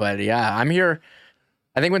one. But yeah, I'm here.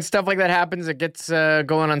 I think when stuff like that happens, it gets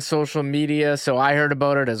going on social media. So I heard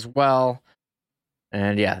about it as well.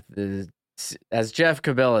 And yeah, as Jeff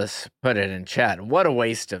Kabilis put it in chat, what a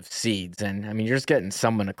waste of seeds. And I mean, you're just getting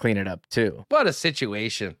someone to clean it up too. What a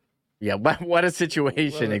situation. Yeah, what a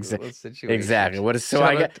situation. What a situation. Exactly.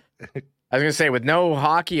 I was gonna say, with no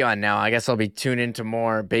hockey on now, I guess I'll be tuned into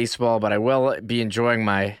more baseball, but I will be enjoying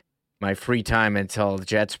my free time until the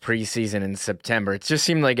Jets preseason in September. It just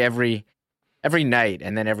seemed like every night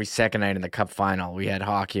and then every second night in the Cup final we had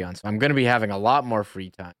hockey on, so I'm gonna be having a lot more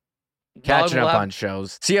free time. Catching up on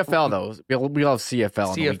shows. CFL, though. We'll have CFL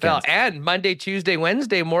on the weekends. And Monday, Tuesday,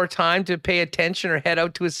 Wednesday, more time to pay attention or head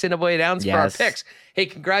out to Assiniboia Downs for our picks. Hey,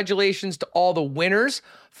 congratulations to all the winners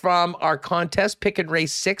from our contest, Pick and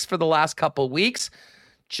Race 6 for the last couple of weeks.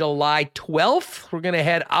 July 12th, we're going to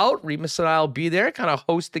head out. Remus and I will be there, kind of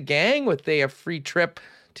host the gang with a free trip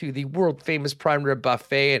to the world-famous Prime Rib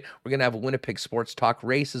Buffet, and we're going to have a Winnipeg Sports Talk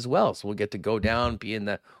race as well. So we'll get to go down, be in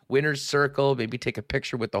the winner's circle, maybe take a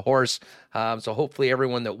picture with the horse. So hopefully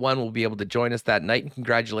everyone that won will be able to join us that night. And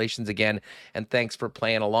congratulations again, and thanks for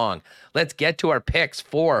playing along. Let's get to our picks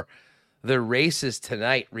for the races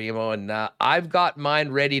tonight, Remo, and I've got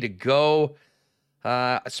mine ready to go.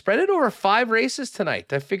 Spread it over 5 races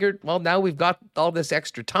tonight. I figured, well, now we've got all this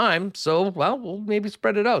extra time, so, well, we'll maybe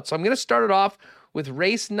spread it out. So I'm going to start it off with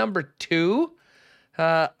race number 2.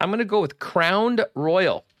 I'm going to go with Crowned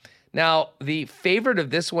Royal. Now, the favorite of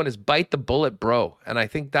this one is Bite the Bullet Bro, and I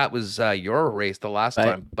think that was your race the last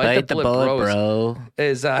time. Bite the Bullet Bro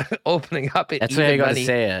is opening up at That's even how you got to money.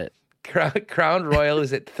 say it. Crowned Royal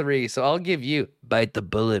is at 3, so I'll give you Bite the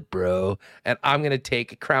Bullet Bro, and I'm going to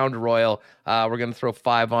take Crowned Royal. We're going to throw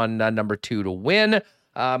 5 on number 2 to win.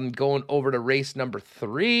 Going over to race number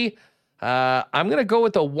 3. I'm going to go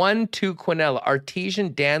with the 1-2 Quinella,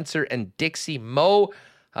 Artesian Dancer and Dixie Mo.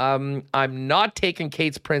 I'm not taking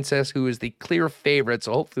Kate's Princess, who is the clear favorite,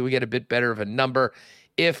 so hopefully we get a bit better of a number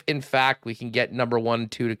if, in fact, we can get number 1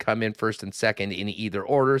 and 2 to come in first and second in either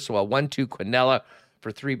order. So a 1-2 Quinella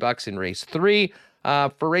for $3 in race 3.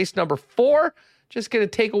 For race number 4, just going to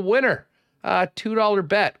take a winner. $2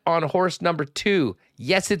 bet on horse number 2.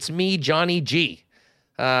 Yes, it's me, Johnny G.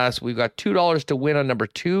 So we've got $2 to win on number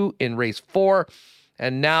 2 in race 4.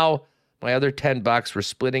 And now my other $10, we're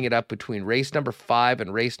splitting it up between race number 5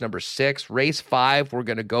 and race number 6. Race 5, we're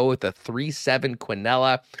going to go with a 3-7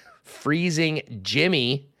 Quinella, Freezing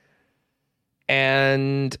Jimmy,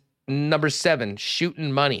 and number 7,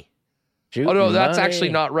 Shootin' Money. That's actually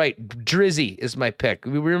not right. Drizzy is my pick.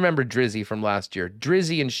 We remember Drizzy from last year.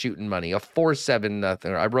 Drizzy and Shootin' Money, a 4-7.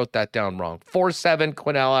 I wrote that down wrong. 4-7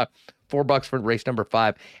 Quinella. $4 for race number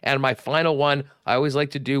 5. And my final one, I always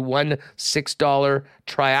like to do one $6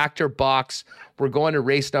 triactor box. We're going to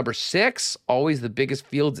race number 6. Always the biggest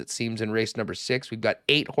fields, it seems, in race number 6. We've got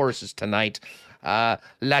 8 horses tonight.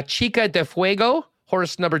 La Chica de Fuego,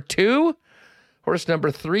 horse number 2. Horse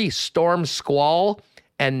number 3, Storm Squall.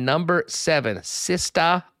 And number 7,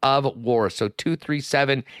 Sista of War. So 2, 3,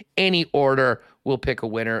 7, any order, we'll pick a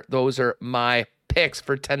winner. Those are my picks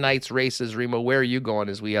for tonight's races. Remo, where are you going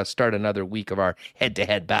as we start another week of our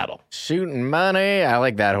head-to-head battle? Shooting Money. I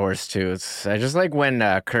like that horse too. I just like when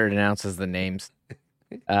Kurt announces the names.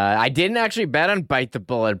 I didn't actually bet on Bite the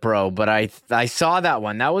Bullet Bro, but I saw that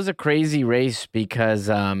one. That was a crazy race because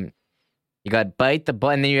you got Bite the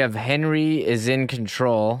Bullet, and then you have Henry is in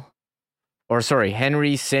control. Or sorry,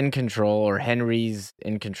 Henry's in control, or Henry's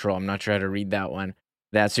in control. I'm not sure how to read that one.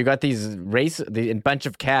 So you got these a bunch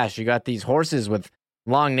of cash. You got these horses with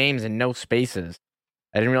long names and no spaces.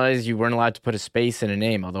 I didn't realize you weren't allowed to put a space in a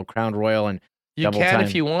name, although Crowned Royal and you Double can Time.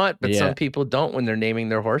 If you want, but some people don't when they're naming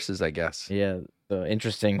their horses, I guess. Yeah, the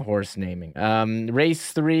interesting horse naming.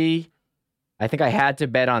 Race 3, I think I had to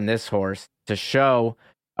bet on this horse to show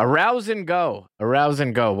Arouse and Go. Arouse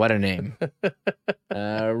and Go, what a name.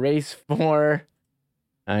 Race 4.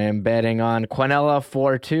 I am betting on Quinella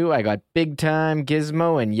 4-2. I got Big Time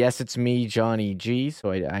Gizmo, and yes, it's me, Johnny G. So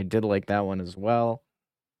I did like that one as well.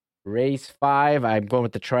 Race 5, I'm going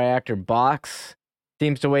with the Triactor Box.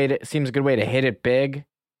 Seems a good way to hit it big.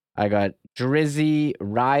 I got Drizzy,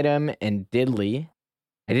 Rydem, and Diddley.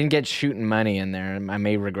 I didn't get Shooting Money in there. I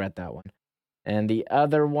may regret that one. And the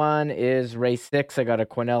other one is race 6. I got a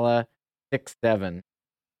Quinella 6-7.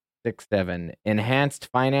 6-7. Enhanced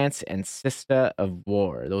Finance and Sista of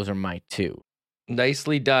War. Those are my 2.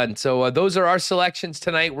 Nicely done. So those are our selections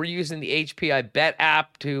tonight. We're using the HPI Bet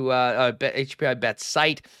app to HPI Bet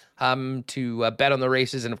site to bet on the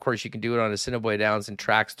races. And of course, you can do it on Assiniboia Downs and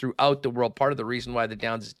tracks throughout the world. Part of the reason why the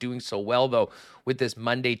Downs is doing so well, though, with this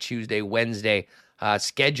Monday, Tuesday, Wednesday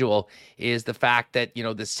schedule is the fact that,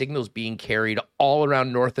 the signal's being carried all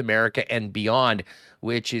around North America and beyond,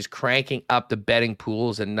 which is cranking up the betting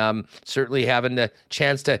pools and certainly having the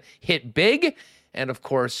chance to hit big. And of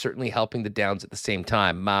course, certainly helping the Downs at the same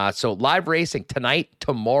time. So live racing tonight,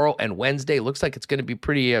 tomorrow, and Wednesday. Looks like it's going to be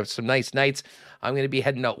pretty some nice nights. I'm going to be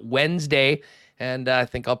heading out Wednesday, and I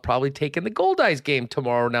think I'll probably take in the Gold Eyes game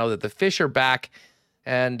tomorrow now that the Fish are back,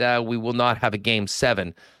 and we will not have a Game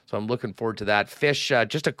 7. So I'm looking forward to that. Fish,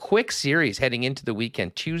 just a quick series heading into the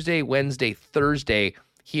weekend. Tuesday, Wednesday, Thursday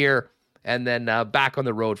here, and then back on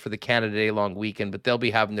the road for the Canada Day long weekend. But they'll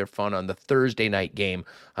be having their fun on the Thursday night game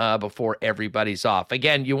before everybody's off.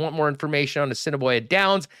 Again, you want more information on the Assiniboia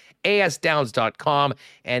Downs, asdowns.com,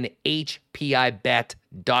 and hpibet.com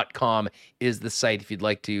is the site if you'd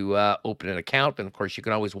like to open an account. And of course, you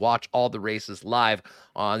can always watch all the races live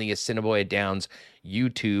on the Assiniboia Downs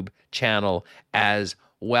YouTube channel as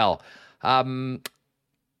well. Yeah,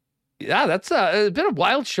 that's it's been a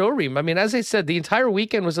wild show, Reem. I mean, as I said, the entire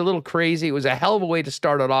weekend was a little crazy. It was a hell of a way to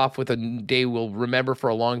start it off with a day we'll remember for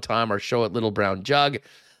a long time, our show at Little Brown Jug.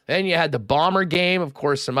 Then you had the Bomber game, of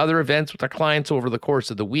course, some other events with our clients over the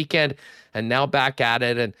course of the weekend, and now back at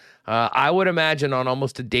it. And I would imagine on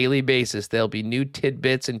almost a daily basis, there'll be new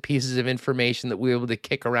tidbits and pieces of information that we're able to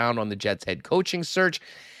kick around on the Jets head coaching search.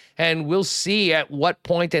 And we'll see at what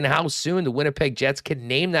point and how soon the Winnipeg Jets can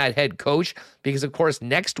name that head coach, because, of course,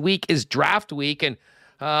 next week is draft week. And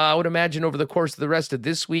I would imagine over the course of the rest of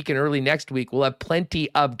this week and early next week, we'll have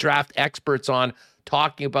plenty of draft experts on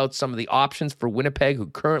talking about some of the options for Winnipeg, who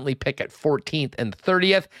currently pick at 14th and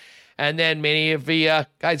 30th. And then many of the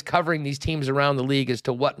guys covering these teams around the league as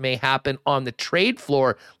to what may happen on the trade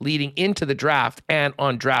floor leading into the draft and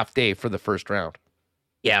on draft day for the first round.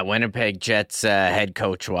 Yeah, Winnipeg Jets head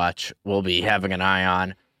coach watch we'll be having an eye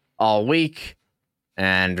on all week.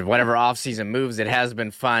 And whatever offseason moves, it has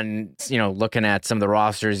been fun, looking at some of the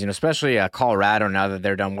rosters, especially Colorado now that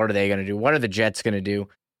they're done. What are they going to do? What are the Jets going to do?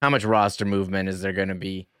 How much roster movement is there going to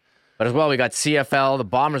be? But as well, we got CFL, the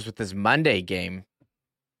Bombers with this Monday game.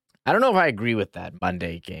 I don't know if I agree with that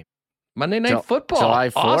Monday game. Monday Night Football.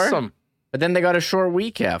 July 4? Awesome. But then they got a short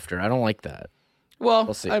week after. I don't like that. Well,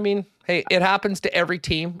 we'll see. I mean, hey, it happens to every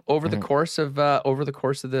team over the course of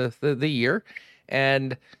the year,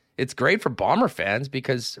 and it's great for Bomber fans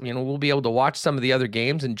because we'll be able to watch some of the other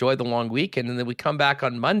games, enjoy the long weekend, and then we come back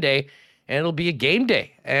on Monday, and it'll be a game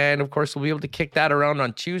day, and of course we'll be able to kick that around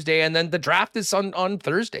on Tuesday, and then the draft is on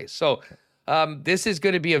Thursday. So this is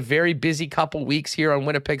going to be a very busy couple weeks here on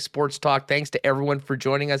Winnipeg Sports Talk. Thanks to everyone for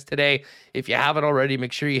joining us today. If you haven't already,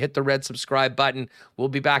 make sure you hit the red subscribe button. We'll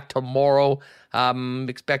be back tomorrow.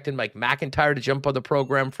 Expecting Mike McIntyre to jump on the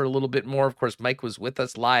program for a little bit more. Of course, Mike was with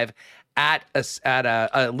us live at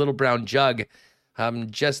a Little Brown Jug,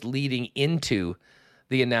 just leading into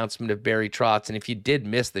the announcement of Barry Trotz. And if you did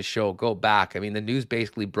miss the show, go back. I mean, the news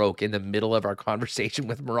basically broke in the middle of our conversation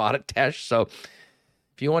with Murat Atesh. So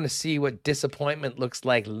if you want to see what disappointment looks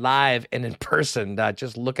like live and in person,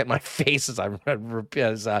 just look at my face as I'm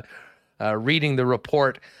reading the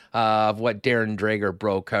report of what Darrin Drager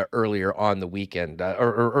broke earlier on the weekend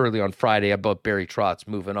or early on Friday about Barry Trotz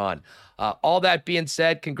moving on. All that being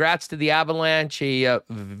said, congrats to the Avalanche, a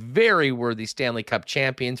very worthy Stanley Cup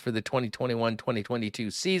champions for the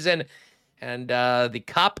 2021-2022 season. And the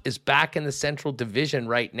Cup is back in the Central Division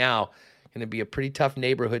right now. Going to be a pretty tough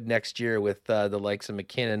neighborhood next year with the likes of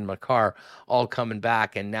McKinnon, Makar all coming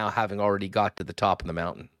back and now having already got to the top of the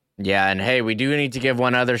mountain. Yeah, and hey, we do need to give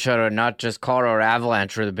one other shout out. Not just Colorado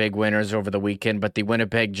Avalanche were the big winners over the weekend, but the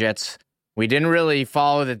Winnipeg Jets. We didn't really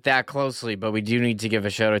follow it that closely, but we do need to give a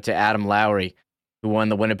shout out to Adam Lowry, who won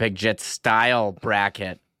the Winnipeg Jets style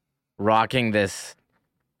bracket, rocking this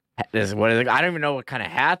what is it? I don't even know what kind of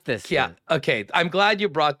hat this is. Yeah, okay. I'm glad you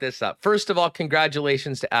brought this up. First of all,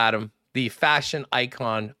 congratulations to Adam, the fashion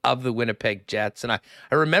icon of the Winnipeg Jets. And I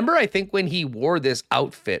remember, I think when he wore this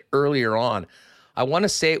outfit earlier on, I want to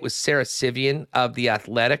say it was Sarah Sivian of The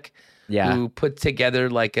Athletic who put together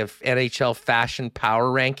like a NHL fashion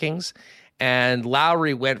power rankings. And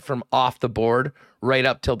Lowry went from off the board right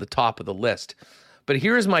up till the top of the list. But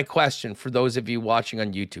here's my question for those of you watching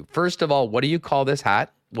on YouTube. First of all, what do you call this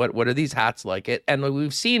hat? What are these hats like it? And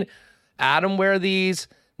we've seen Adam wear these,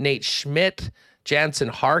 Nate Schmidt, Jansen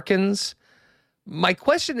Harkins. My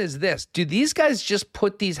question is this. Do these guys just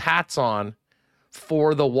put these hats on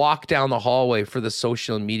for the walk down the hallway for the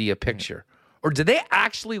social media picture? Or do they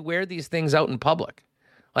actually wear these things out in public?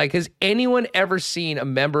 Like, has anyone ever seen a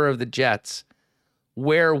member of the Jets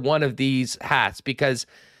wear one of these hats? Because,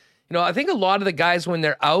 you know, I think a lot of the guys, when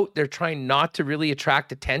they're out, they're trying not to really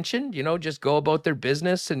attract attention, you know, just go about their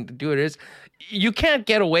business and do what it is. You can't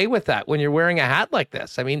get away with that when you're wearing a hat like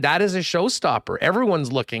this. I mean, that is a showstopper.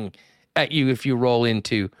 Everyone's looking at you if you roll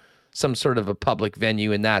into some sort of a public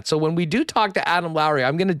venue in that. So when we do talk to Adam Lowry,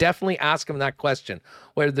 I'm going to definitely ask him that question,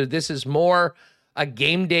 whether this is more a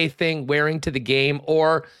game day thing, wearing to the game,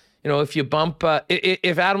 or, you know, if you bump,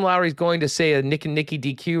 if Adam Lowry's going to say a Nick and Nicky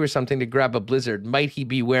DQ or something to grab a blizzard, might he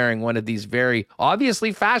be wearing one of these very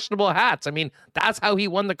obviously fashionable hats? I mean, that's how he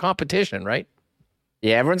won the competition, right?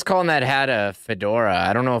 Yeah, everyone's calling that hat a fedora.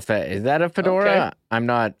 I don't know if is that a fedora? Okay. I'm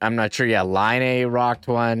not sure. Yeah, Line rocked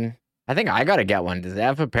one. I think I gotta get one. Does they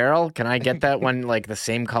have apparel? Can I get that one like the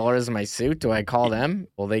same color as my suit? Do I call them?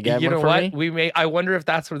 Will they get one for me? We may. I wonder if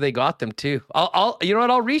that's where they got them too. I'll. You know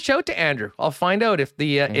what? I'll reach out to Andrew. I'll find out if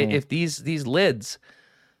the if these lids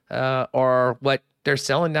are what they're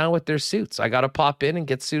selling now with their suits. I got to pop in and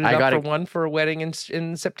get suited up for one for a wedding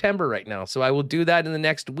in September right now. So I will do that in the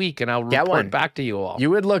next week, and I'll report back to you all.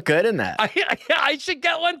 You would look good in that. I should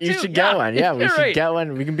get one too. You should get one. Yeah, we should get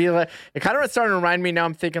one. We can be like. It kind of starting to remind me now.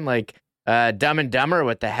 I'm thinking like Dumb and Dumber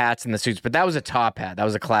with the hats and the suits, but that was a top hat. That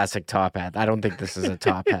was a classic top hat. I don't think this is a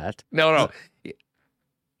top hat. No.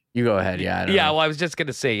 You go ahead. Yeah. Well, I was just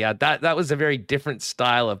gonna say, that was a very different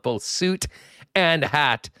style of both suit and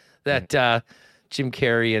hat that Jim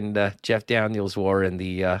Carrey and Jeff Daniels wore in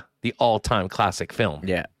the all-time classic film.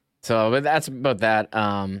 Yeah. So, but that's about that.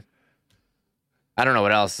 I don't know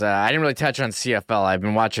what else. I didn't really touch on CFL. I've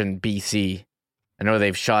been watching BC. I know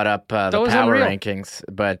they've shot up the power rankings,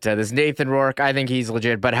 but this Nathan Rourke, I think he's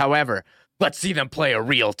legit. But however, let's see them play a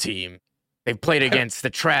real team. They've played against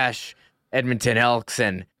the trash Edmonton Elks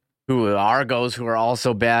and Argos, who are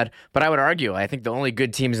also bad. But I would argue, I think the only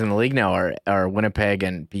good teams in the league now are Winnipeg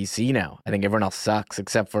and BC now. I think everyone else sucks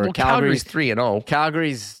except for Calgary's 3-0.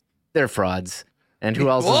 Calgary's, they're frauds. And who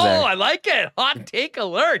else is there? Oh, I like it. Hot take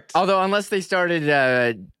alert. Although, unless they started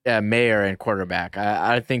Mayer and quarterback,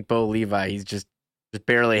 I think Bo Levi, he's just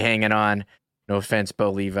barely hanging on. No offense,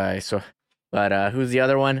 Bo Levi. So, but who's the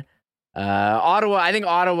other one? Ottawa. I think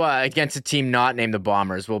Ottawa against a team not named the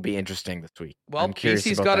Bombers will be interesting this week. Well,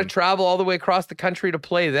 BC's got to travel all the way across the country to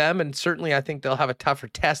play them, and certainly I think they'll have a tougher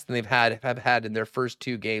test than they've had in their first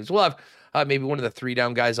two games. We'll have maybe one of the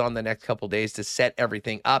 3-down guys on the next couple of days to set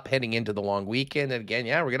everything up heading into the long weekend. And again,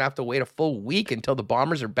 we're gonna have to wait a full week until the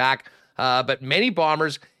Bombers are back. But many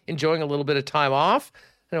Bombers enjoying a little bit of time off.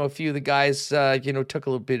 I know a few of the guys, took a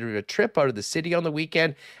little bit of a trip out of the city on the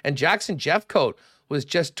weekend. And Jackson Jeffcoat was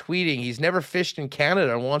just tweeting he's never fished in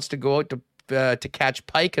Canada and wants to go out to catch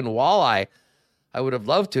pike and walleye. I would have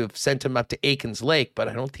loved to have sent him up to Aikens Lake, but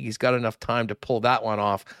I don't think he's got enough time to pull that one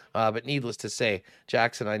off. But needless to say,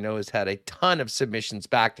 Jackson, I know, has had a ton of submissions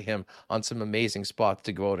back to him on some amazing spots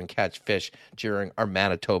to go out and catch fish during our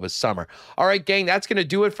Manitoba summer. All right, gang, that's going to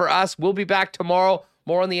do it for us. We'll be back tomorrow.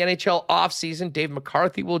 More on the NHL offseason. Dave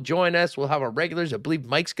McCarthy will join us. We'll have our regulars. I believe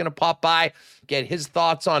Mike's going to pop by, get his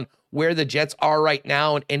thoughts on where the Jets are right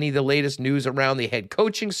now and any of the latest news around the head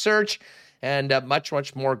coaching search. And much,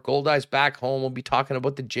 much more. Goldeyes back home. We'll be talking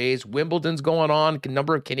about the Jays. Wimbledon's going on. A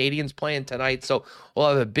number of Canadians playing tonight. So we'll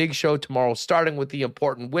have a big show tomorrow, starting with the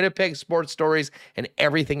important Winnipeg sports stories and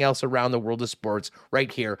everything else around the world of sports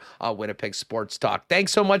right here on Winnipeg Sports Talk.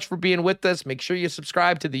 Thanks so much for being with us. Make sure you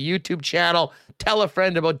subscribe to the YouTube channel. Tell a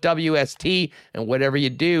friend about WST. And whatever you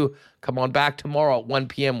do, come on back tomorrow at 1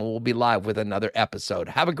 p.m. when we'll be live with another episode.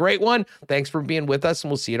 Have a great one. Thanks for being with us, and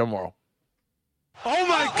we'll see you tomorrow. Oh,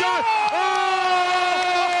 my God.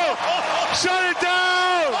 Shut it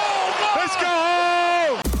down! Let's go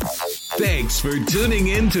home! Thanks for tuning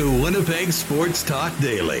in to Winnipeg Sports Talk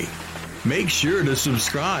Daily. Make sure to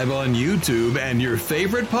subscribe on YouTube and your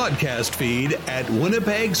favorite podcast feed at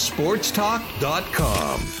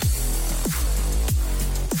winnipegsportstalk.com.